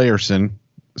 Sam Layerson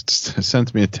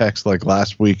sent me a text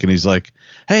last week, and he's like,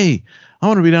 "Hey, I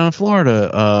want to be down in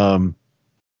Florida,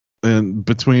 and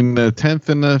between the 10th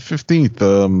and the 15th."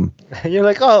 You're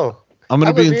like, "Oh, I'm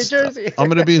gonna be in Jersey. I'm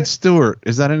gonna be in Stewart.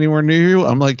 Is that anywhere near you?"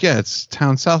 I'm like, "Yeah, it's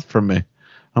town south from me."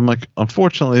 I'm like,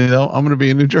 "Unfortunately, though, I'm gonna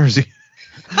be in New Jersey."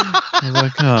 I was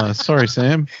like, "Oh, sorry,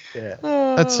 Sam." Yeah.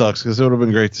 That sucks because it would have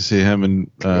been great to see him,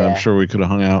 and I'm sure we could have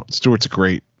hung out. Stewart's a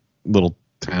great little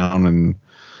town and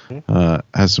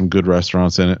has some good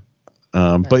restaurants in it.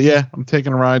 But yeah, I'm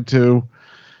taking a ride too.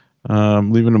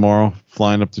 Leaving tomorrow,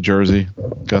 flying up to Jersey.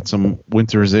 Got some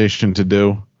winterization to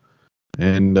do,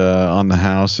 and on the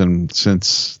house. And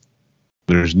since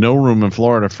there's no room in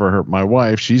Florida for my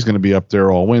wife, she's going to be up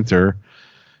there all winter.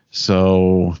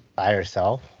 So by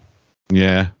herself.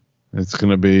 Yeah, it's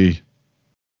going to be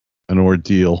an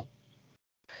ordeal.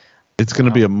 It's going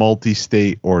to be a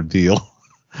multi-state ordeal.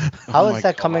 How is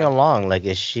that coming along?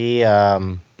 Is she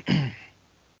well,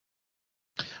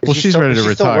 she's ready to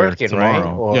retire working, tomorrow. Right?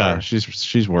 Or... Yeah,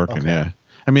 she's working. Okay. Yeah,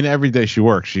 I mean, every day she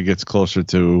works, she gets closer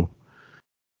to.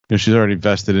 She's already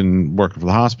vested in working for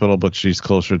the hospital, but she's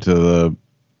closer to the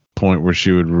point where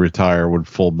she would retire with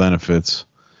full benefits.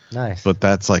 Nice. But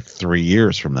that's 3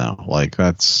 years from now.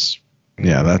 That's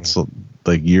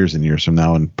years and years from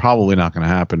now, and probably not going to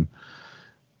happen.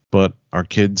 But our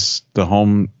kids, the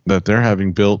home that they're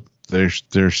having built, they're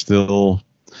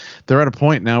at a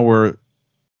point now where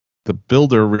the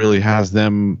builder really has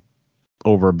them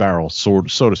over a barrel, so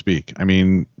to speak. I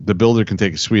mean, the builder can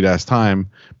take a sweet ass time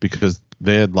because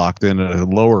they had locked in at a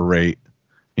lower rate,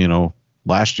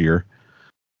 last year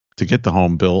to get the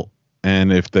home built.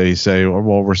 And if they say,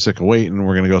 well, we're sick of waiting and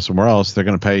we're going to go somewhere else, they're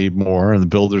going to pay more, and the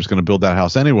builder's going to build that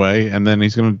house anyway, and then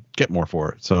he's going to get more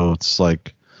for it. So it's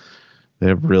they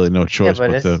have really no choice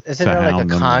but to isn't there a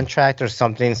contract or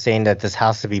something saying that this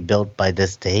house to be built by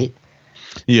this date?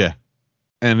 Yeah.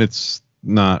 And it's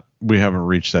not, we haven't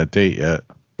reached that date yet.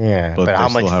 Yeah. But how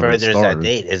much further is that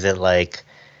date? Is it I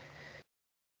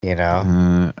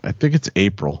think it's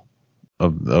April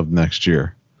of next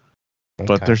year. Okay.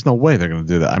 But there's no way they're going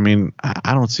to do that. I mean,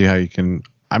 I don't see how you can.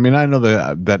 I mean, I know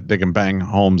that they can bang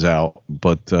homes out,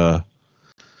 but we'll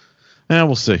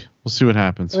see. We'll see what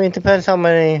happens. I mean, it depends how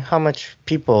much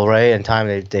people, right, and time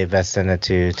they invest in it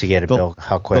to get it built.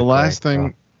 How quick. The last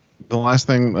thing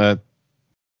that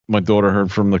my daughter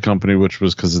heard from the company, which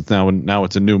was because it's now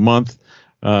it's a new month.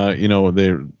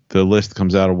 The list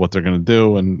comes out of what they're going to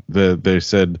do, and they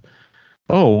said,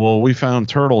 oh, well, we found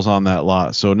turtles on that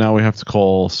lot, so now we have to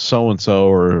call so-and-so,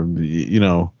 or,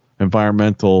 and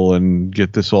environmental and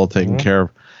get this all taken care of.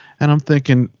 And I'm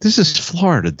thinking, this is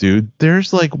Florida, dude.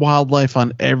 There's like wildlife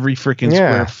on every freaking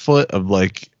square foot of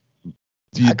like.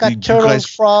 I got turtles,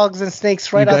 frogs, and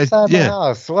snakes right outside my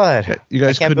house. What? You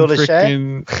guys couldn't build a shed?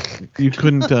 You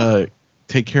couldn't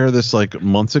take care of this like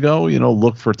months ago. You know,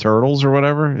 look for turtles or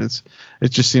whatever. It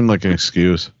just seemed like an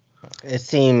excuse. It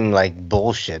seemed like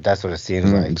bullshit. That's what it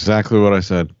seems like. Exactly what I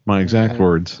said. My exact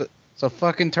words. It's a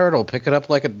fucking turtle. Pick it up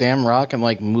like a damn rock and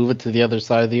like move it to the other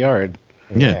side of the yard.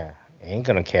 Yeah. Ain't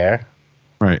gonna care.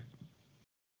 Right.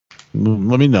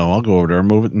 Let me know. I'll go over there and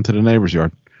move it into the neighbor's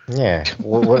yard. Yeah.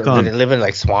 What do they live in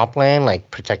like swampland,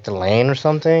 like protected lane or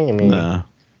something? I mean, nah.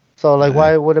 So like,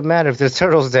 why would it matter if there's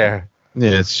turtles there?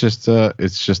 Yeah, it's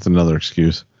just another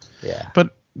excuse. Yeah.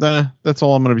 But that's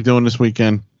all I'm gonna be doing this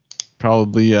weekend.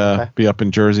 Probably be up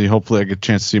in Jersey. Hopefully, I get a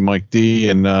chance to see Mike D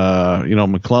and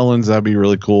McClellan's. That'd be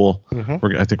really cool.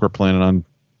 I think we're planning on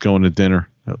going to dinner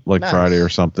like Friday or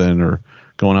something, or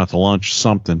going out to lunch,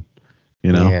 something.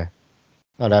 You know. Yeah.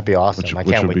 Oh, that'd be awesome. I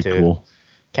can't wait to. Cool.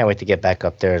 Can't wait to get back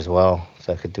up there as well,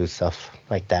 so I could do stuff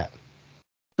like that.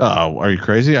 Oh, are you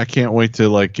crazy? I can't wait to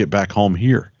like get back home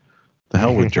here. The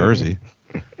hell with Jersey.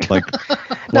 Like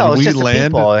no, it's just the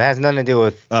people. It has nothing to do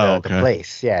with the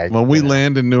place. Yeah. When we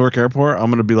land in Newark Airport, I'm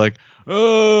gonna be like,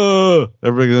 oh,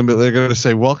 they're gonna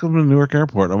say, "Welcome to Newark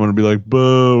Airport." I'm gonna be like,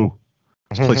 "Boo,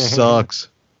 this place sucks."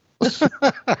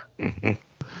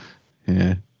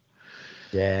 Yeah.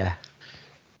 Yeah.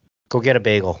 Go get a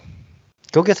bagel.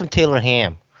 Go get some Taylor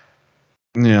ham.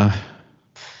 Yeah.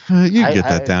 You can get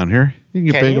that down here. You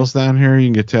can get bagels down here. You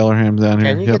can get Taylor ham down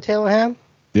here. Can you get Taylor ham?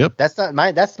 Yep.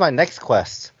 That's my next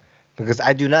quest, because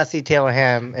I do not see Taylor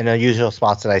ham in the usual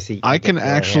spots that I see. I can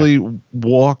actually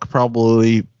walk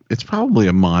it's probably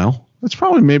a mile. It's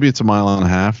a mile and a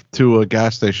half to a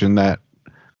gas station that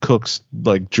cooks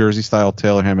like Jersey style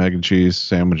Taylor ham, egg and cheese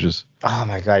sandwiches. Oh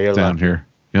my God, you're down here.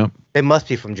 Yep. They must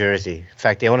be from Jersey. In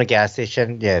fact, they own a gas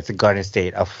station. Yeah, it's a Garden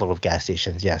State full of gas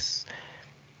stations. Yes.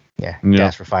 Yeah.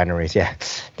 Gas refineries. Yeah.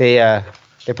 They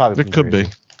probably. It could be.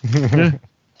 Yeah.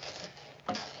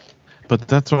 But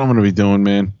that's what I'm going to be doing,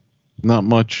 man. Not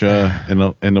much in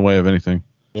the way of anything.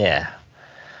 Yeah.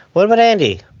 What about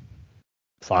Andy?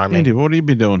 Farming. Andy, what do you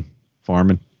be doing?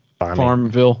 Farming.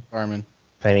 Farmville.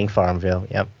 Playing Farmville.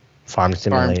 Yep. Farm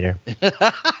Simulator.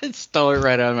 It stole it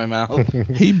right out of my mouth.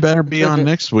 He better be on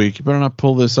next week. You better not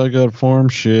pull this I got farm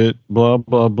shit. Blah,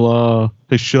 blah, blah.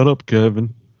 Hey, shut up,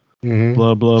 Kevin. Mm-hmm.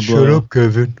 Blah, blah, blah. Shut up,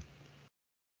 Kevin.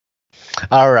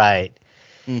 All right.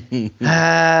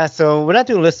 So we're not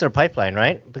doing listener pipeline,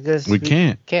 right? Because we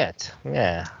can't.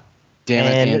 Yeah. Damn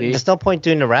it, Andy. There's no point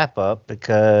doing the wrap up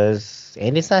because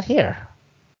Andy's not here.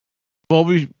 Well,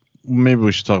 maybe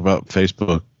we should talk about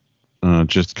Facebook.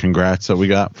 Just congrats that we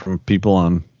got from people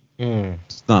on.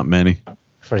 It's not many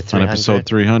for 300? On episode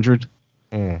 300.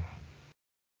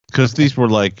 Because these were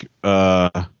like,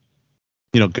 guys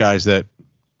that.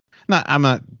 I'm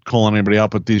not calling anybody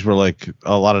out, but these were like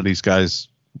a lot of these guys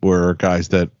were guys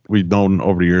that we've known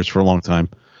over the years for a long time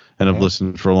and have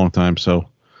listened for a long time. So,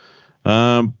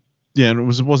 and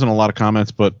it wasn't a lot of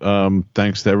comments, but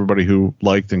thanks to everybody who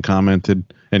liked and commented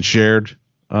and shared,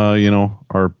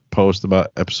 our post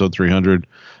about episode 300.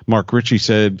 Mark Ritchie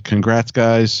said, "Congrats,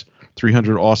 guys.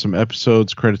 300 awesome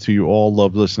episodes. Credit to you all.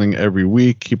 Love listening every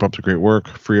week. Keep up the great work.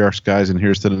 Free arse, guys. And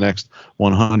here's to the next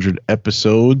 100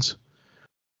 episodes."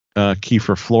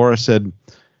 Kiefer Flora said,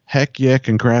 "Heck yeah,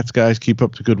 congrats, guys. Keep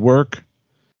up the good work."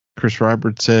 Chris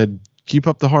Rybert said, "Keep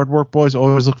up the hard work, boys.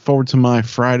 Always look forward to my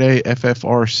Friday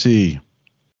FFRC."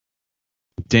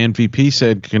 Dan VP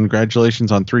said,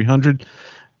 "Congratulations on 300.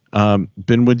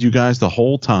 Been with you guys the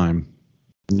whole time."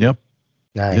 Yep.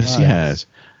 Nice. Yes, he has.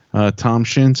 Tom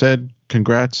Shin said,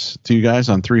 "Congrats to you guys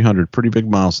on 300. Pretty big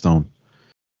milestone."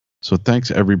 So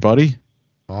thanks, everybody.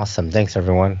 Awesome. Thanks,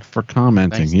 everyone. For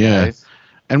commenting. Thanks, yeah. guys.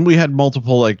 And we had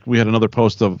multiple, we had another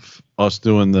post of us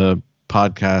doing the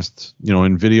podcast,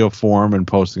 in video form and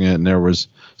posting it. And there was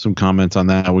some comments on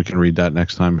that. We can read that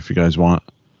next time if you guys want.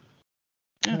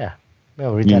 Yeah.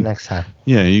 We'll read that next time.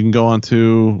 Yeah. You can go on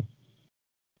to,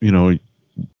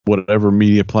 whatever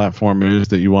media platform it is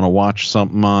that you want to watch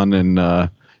something on. And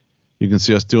you can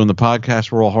see us doing the podcast.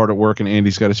 We're all hard at work and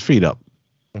Andy's got his feet up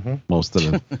most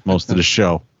of the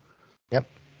show. Yep.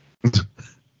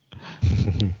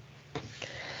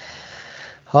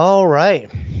 All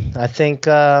right. I think,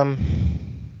 We'll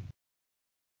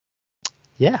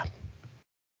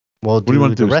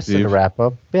do the rest of the wrap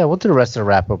up. Yeah, we'll do the rest of the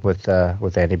wrap up with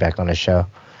Andy back on the show.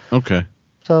 Okay.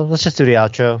 So let's just do the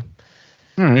outro.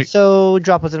 All right. So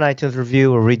drop us an iTunes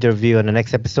review or read the review on the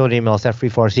next episode. Email us at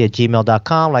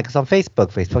free4rc@gmail.com. Like us on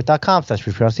Facebook,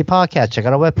 facebook.com/free4rc podcast. Check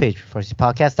out our webpage,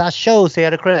 free4rcpodcast.show. Say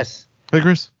hi to Chris. Hey,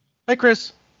 Chris. Hey,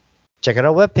 Chris. Check out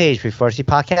our webpage,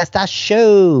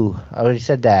 free4rcpodcast.show. I already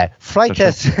said that. Flight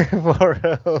test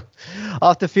for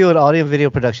off the field audio and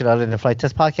video production other than the Flight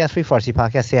Test Podcast, Free4rc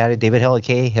Podcast. Say hi to David Hill,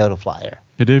 a.k.a. Hail the Flyer.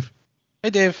 Hey, Dave. Hey,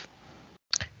 Dave.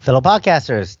 Fellow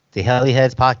podcasters, the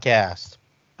Heliheads Podcast.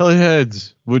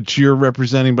 Heliheads, which you're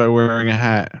representing by wearing a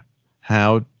hat.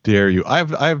 How dare you? I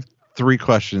have 3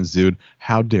 questions, dude.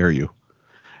 How dare you?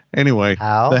 Anyway,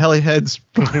 How? the Heliheads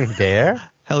There?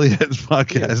 Heliheads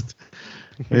podcast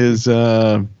is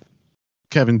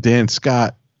Kevin, Dan,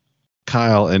 Scott,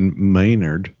 Kyle, and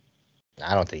Maynard.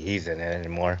 I don't think he's in it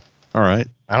anymore. All right.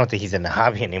 I don't think he's in the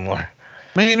hobby anymore.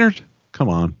 Maynard, come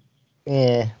on.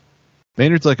 Yeah.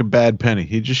 Maynard's like a bad penny.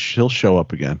 He'll show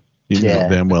up again. You know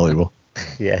damn well he will.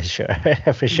 Yeah, sure.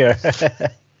 For sure.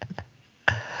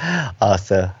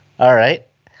 Awesome. All right.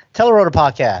 Telerotor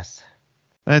Podcast.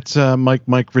 That's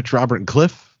Mike, Rich, Robert, and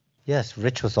Cliff. Yes,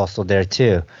 Rich was also there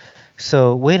too.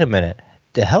 So wait a minute.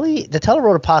 The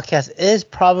Telerotor Podcast is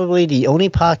probably the only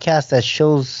podcast that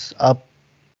shows up.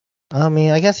 I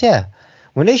mean, I guess, yeah.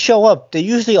 When they show up, they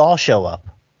usually all show up.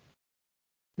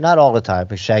 Not all the time,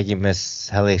 because Shaggy missed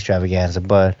Heli Extravaganza,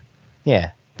 but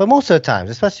yeah. But most of the times,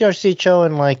 especially our seat show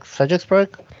in like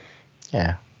Fredericksburg.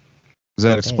 Yeah. Does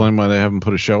that explain why they haven't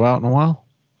put a show out in a while?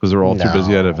 Because they're all too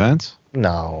busy at events?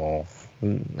 No.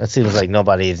 It seems like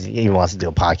nobody even wants to do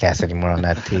a podcast anymore on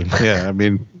that team. Yeah, I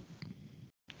mean,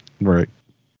 right.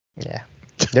 Yeah.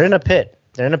 They're in a pit.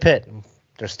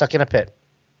 They're stuck in a pit.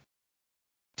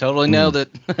 Totally nailed it.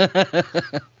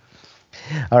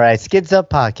 All right. Skids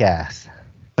Up Podcast.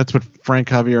 That's what Frank,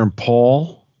 Javier, and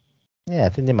Paul. Yeah, I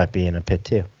think they might be in a pit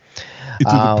too.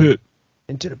 Into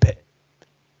the pit.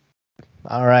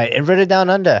 All right. Inverted Down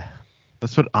Under.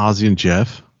 That's what Ozzy and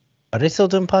Jeff. Are they still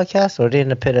doing podcasts or are they in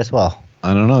the pit as well?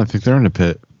 I don't know. I think they're in the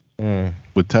pit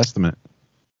with Testament.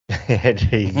 There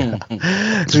you go.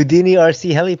 Houdini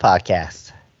RC Heli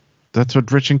Podcast. That's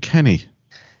what Rich and Kenny.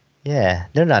 Yeah,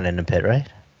 they're not in the pit, right?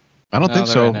 I don't think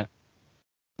so.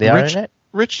 They are in it?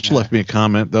 Rich left me a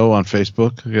comment, though, on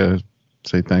Facebook. I gotta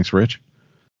say thanks, Rich.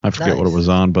 I forget what it was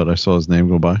on, but I saw his name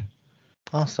go by.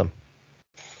 Awesome.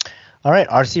 All right,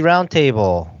 RC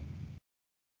Roundtable.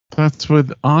 That's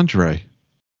with Andre,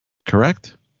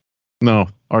 correct? No,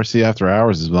 RC After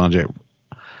Hours is with Andre.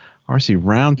 RC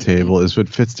Roundtable is with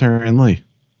Fitzterry and Lee.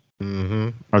 Mm-hmm.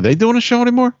 Are they doing a show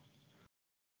anymore?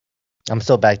 I'm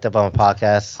still backed up on a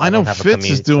podcast. I know Fitz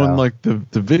is doing like the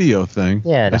video thing.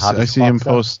 Yeah, I see him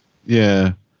post.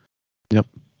 Yeah. Yep.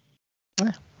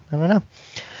 I don't know.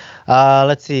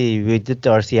 Let's see. We did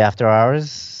the RC After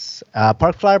Hours.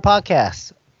 Park Flyer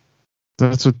Podcast.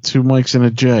 That's with 2 mics and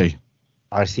a J.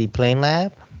 RC Plane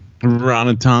Lab. Ron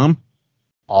and Tom.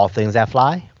 All Things That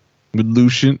Fly. With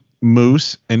Lucian,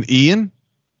 Moose, and Ian.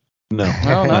 No,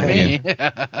 not me.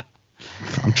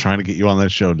 I'm trying to get you on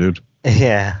that show, dude.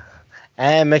 Yeah.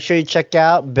 And make sure you check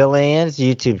out Bill Ann's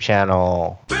YouTube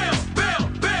channel.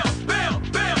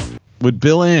 With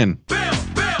Bill Ann.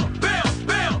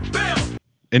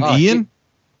 And Ian?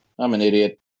 I'm an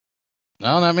idiot.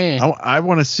 No, not me. I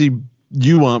want to see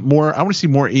you on more. I want to see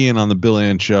more Ian on the Bill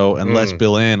Ann show and less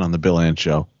Bill Ann on the Bill Ann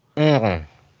show. Mm-mm.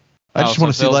 I just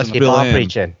want to see less Bill Ann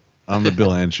preaching on the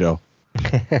Bill Ann show.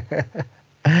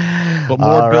 But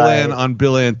more Bill Ann on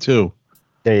Bill Ann too.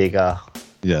 There you go.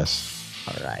 Yes.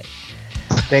 All right.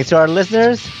 Thanks to our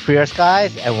listeners, Free Our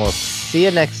Skies, and we'll see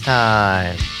you next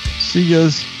time. See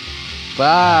yous.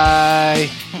 Bye.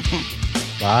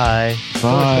 Bye.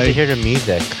 Bye. To hear the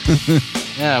music.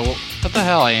 Yeah, well, what the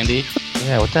hell, Andy?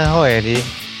 Yeah, what the hell, Andy?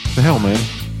 The hell, man.